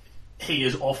he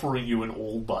is offering you in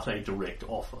all but a direct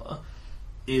offer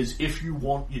is if you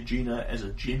want Eugenia as a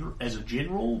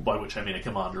general, by which I mean a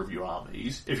commander of your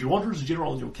armies, if you want her as a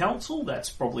general in your council, that's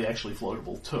probably actually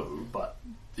floatable too, but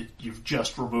you've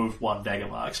just removed one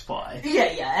Daggermark spy.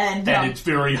 And it's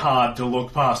very hard to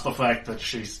look past the fact that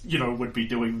she's, would be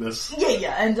doing this.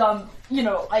 I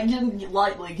didn't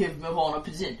lightly give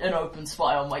Mavon an open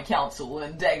spy on my council,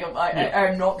 and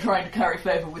I'm not trying to curry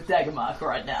favour with Daggermark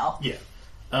right now.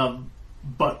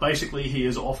 But basically he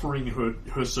is offering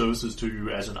her services to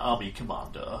you as an army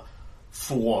commander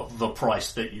for the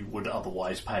price that you would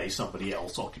otherwise pay somebody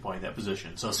else occupying that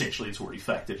position. So essentially it's already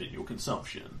factored in your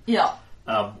consumption.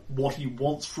 What he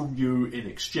wants from you in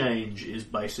exchange is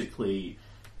basically,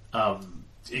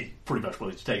 pretty much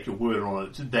willing to take your word on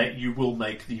it, that you will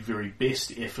make the very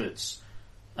best efforts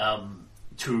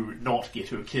to not get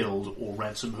her killed or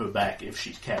ransom her back if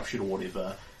she's captured or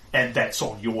whatever, and that's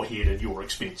on your head and your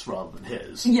expense rather than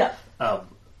his. Yeah.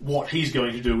 What he's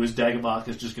going to do is Daggermark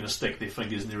is just going to stick their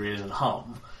fingers in their ears and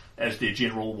hum as their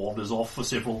general wanders off for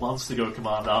several months to go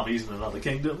command armies in another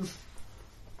kingdom.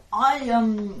 I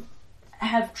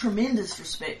have tremendous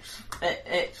respect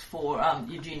for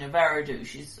Eugenia Varadu.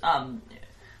 She's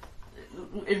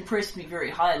impressed me very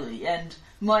highly, and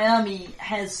my army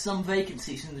has some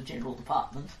vacancies in the general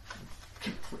department.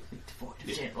 Completely devoid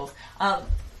of generals.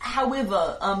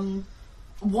 However,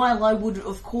 while I would,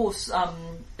 of course,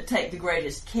 take the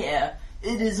greatest care,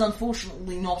 it is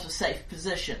unfortunately not a safe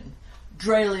position.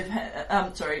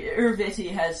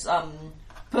 Irveti has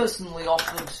personally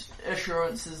offered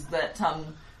assurances that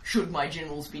should my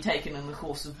generals be taken in the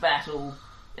course of battle,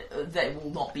 they will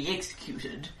not be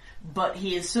executed. But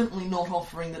he is certainly not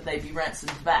offering that they be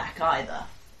ransomed back either.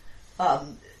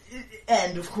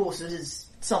 And of course, it is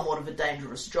somewhat of a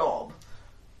dangerous job.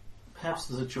 Perhaps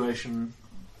the situation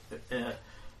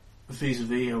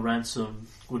vis-a-vis a ransom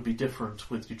would be different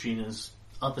with Eugenia's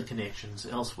other connections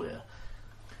elsewhere.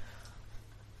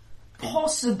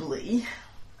 Possibly.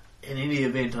 In any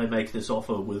event, I make this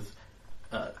offer with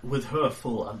her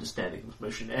full understanding of the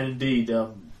mission, and indeed,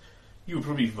 you were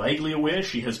probably vaguely aware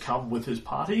she has come with his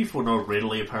party for no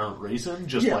readily apparent reason,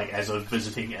 just like as a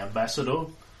visiting ambassador,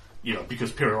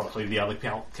 because periodically the other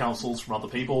councils from other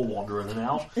people wander in and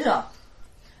out. Yeah.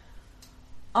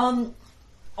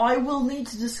 I will need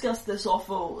to discuss this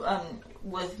offer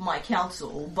with my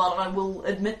council, but I will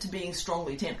admit to being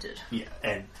strongly tempted. Yeah,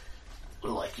 and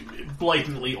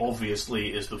blatantly,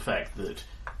 obviously, is the fact that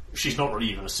she's not really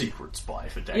even a secret spy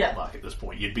for Daggermark at this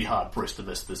point. You'd be hard-pressed to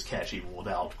miss this catch even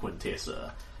without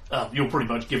Quintessa. You're pretty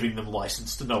much giving them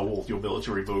license to know all your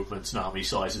military movements and army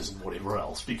sizes and whatever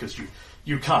else, because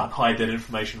you can't hide that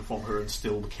information from her and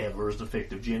still have her as an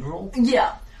effective general.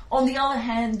 Yeah. On the other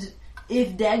hand,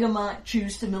 if Daggermark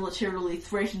choose to militarily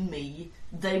threaten me,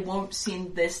 they won't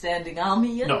send their standing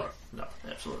army in. No,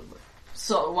 absolutely.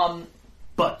 So,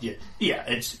 But,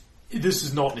 this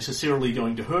is not necessarily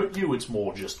going to hurt you, it's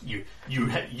more just, going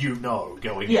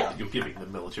in, you're giving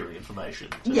them military information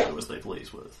to do as they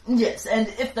please with. Yes, and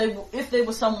if they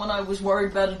were someone I was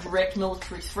worried about a direct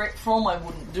military threat from, I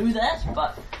wouldn't do that,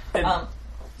 but,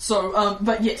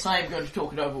 but yes, I am going to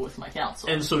talk it over with my council.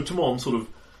 And so Timon sort of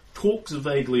talks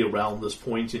vaguely around this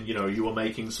point, and, you are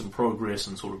making some progress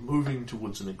and sort of moving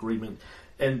towards an agreement.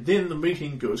 And then the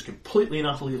meeting goes completely and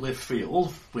utterly left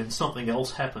field when something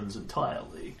else happens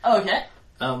entirely. Okay.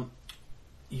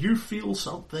 You feel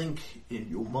something in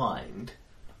your mind.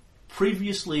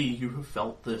 Previously, you have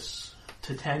felt this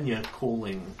Titania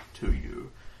calling to you.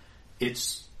 It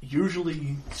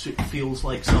feels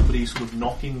like somebody sort of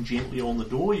knocking gently on the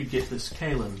door. You get this,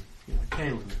 Kaelin,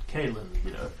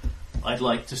 I'd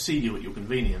like to see you at your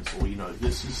convenience, or,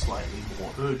 this is slightly more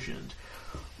urgent.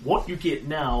 What you get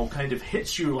now kind of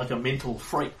hits you like a mental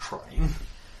freight train,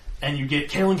 and you get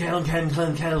Kaelin.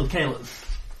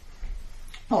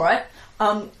 Alright,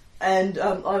 and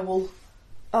I will,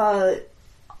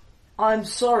 I'm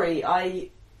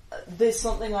sorry, there's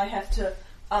something I have to,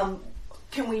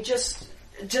 can we just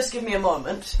give me a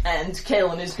moment, and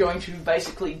Kaelin is going to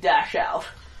basically dash out.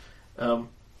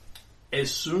 As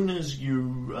soon as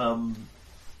you,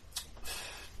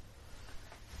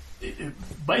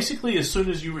 as soon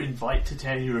as you invite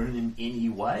Titania in any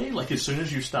way, as soon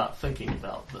as you start thinking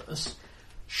about this,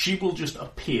 she will just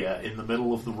appear in the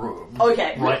middle of the room,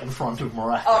 right in front of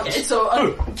Maracas. Okay, so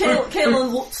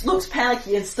Kaelin looks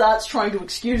panicky and starts trying to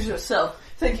excuse herself,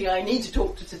 thinking I need to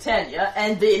talk to Titania,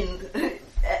 and then,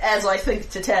 as I think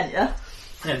Titania...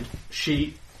 And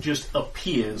she just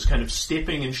appears, kind of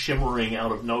stepping and shimmering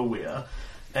out of nowhere,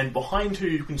 and behind her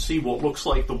you can see what looks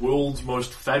like the world's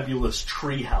most fabulous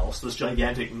tree house, this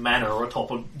gigantic manor atop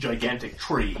a gigantic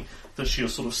tree that she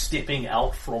is sort of stepping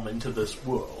out from into this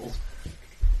world.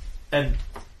 And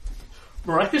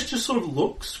Maracas just sort of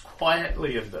looks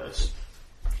quietly at this,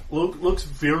 looks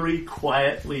very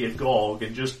quietly agog,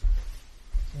 and just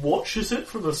watches it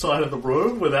from the side of the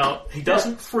room he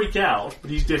doesn't freak out, but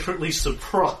he's definitely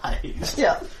surprised.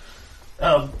 Yeah.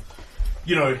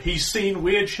 He's seen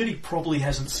weird shit, he probably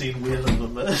hasn't seen weirder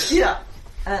than this. Yeah.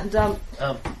 And,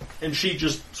 and she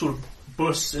just sort of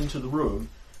bursts into the room,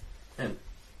 and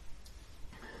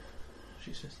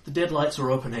she says, "The deadlights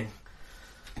are opening.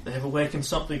 They have awakened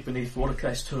something beneath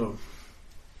Watercase tomb.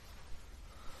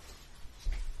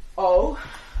 Oh?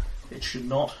 It should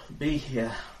not be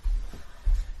here.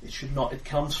 It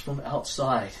comes from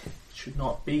outside. It should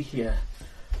not be here.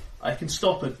 I can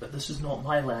stop it, but this is not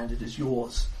my land, it is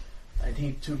yours. I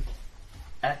need to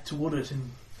act toward it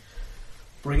and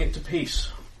bring it to peace,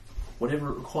 whatever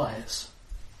it requires.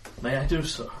 May I do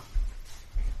so?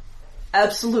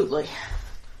 Absolutely.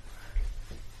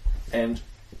 And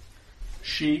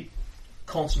she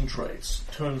concentrates,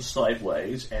 turns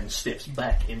sideways, and steps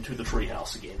back into the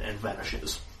treehouse again and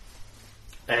vanishes.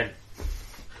 And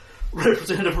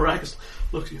Representative Arrakis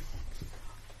looks at you.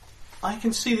 I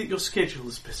can see that your schedule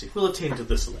is busy. We'll attend to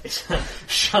this later.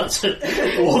 Shuts it,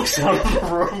 walks out of the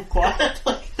room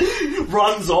quietly,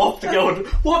 runs off to go and,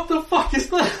 what the fuck is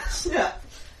this? Yeah.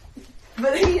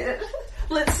 But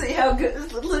let's see how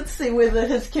good. Let's see whether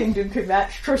his kingdom can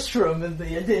match Tristram in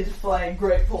the identifying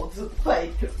great lords of the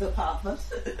Fade department.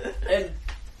 And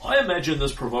I imagine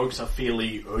this provokes a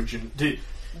fairly urgent.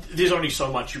 There's only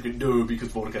so much you can do because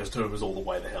Vortigaux's tomb is all the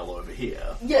way the hell over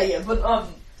here. Yeah, but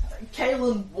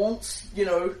Kaelin wants,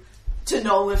 to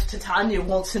know if Titania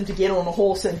wants him to get on a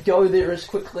horse and go there as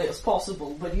quickly as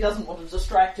possible, but he doesn't want to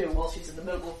distract her while she's in the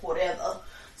middle of whatever.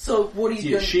 So what he's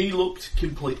doing... She looked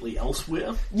completely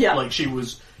elsewhere. Yeah. Like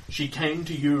she came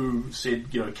to you,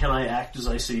 said, can I act as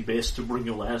I see best to bring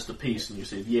your lands to peace? And you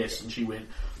said yes, and she went,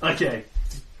 okay,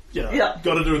 got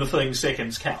to do the thing,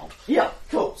 seconds count. Yeah,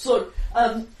 cool. So,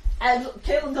 and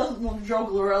Kaelin doesn't want to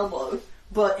joggle her elbow,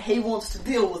 but he wants to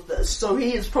deal with this, so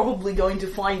he is probably going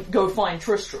to go find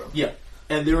Tristram. Yeah,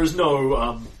 and there is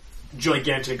no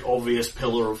gigantic, obvious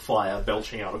pillar of fire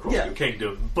belching out across your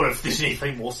kingdom, but if there's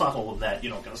anything more subtle than that,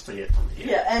 you're not going to see it from here.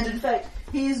 Yeah, and in fact,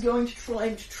 he is going to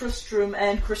find Tristram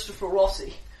and Christopher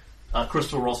Rossi.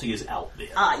 Christopher Rossi is out there.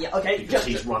 Ah, yeah, okay. Because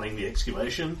he's running the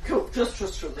excavation. Cool, just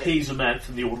Tristram there. He's a man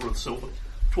from the Order of the Silver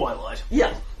Twilight.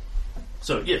 Yeah.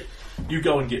 So, yeah, you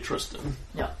go and get Tristan.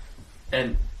 Yeah.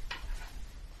 And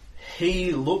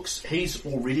he's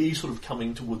already sort of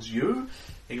coming towards you.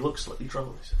 He looks slightly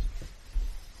troubled. He says,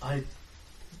 I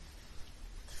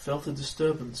felt a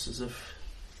disturbance as if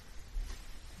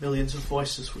millions of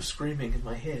voices were screaming in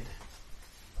my head.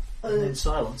 And then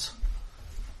silence.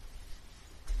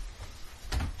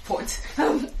 Point.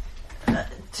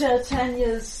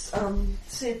 Tanya's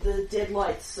said the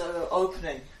deadlights are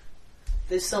opening.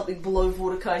 There's something below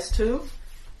Vortigaux's tomb.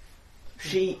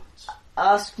 She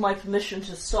asked my permission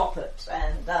to stop it,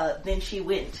 and then she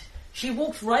went. She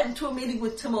walked right into a meeting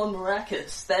with Timon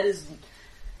Maracas. That is...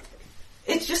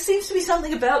 It just seems to be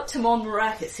something about Timon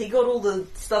Maracas. He got all the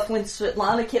stuff when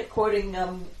Svetlana kept quoting,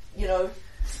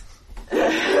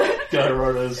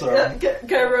 Gairona's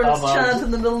chant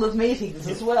in the middle of meetings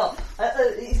as well.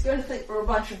 He's going to think we're a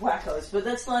bunch of wackos, but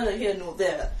that's neither here nor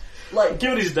there.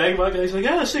 Give it his dagmug, and he's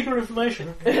like, secret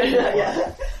information.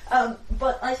 Yeah.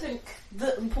 But I think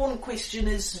the important question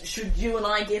is, should you and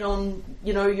I get on,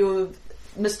 your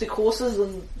mystic horses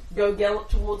and go gallop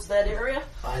towards that area?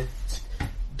 I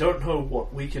don't know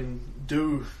what we can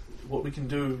do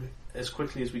as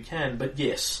quickly as we can, but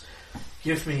yes,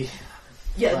 give me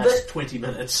last 20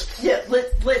 minutes. Yeah,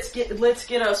 let's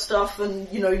get our stuff,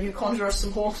 and you conjure us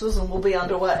some horses, and we'll be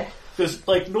underway. Because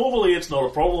normally it's not a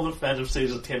problem if Phantom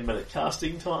sees a 10-minute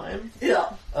casting time.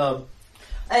 Yeah.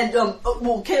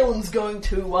 Kaelin's going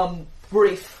to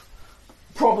brief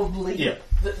probably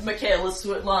that Michaela,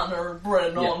 Svetlana, are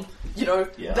Brennan on.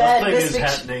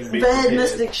 Bad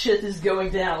mystic shit is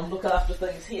going down. Look after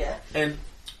things here. And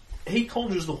he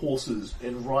conjures the horses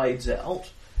and rides out,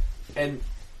 and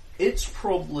you're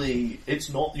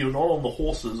not on the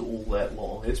horses all that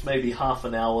long. It's maybe half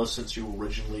an hour since you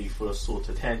originally first saw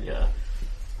Titania,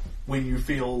 when you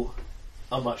feel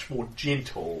a much more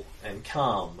gentle and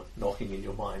calm knocking in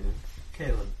your mind. And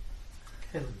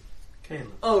Kaelin.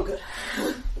 Oh, good.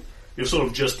 You've sort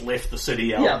of just left the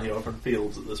city out in the open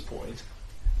fields at this point.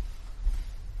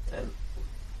 And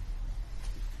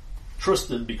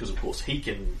Tristan, because of course he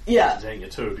can Titania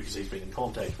too, because he's been in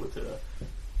contact with her,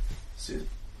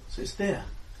 says there.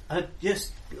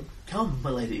 Yes, come, my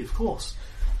lady, of course.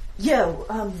 Yeah,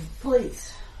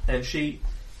 please. And she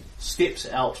steps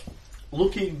out,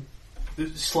 looking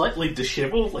slightly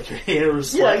dishevelled, like her hair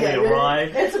is slightly awry.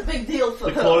 It's a big deal for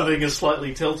her. The clothing is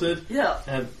slightly tilted. Yeah.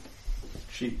 And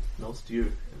she nods to you.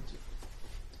 And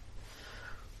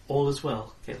all is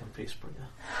well, Caitlin Peacebringer.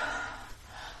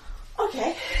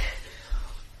 Okay.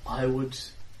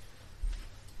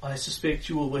 I suspect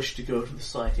you will wish to go to the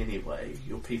site anyway.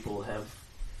 Your people have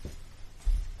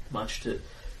much to...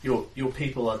 Your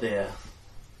people are there.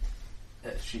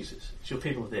 Your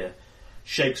people are there.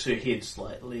 Shakes her head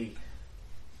slightly.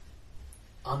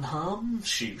 Unharmed?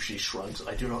 She shrugs.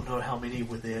 I do not know how many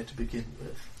were there to begin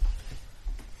with.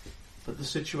 But the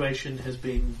situation has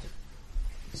been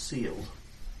sealed.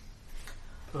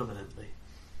 Permanently.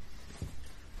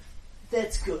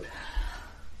 That's good.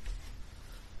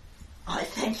 I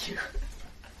thank you.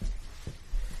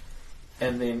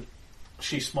 and then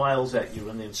she smiles at you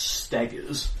and then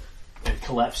staggers and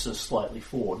collapses slightly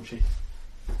forward. And she...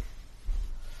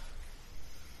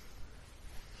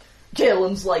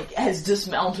 Caelan's has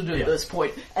dismounted at Yeah. this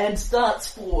point and starts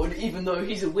forward, even though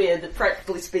he's aware that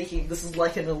practically speaking this is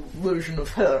like an illusion of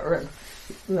her and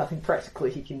nothing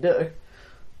practically he can do.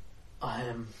 I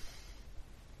am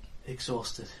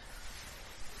exhausted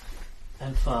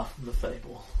and far from the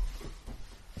fable.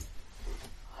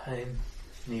 I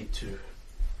need to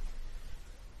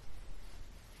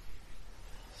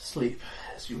sleep,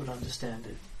 as you would understand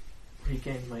it,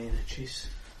 regain my energies.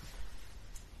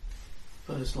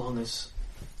 But as long as...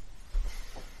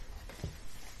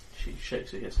 She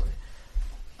shakes her head slightly.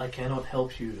 I cannot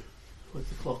help you with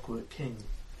the Clockwork King.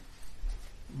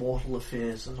 Mortal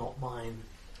affairs are not mine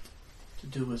to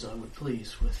do as I would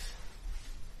please with.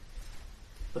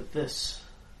 But this,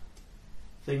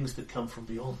 things that come from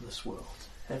beyond this world,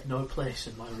 have no place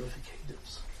in my river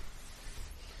kingdoms.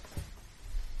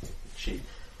 She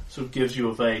sort of gives you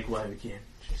a vague wave again.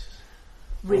 She says,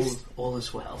 Rest, all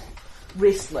is well.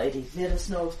 rest, lady. Let us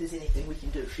know if there's anything we can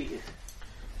do for you.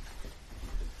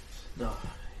 No,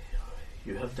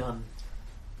 you have done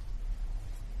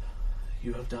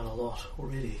a lot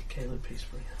already, Caleb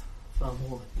Peacebringer. Far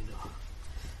more than you know.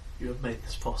 You have made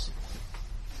this possible.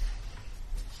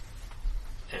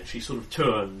 And she sort of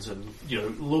turns and,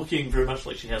 looking very much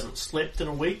like she hasn't slept in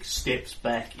a week, steps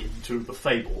back into the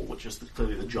fable, which is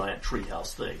clearly the giant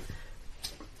treehouse thing,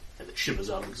 and it shimmers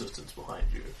out of existence behind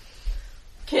you.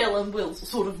 Caelan will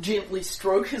sort of gently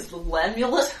stroke his little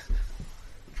amulet.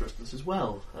 Tristan says,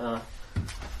 well,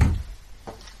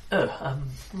 I'm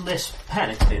less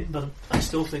panicked then, but I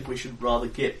still think we should rather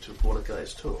get to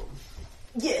Mordecai's tomb.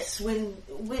 Yes, when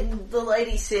the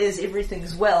lady says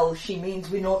everything's well, she means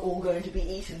we're not all going to be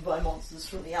eaten by monsters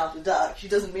from the Outer Dark. She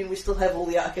doesn't mean we still have all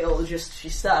the archaeologists she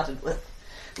started with.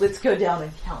 Let's go down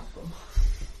and count them.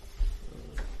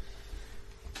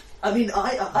 I mean,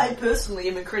 I personally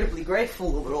am incredibly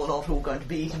grateful that we're not all going to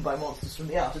be eaten by monsters from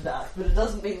the Outer Dark, but it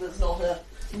doesn't mean there's not a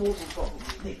mortal problem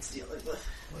that needs dealing with.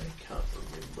 I can't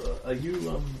remember. Are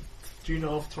you, do you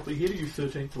know off the top of your head, are you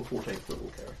 13th or 14th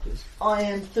level characters? I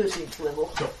am 13th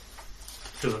level. Sure.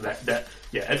 Because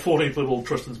at 14th level,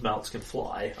 Tristan's mounts can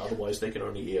fly, otherwise they can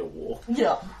only air walk.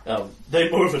 Yeah. They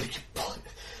move at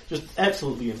just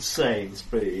absolutely insane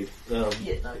speed.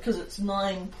 Because it's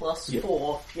 9 plus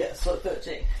 4, so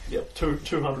 13. Yep,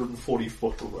 240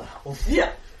 foot around.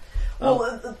 Yeah.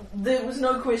 Well, there was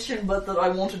no question but that I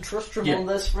wanted Tristram on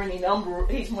this for any number.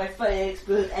 He's my Fey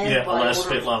expert and my alas,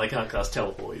 Order Svetlana can't cast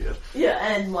teleport yet.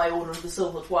 and my Order of the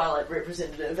Silver Twilight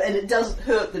representative. And it doesn't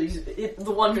hurt that he's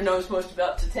the one who knows most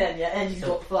about Titania, and he's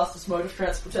got the fastest mode of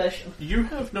transportation. You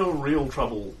have no real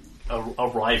trouble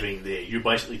arriving there. You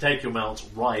basically take your mounts,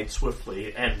 ride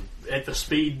swiftly, and at the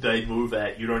speed they move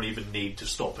at, you don't even need to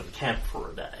stop and camp for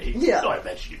a day. Yeah. I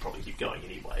imagine you'd probably keep going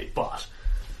anyway, but...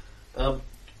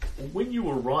 when you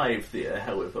arrive there,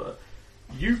 however,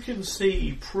 you can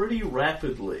see pretty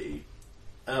rapidly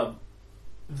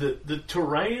the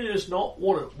terrain is not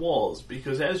what it was,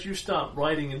 because as you start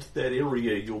riding into that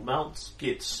area, your mounts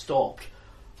get stopped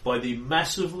by the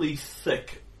massively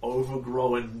thick,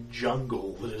 overgrown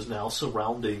jungle that is now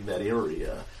surrounding that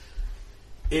area.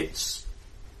 It's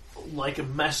like a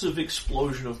massive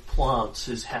explosion of plants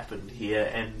has happened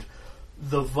here, and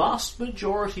the vast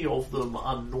majority of them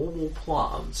are normal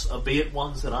plants, albeit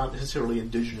ones that aren't necessarily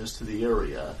indigenous to the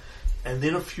area, and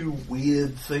then a few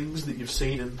weird things that you've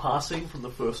seen in passing from the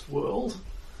First World.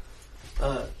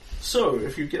 So,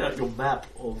 if you get out your map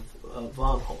of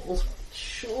Varnhold...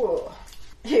 Sure.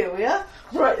 Here we are.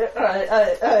 Right,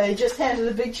 I just handed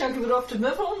a big chunk of it off to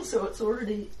Mivon, so it's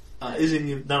already...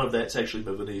 none of that's actually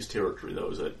Mivanese territory,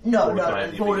 though, is it? No,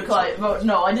 Mordecai...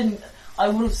 No, I didn't... I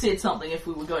would have said something if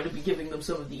we were going to be giving them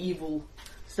some of the evil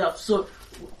stuff. So,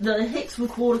 the hex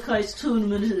with Mordecai's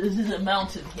tomb is a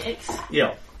mountain hex.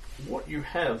 Yeah. What you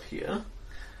have here,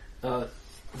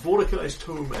 Mordecai's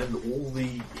tomb and all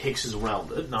the hexes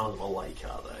around it, none of them are lake,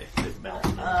 are they? They're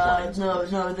mountain and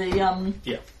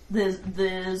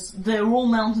plains. They're all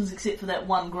mountains except for that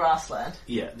one grassland.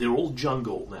 Yeah, they're all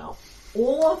jungle now.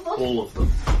 All of them? All of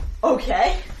them.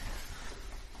 Okay.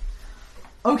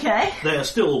 They are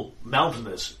still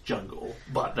mountainous jungle,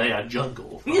 but they are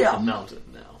jungle, not mountain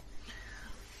now.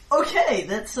 Okay,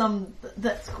 that's I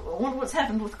wonder what's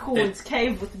happened with Cord's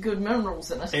cave with the good minerals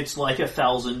in it. It's like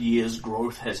 1,000 years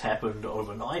growth has happened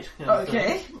overnight.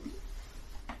 Okay.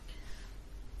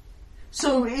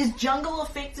 So is jungle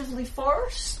effectively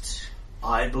forest?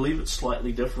 I believe it's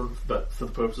slightly different, but for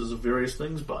the purposes of various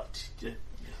things, but...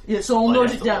 Yeah, so I'll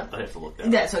note it down. I'd have to look that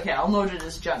up. That's okay, I'll note it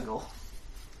as jungle.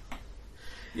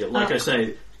 Yeah, like I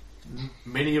say,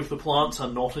 many of the plants are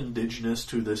not indigenous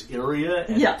to this area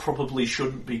and Yeah. probably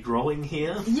shouldn't be growing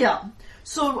here. Yeah.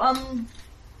 So,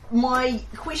 my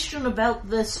question about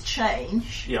this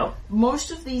change, Yep,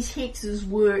 most of these hexes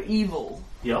were evil.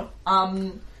 yep.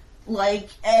 Like,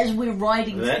 as we're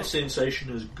riding That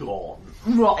sensation is gone.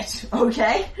 Right,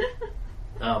 okay.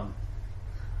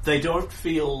 They don't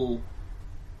feel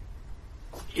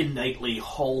innately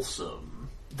wholesome.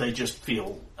 They just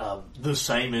feel the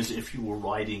same as if you were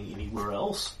riding anywhere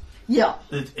else. Yeah.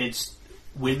 It's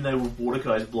when they were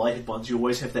Mordecai's blighted ones, you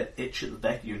always have that itch at the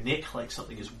back of your neck, like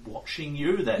something is watching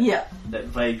you. That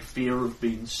vague fear of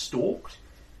being stalked.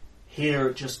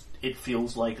 Here, it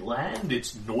feels like land.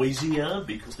 It's noisier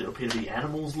because there appear to be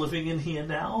animals living in here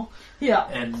now, Yeah.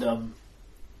 and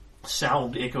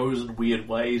sound echoes in weird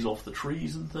ways off the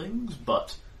trees and things.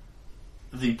 But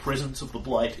the presence of the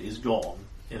blight is gone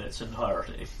in its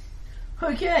entirety.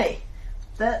 Okay.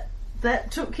 That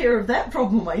took care of that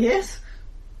problem, I guess.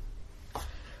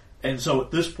 And so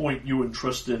at this point, you and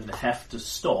Tristan have to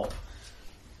stop.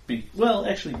 Well,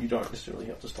 actually, you don't necessarily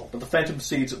have to stop, but the Phantom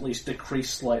Seeds at least decrease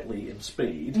slightly in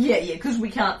speed. Yeah, because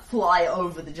we can't fly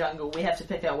over the jungle. We have to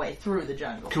pick our way through the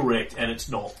jungle. Correct, and it's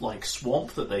not like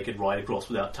swamp that they can ride across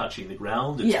without touching the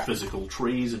ground. It's physical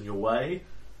trees in your way.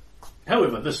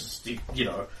 However, this is,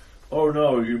 oh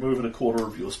no, you're moving a quarter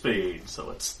of your speed,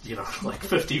 so it's, like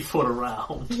 50 foot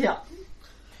around. Yeah.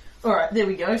 Alright, there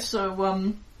we go.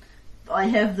 So, I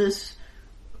have this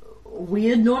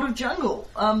weird knot of jungle.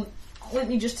 Let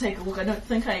me just take a look. I don't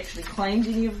think I actually claimed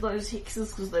any of those hexes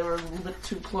because they were a little bit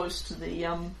too close to the,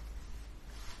 I've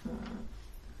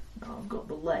got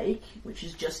the lake, which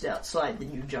is just outside the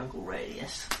new jungle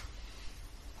radius.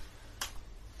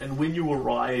 And when you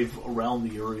arrive around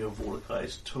the area of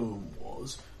Mordecai's tomb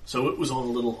was, so it was on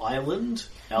a little island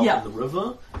out in the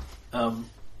river,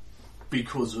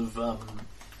 because of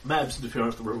Mab's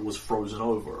interference, the river was frozen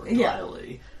over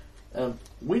entirely.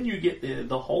 When you get there,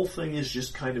 the whole thing is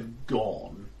just kind of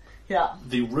gone. Yeah.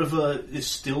 The river is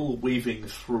still weaving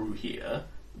through here.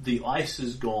 The ice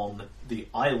is gone. The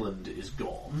island is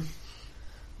gone.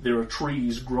 There are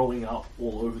trees growing up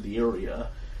all over the area.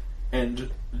 And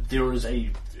there is a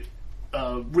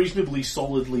reasonably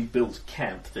solidly built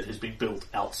camp that has been built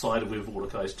outside of where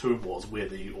Mordecai's tomb was, where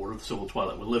the Order of the Silver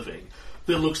Twilight were living.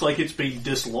 That looks like it's been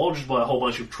dislodged by a whole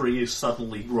bunch of trees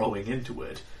suddenly growing into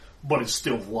it, but it's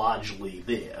still largely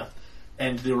there.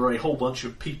 And there are a whole bunch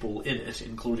of people in it,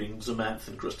 including Zamanth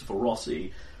and Christopher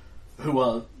Rossi, who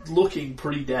are looking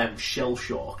pretty damn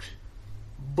shell-shocked.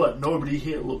 But nobody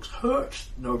here looks hurt.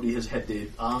 Nobody has had their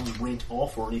arms rent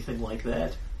off or anything like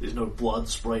that. There's no blood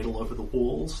sprayed all over the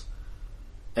walls.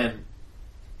 And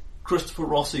Christopher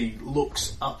Rossi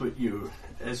looks up at you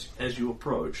as you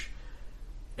approach,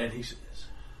 and he says,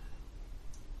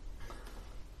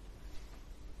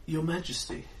 "Your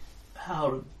Majesty,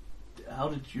 how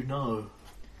did you know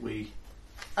we..."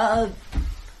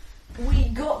 We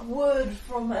got word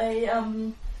from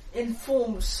a,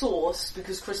 informed source,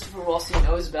 because Christopher Rossi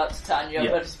knows about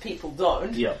Titania, but his people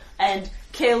don't. Yeah. And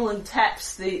Kaelin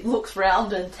looks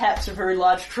round and taps a very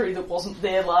large tree that wasn't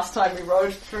there last time we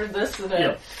rode through this in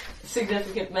a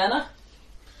significant manner.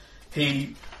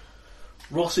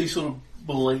 Rossi sort of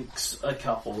blinks a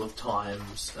couple of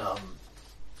times,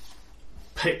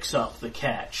 picks up the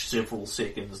catch several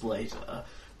seconds later.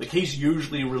 Like, he's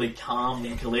usually really calm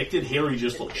and collected. Here he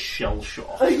just looks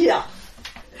shell-shocked. Yeah.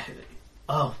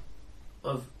 Oh,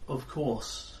 of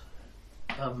course.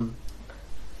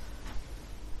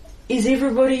 Is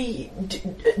everybody...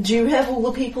 Do you have all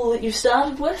the people that you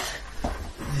started with?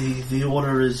 The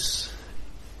order is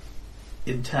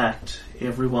intact.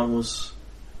 Everyone was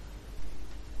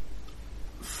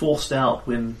forced out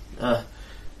when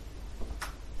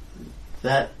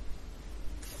that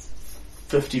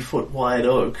 50-foot wide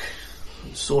oak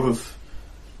sort of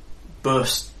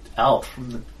burst out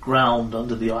from the ground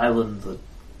under the island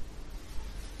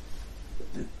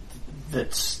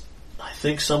that's, I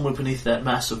think, somewhere beneath that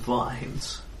mass of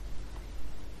vines.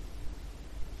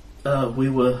 We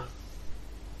were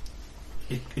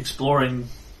exploring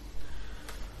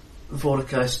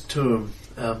Mordecai's tomb,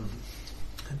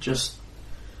 just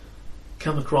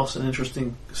come across an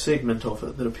interesting segment of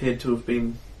it that appeared to have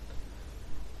been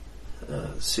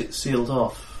sealed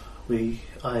off.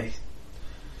 I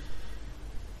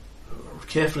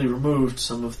carefully removed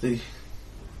some of the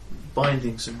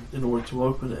bindings in order to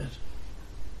open it.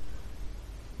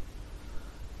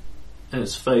 And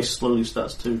its face slowly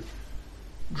starts to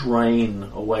drain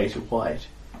away to white.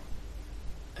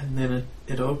 And then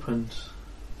it opened,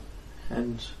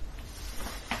 and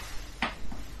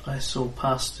I saw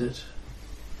past it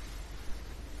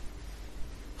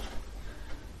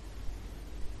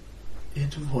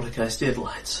into Mordecai's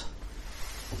deadlights,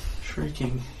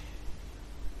 shrieking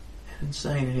and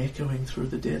insane and echoing through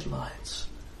the deadlights.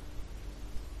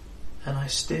 And I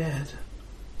stared.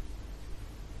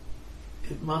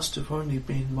 It must have only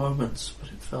been moments, but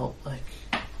it felt like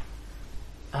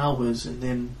hours, and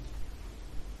then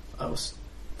I was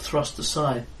thrust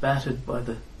aside, battered by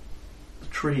the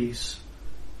trees,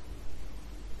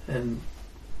 and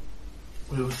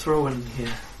we were thrown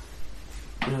here.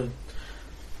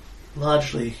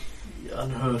 Largely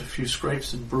unhurt, a few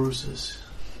scrapes and bruises.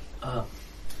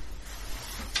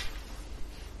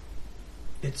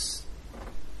 It's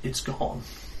gone.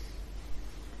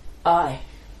 Aye.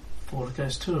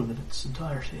 Mordecai's tomb in its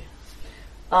entirety.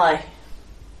 Aye.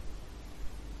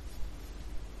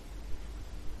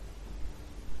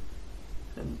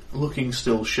 And looking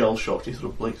still shell-shocked, he sort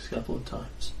of blinked a couple of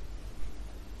times.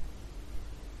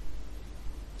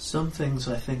 Some things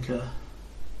I think are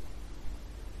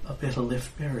better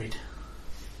left buried.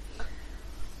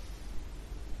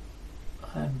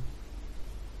 I'm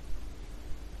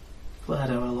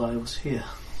glad our ally was here.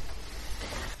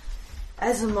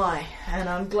 As am I, and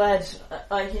I'm glad.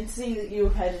 I can see that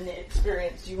you've had an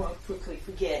experience you won't quickly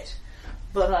forget,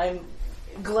 but I'm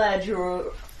glad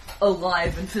you're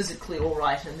alive and physically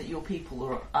alright, and that your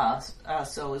people are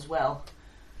so as well.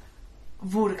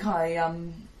 Mordecai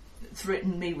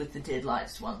threatened me with the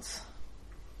deadlights once.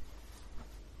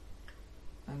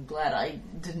 I'm glad I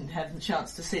didn't have the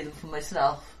chance to see them for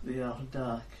myself. The outer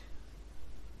dark.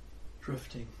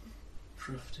 Drifting.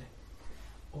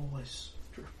 Always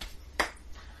drifting.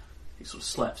 He sort of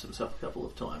slaps himself a couple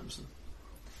of times. And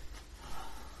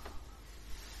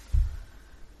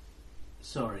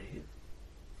sorry,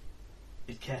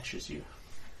 it catches you.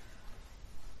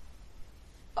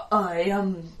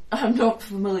 I'm not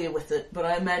familiar with it, but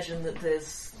I imagine that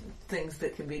there's things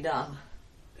that can be done.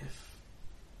 If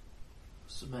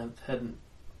Samantha hadn't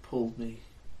pulled me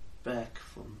back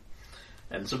from...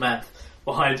 And Samantha,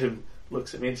 behind him,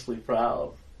 looks immensely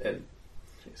proud, and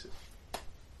he says,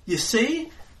 "You see?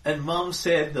 And Mum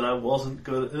said that I wasn't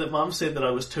good. That Mum said that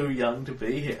I was too young to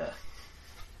be here."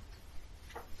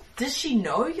 Does she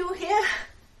know you're here?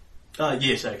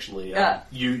 Yes, actually.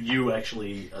 You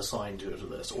actually assigned her to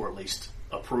this, or at least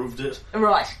approved it.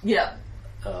 Right, yeah.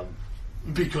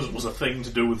 Because it was a thing to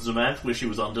do with Zamanth, where she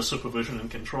was under supervision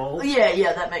and control.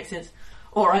 Yeah, that makes sense.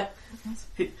 Alright.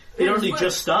 He only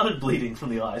just started bleeding from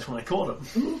the eyes when I caught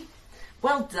him.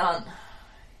 Well done.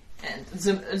 And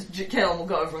Callum will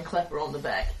go over and clap her on the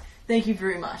back. Thank you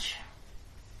very much.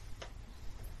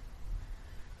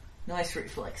 Nice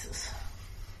reflexes.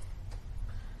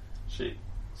 She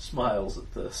smiles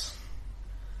at this.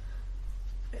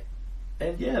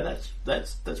 And yeah,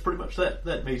 that's pretty much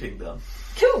that meeting done.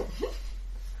 Cool.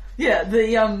 Yeah,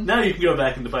 Now you can go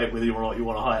back and debate whether or not you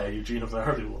want to hire Eugene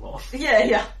Verity or not.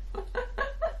 Yeah.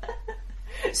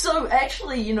 So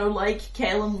actually,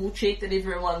 Callum will check that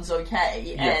everyone's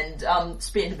okay and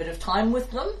spend a bit of time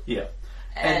with them. Yeah.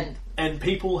 And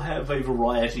people have a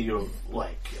variety of,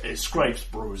 scrapes,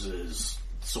 bruises,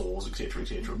 sores,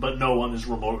 etc., but no one is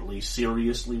remotely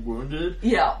seriously wounded.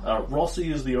 Yeah.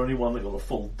 Rossi is the only one that got a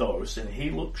full dose, and he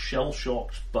looks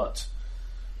shell-shocked, but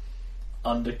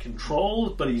under control,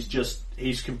 but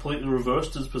he's completely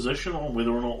reversed his position on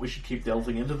whether or not we should keep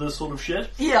delving into this sort of shit.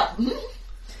 Yeah.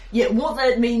 Yeah, what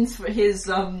that means for his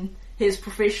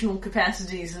professional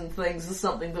capacities and things is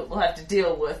something that we'll have to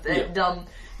deal with. And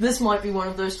this might be one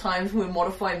of those times where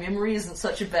modify memory isn't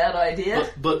such a bad idea.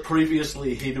 But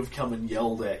previously he'd have come and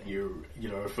yelled at you,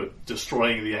 for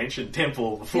destroying the ancient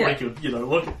temple before he could,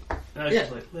 look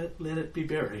at let it be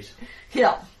buried.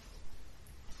 Yeah.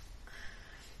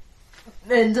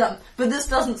 And but this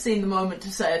doesn't seem the moment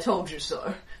to say I told you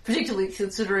so. Particularly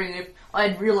considering if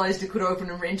I'd realised it could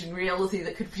open a rent in reality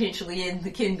that could potentially end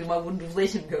the kingdom, I wouldn't have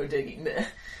let him go digging there.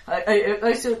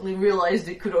 I certainly realised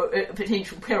it could a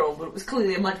potential peril, but it was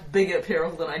clearly a much bigger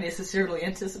peril than I necessarily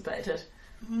anticipated.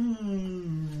 You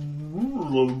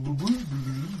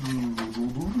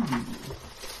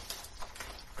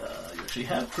actually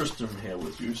have Tristan here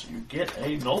with you, so you get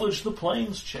a Knowledge the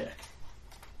Plains check.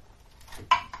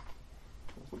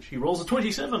 Which he rolls a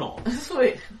 27 on.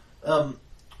 Sweet.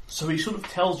 So he sort of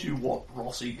tells you what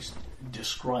Rossi's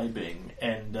describing,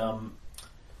 and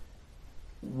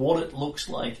what it looks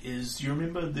like is, do you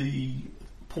remember the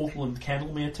portal in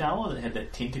Candlemere Tower that had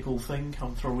that tentacle thing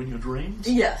come through in your dreams?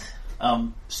 Yes.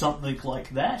 Something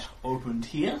like that opened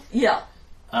here. Yeah.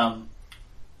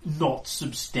 Not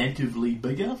substantively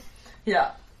bigger.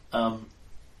 Yeah.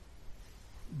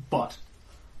 But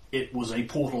it was a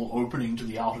portal opening to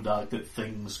the Outer Dark that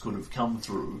things could have come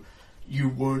through. you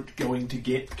weren't going to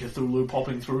get Cthulhu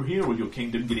popping through here, or your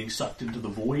kingdom getting sucked into the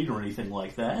void, or anything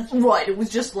like that. Right, it was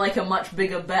just like a much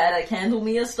bigger, badder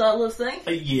Candlemere style of thing.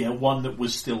 Yeah, one that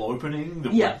was still opening,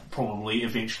 that Yeah. would probably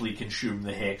eventually consume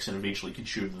the hex and eventually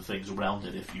consume the things around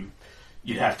it if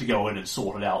you'd have to go in and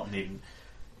sort it out, and then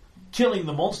killing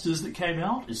the monsters that came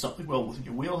out is something well within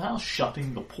your wheelhouse.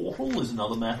 Shutting the portal is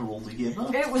another matter altogether.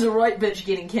 It was a right bitch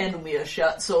getting Candlemere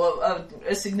shut, so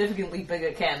a significantly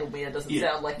bigger Candlemere doesn't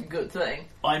Yeah. sound like a good thing.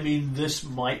 I mean, this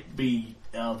might be...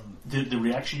 the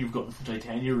reaction you've gotten from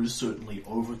Titania is certainly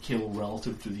overkill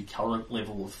relative to the current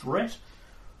level of threat.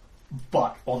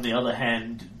 But, on the other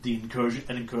hand,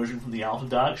 an incursion from the Outer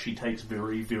Dark she takes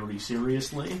very, very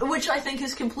seriously. Which I think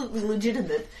is completely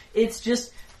legitimate. It's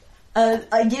just,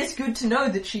 I guess good to know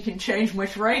that she can change my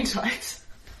terrain types.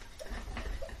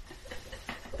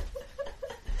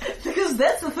 Because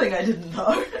that's the thing I didn't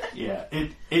know. Yeah,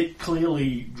 it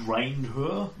clearly drained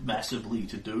her massively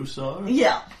to do so.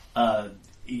 Yeah.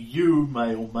 You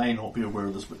may or may not be aware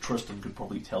of this, but Tristan could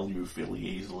probably tell you fairly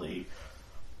easily.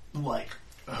 Like,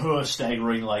 her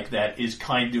staggering like that is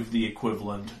kind of the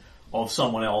equivalent of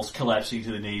someone else collapsing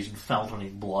to the knees and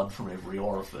fountaining blood from every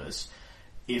orifice.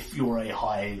 If you're a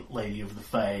high lady of the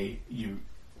Fae, you're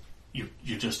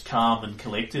just calm and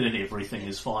collected and everything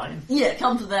is fine. Yeah,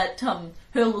 come to that,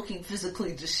 her looking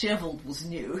physically dishevelled was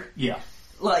new. Yeah.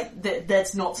 Like,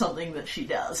 that's not something that she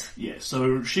does. Yeah,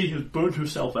 so she has burnt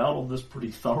herself out on this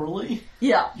pretty thoroughly.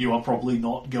 Yeah. You are probably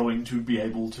not going to be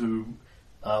able to,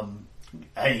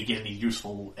 A, get any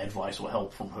useful advice or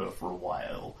help from her for a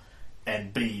while,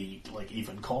 and B, like,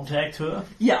 even contact her.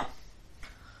 Yeah.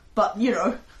 But, you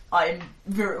know,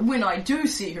 when I do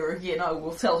see her again, I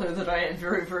will tell her that I am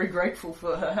very, very grateful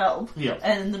for her help. Yeah.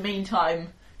 And in the meantime,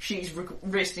 she's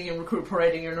resting and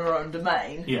recuperating in her own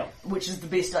domain. Yeah. Which is the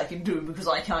best I can do because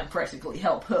I can't practically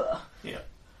help her. Yeah.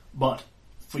 But,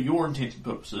 for your intents and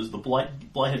purposes, the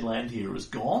blighted land here is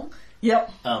gone.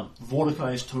 Yep.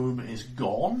 Vorticai's tomb is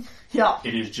gone. Yeah.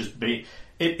 It is just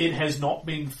it has not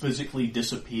been physically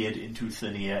disappeared into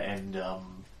thin air and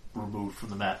removed from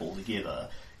the map altogether.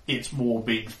 It's more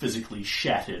been physically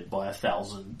shattered by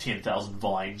 10,000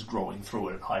 vines growing through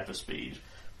it at hyperspeed.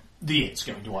 The end's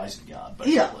going to Isengard,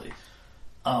 basically.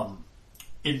 Yeah.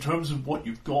 In terms of what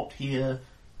you've got here,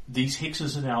 these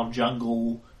hexes are now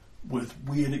jungle with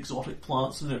weird exotic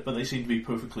plants in it, but they seem to be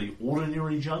perfectly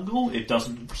ordinary jungle. It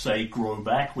doesn't, say, grow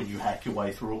back when you hack your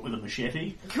way through it with a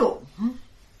machete. Cool.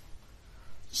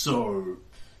 So,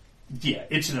 yeah,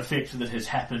 it's an effect that has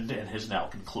happened and has now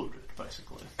concluded,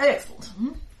 basically. Excellent.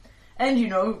 And, you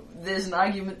know, there's an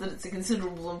argument that it's a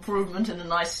considerable improvement and a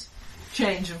nice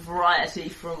change of variety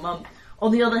from,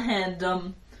 on the other hand,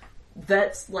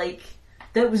 that's like,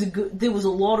 there was a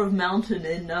lot of mountain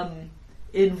in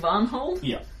Vanhold.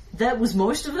 Yeah. That was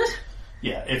most of it.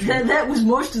 Yeah, if That was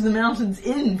most of the mountains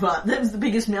in Van. That was the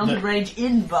biggest mountain range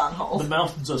in Vanhold. the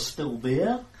mountains are still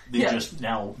there, they're Yeah. just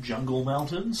now jungle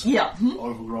mountains. Yeah.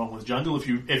 Overgrown with jungle.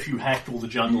 If you hacked all the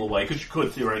jungle away, because you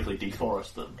could theoretically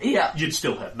deforest them, Yeah. you'd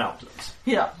still have mountains.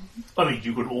 Yeah. I mean,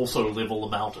 you could also level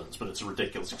the mountains, but it's a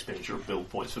ridiculous expenditure of build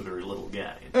points for very little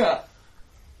gain. Yeah.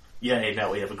 Yay,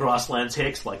 now we have a grasslands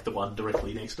hex like the one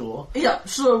directly next door. Yeah,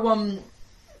 so,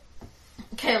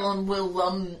 Kaelon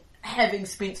will, having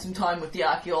spent some time with the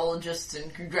archaeologists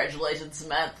and congratulated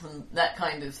Samantha and that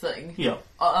kind of thing, Yeah.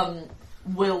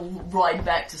 will ride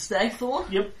back to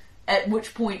Stagthorn, Yep. at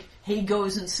which point he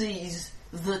goes and sees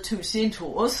the two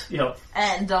centaurs, Yep.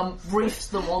 and, briefs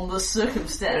them on the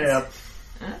circumstance.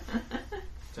 Yeah.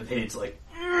 And he's like,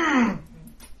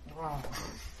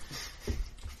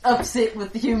 Upset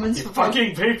with the humans you for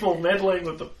fucking people meddling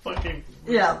with the fucking...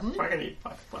 Yeah.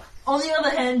 Fuck. On the other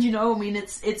hand, you know, I mean,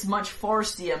 it's much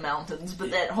forestier mountains,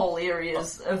 but that whole area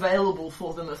is available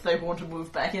for them if they want to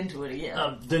move back into it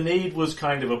again. The need was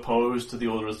kind of opposed to the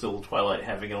Order of Silver Twilight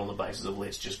having it on the basis of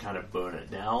let's just kind of burn it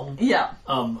down. Yeah.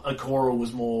 Akora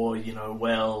was more, you know,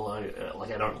 well,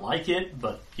 I don't like it,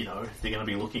 but, you know, they're going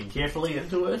to be looking carefully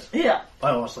into it. Yeah. I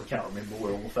honestly can't remember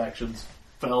where all the factions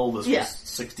fell. This was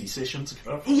 60 sessions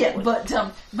ago. Yeah, but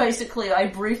basically I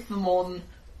briefed them on,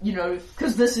 you know,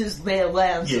 because this is their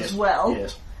lands Yes, as well,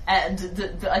 yes.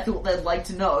 and I thought they'd like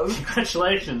to know.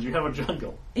 Congratulations, you have a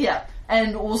jungle. Yeah,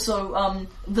 and also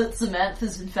that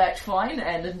Samantha's in fact fine,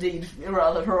 and indeed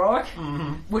rather heroic,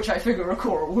 which I figure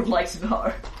Akora would like to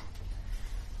know.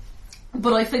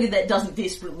 But I figure that doesn't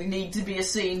desperately need to be a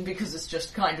scene because it's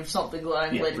just kind of something that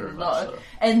I'm letting very them much know. so.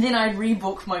 And then I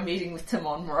rebooked my meeting with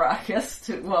Timon Maracas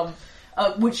to,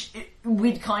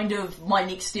 my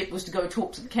next step was to go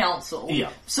talk to the council. Yeah.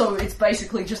 So it's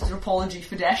basically just an apology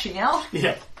for dashing out.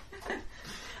 Yeah.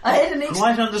 I had an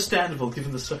Quite understandable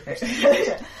given the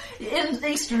circumstances. in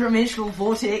extra-dimensional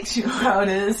vortex, you know how it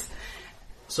is.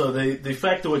 So the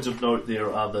factoids of note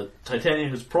there are that Titania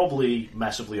has probably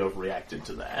massively overreacted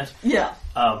to that. Yeah.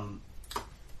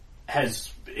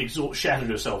 Has shattered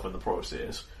herself in the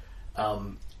process,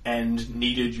 and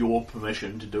needed your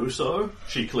permission to do so.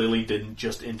 She clearly didn't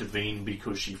just intervene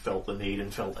because she felt the need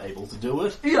and felt able to do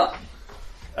it. Yeah.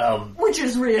 Which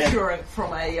is reassuring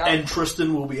from a... And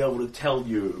Tristan will be able to tell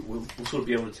you, will sort of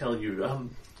be able to tell you,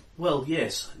 well,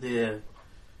 yes, they're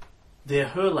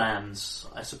her lands,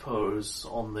 I suppose,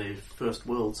 on the First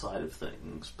World side of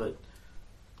things, but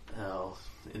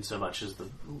in so much as the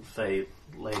Fae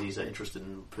ladies are interested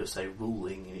in, per se,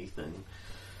 ruling anything.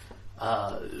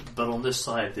 But on this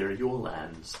side, they're your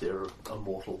lands. They're a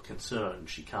mortal concern.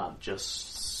 She can't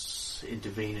just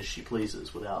intervene as she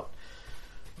pleases without...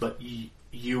 But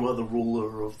you are the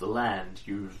ruler of the land.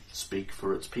 You speak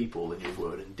for its people in your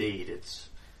word and deed.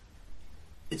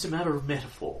 It's a matter of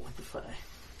metaphor with the Fae.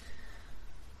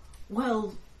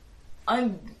 Well,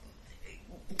 I'm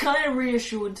kind of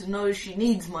reassured to know she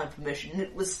needs my permission.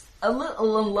 It was a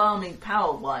little alarming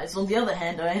power-wise. On the other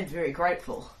hand, I am very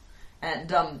grateful.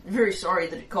 And very sorry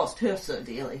that it cost her so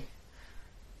dearly.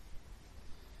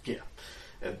 Yeah.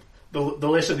 And the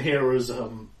lesson here is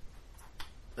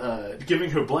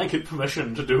giving her blanket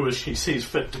permission to do as she sees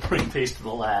fit to bring peace to the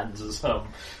lands is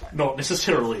not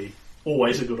necessarily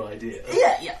always a good idea.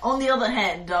 Yeah. On the other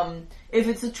hand, if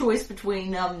it's a choice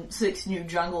between 6 new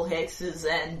jungle hexes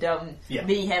and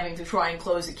me having to try and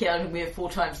close a Candlemere 4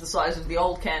 times the size of the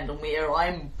old Candlemere,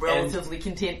 I'm relatively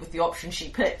content with the option she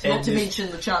picked. Not to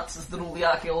mention the chances that all the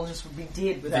archaeologists would be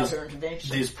dead without her intervention.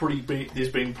 There's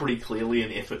been pretty clearly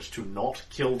an effort to not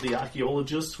kill the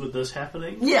archaeologists with this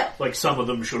happening. Yeah. Like some of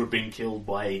them should have been killed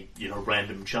by,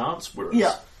 random chance,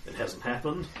 whereas it hasn't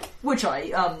happened. Which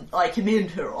I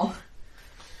commend her on.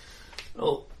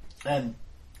 Well, and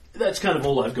that's kind of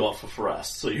all I've got for Farast,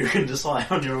 so you can decide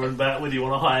on your own bat whether you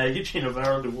want to hire Yachina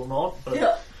Varadu or not,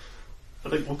 but I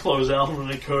think we'll close out on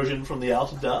an incursion from the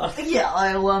Outer Dark. Yeah,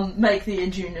 I'll make the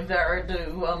Yachina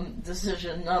Varadu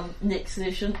decision next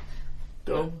session.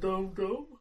 Dum dum dum.